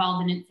got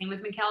involved in it. Same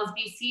with Mikaela's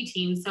BC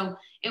team. So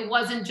it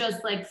wasn't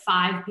just like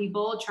 5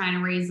 people trying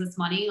to raise this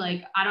money.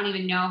 Like, I don't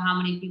even know how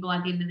many people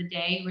at the end of the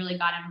day really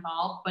got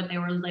involved, but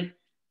there were like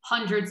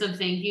hundreds of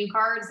thank you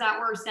cards that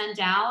were sent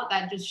out.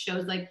 That just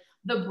shows like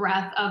the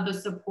breadth of the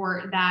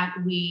support that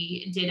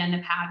we did end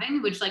up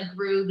having, which like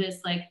grew this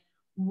like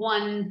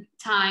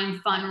one-time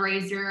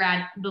fundraiser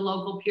at the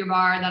local Pure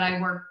Bar that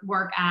I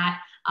work at,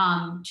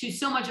 to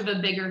so much of a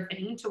bigger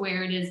thing, to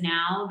where it is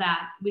now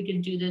that we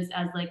could do this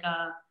as like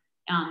an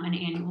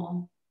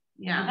annual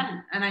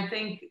event. And I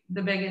think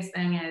the biggest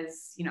thing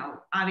is,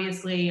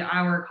 obviously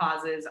our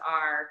causes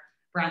are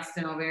breast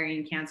and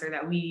ovarian cancer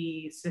that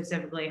we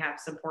specifically have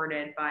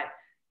supported, but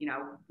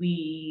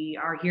we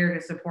are here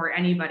to support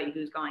anybody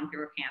who's going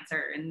through a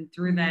cancer. And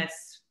through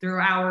this, through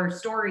our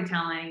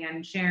storytelling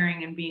and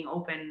sharing and being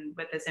open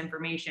with this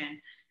information,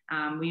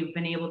 we've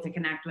been able to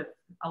connect with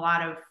a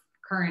lot of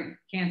current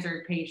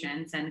cancer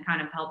patients and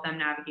kind of help them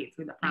navigate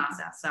through the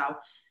process. So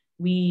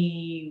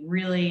we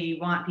really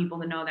want people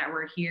to know that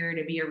we're here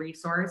to be a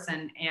resource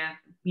and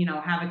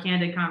have a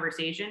candid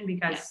conversation,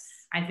 because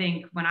I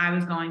think when I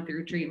was going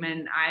through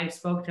treatment, I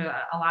spoke to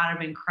a lot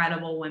of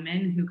incredible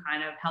women who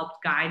kind of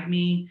helped guide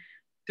me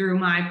through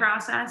my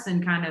process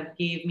and kind of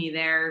gave me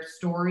their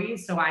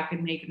stories so I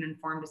could make an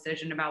informed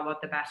decision about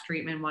what the best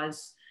treatment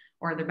was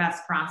or the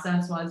best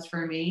process was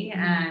for me.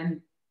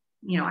 And,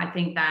 I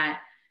think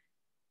that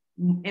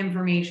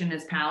information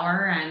is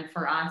power. And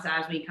for us,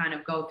 as we kind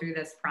of go through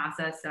this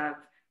process of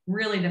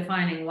really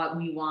defining what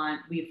we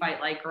want We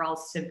Fight Like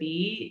Girls to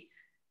be,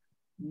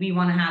 we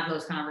want to have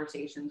those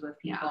conversations with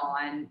people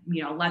and,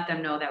 let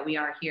them know that we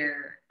are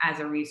here as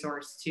a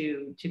resource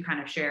to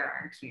kind of share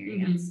our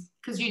experience.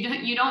 Because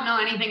you don't know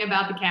anything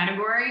about the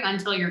category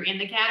until you're in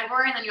the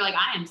category. And then you're like,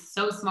 I am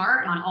so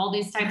smart on all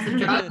these types of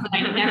drugs that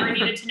I never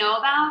needed to know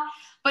about.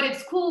 But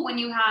it's cool when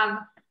you have,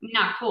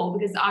 not cool,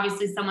 because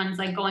obviously someone's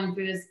like going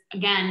through this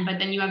again, but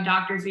then you have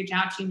doctors reach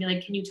out to you and be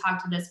like, can you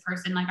talk to this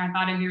person? Like, I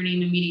thought of your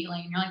name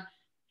immediately. And you're like,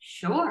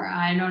 sure,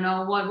 I don't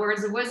know what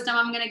words of wisdom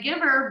I'm going to give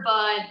her,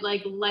 but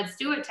like, let's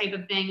do it type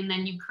of thing. And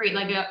then you create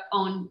like a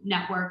own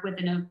network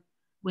within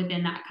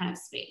that kind of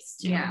space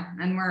too. Yeah.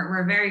 And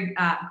we're very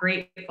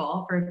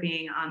grateful for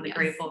being on the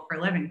Grateful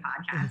for Living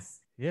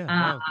podcast.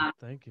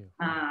 Thank you.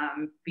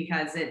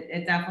 Because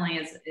it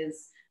definitely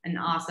is an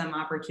awesome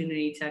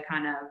opportunity to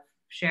kind of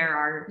share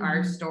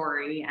our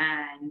story.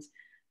 And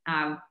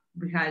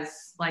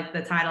because like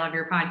the title of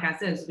your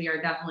podcast is, we are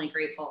definitely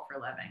grateful for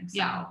living.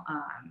 So,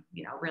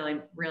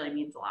 really, really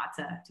means a lot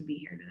to be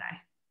here today.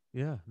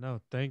 Yeah, no,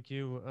 thank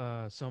you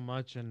so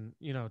much. And,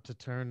 to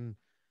turn,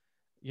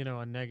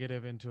 a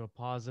negative into a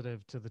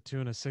positive to the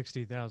tune of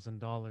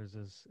 $60,000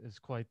 is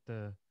quite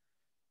the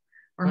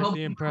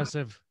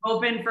impressive.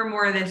 Hoping for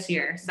more this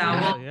year.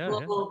 So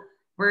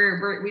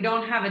we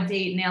don't have a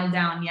date nailed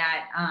down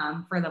yet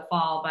for the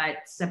fall, but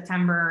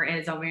September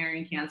is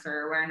Ovarian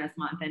Cancer Awareness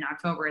Month and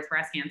October is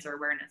Breast Cancer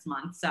Awareness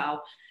Month.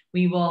 So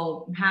we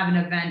will have an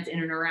event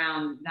in and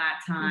around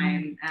that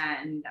time,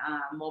 and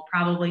we'll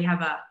probably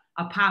have a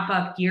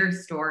pop-up gear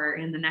store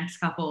in the next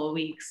couple of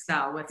weeks.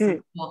 So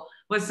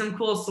with some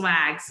cool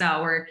swag.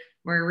 So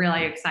we're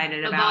really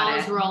excited about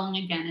it. The ball is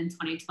rolling again in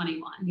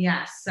 2021.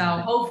 Yes. So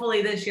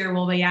hopefully this year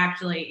we'll be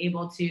actually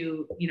able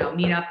to,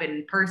 meet up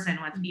in person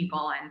with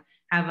people and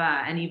have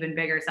an even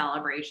bigger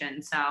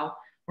celebration. So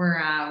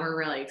we're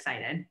really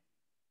excited.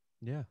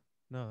 Yeah,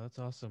 no, that's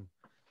awesome.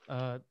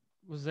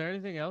 Was there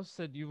anything else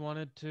that you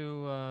wanted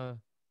to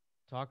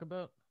talk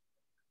about?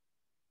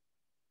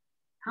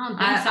 I don't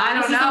think so. I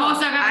don't know. This is the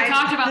most I've ever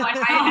talked about my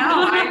I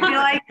know. I feel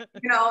like,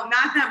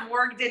 not that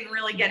Morg didn't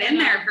really get in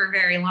there for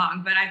very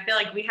long, but I feel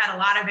like we had a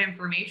lot of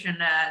information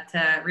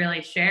to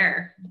really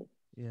share.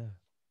 Yeah.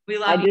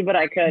 I did what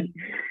I could.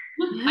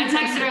 I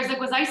texted her. I was like,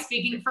 was I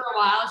speaking for a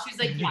while? She was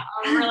like, yeah,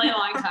 a really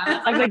long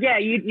time. I was like, yeah,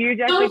 you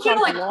definitely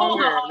talked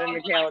longer than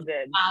Mikaela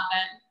did.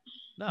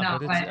 No,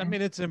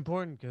 but it's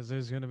important because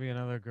there's going to be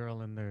another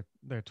girl in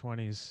their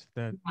 20s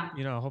that,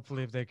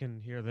 hopefully if they can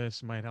hear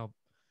this might help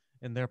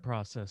in their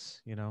process,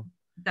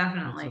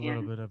 Definitely. It's a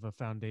little bit of a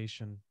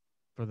foundation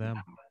for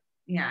them.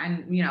 Yeah.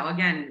 And,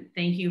 again,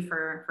 thank you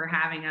for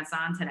having us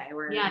on today.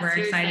 We're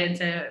excited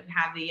to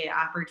have the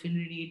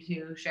opportunity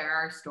to share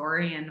our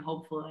story and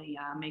hopefully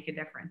make a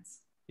difference.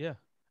 Yeah.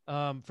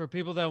 For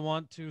people that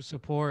want to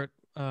support,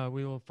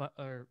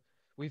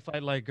 we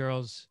fight like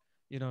girls.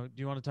 You know,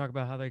 do you want to talk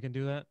about how they can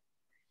do that?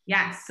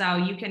 Yes, so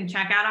you can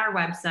check out our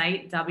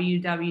website,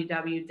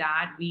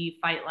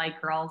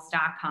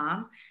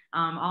 www.wefightlikegirls.com.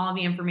 All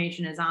the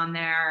information is on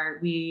there.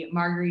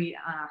 Marguerite,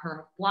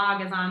 her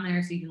blog is on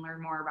there, so you can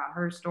learn more about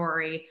her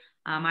story.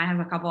 I have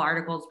a couple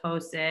articles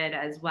posted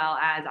as well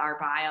as our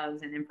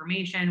bios and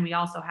information. We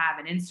also have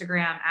an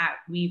Instagram at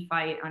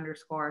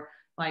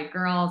WeFight_like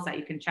girls that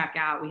you can check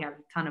out. We have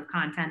a ton of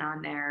content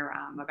on there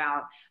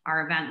about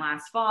our event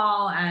last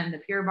fall and the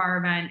Pure Bar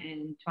event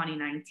in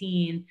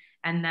 2019.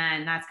 And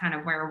then that's kind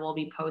of where we'll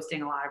be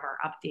posting a lot of our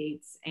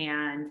updates.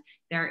 And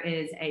there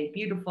is a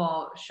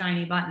beautiful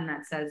shiny button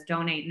that says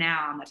donate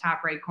now on the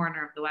top right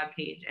corner of the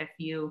webpage. If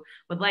you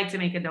would like to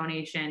make a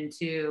donation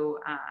to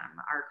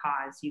our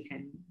cause, you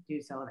can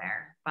do so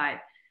there.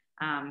 But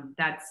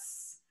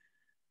that's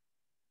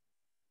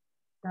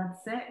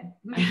it.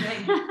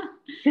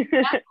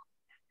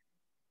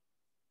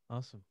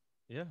 Awesome.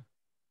 Yeah.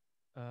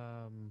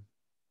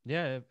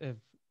 Yeah. If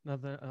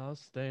nothing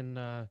else,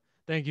 then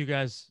thank you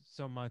guys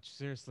so much.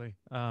 Seriously.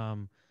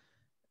 You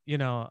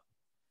know,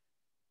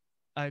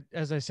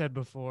 as I said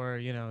before,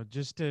 you know,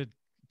 just to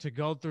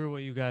go through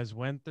what you guys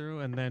went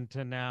through and then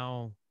to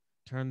now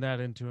turn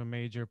that into a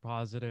major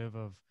positive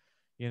of,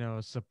 you know,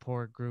 a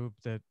support group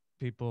that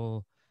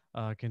people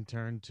can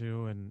turn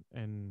to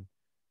and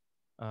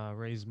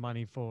raise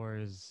money for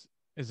is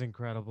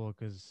incredible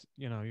because,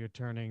 you know, you're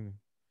turning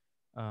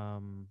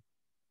um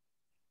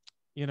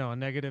you know, a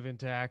negative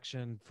into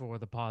action for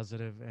the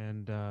positive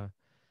and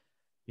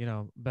you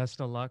know,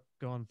 best of luck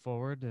going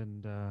forward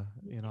and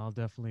you know, I'll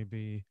definitely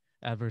be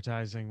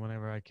advertising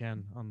whenever I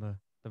can on the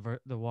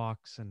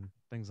walks and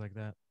things like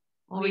that.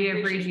 Well, we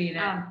appreciate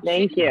it.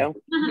 Thank you.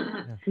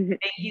 Yeah.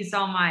 Thank you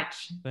so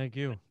much. Thank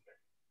you.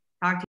 Talk to you.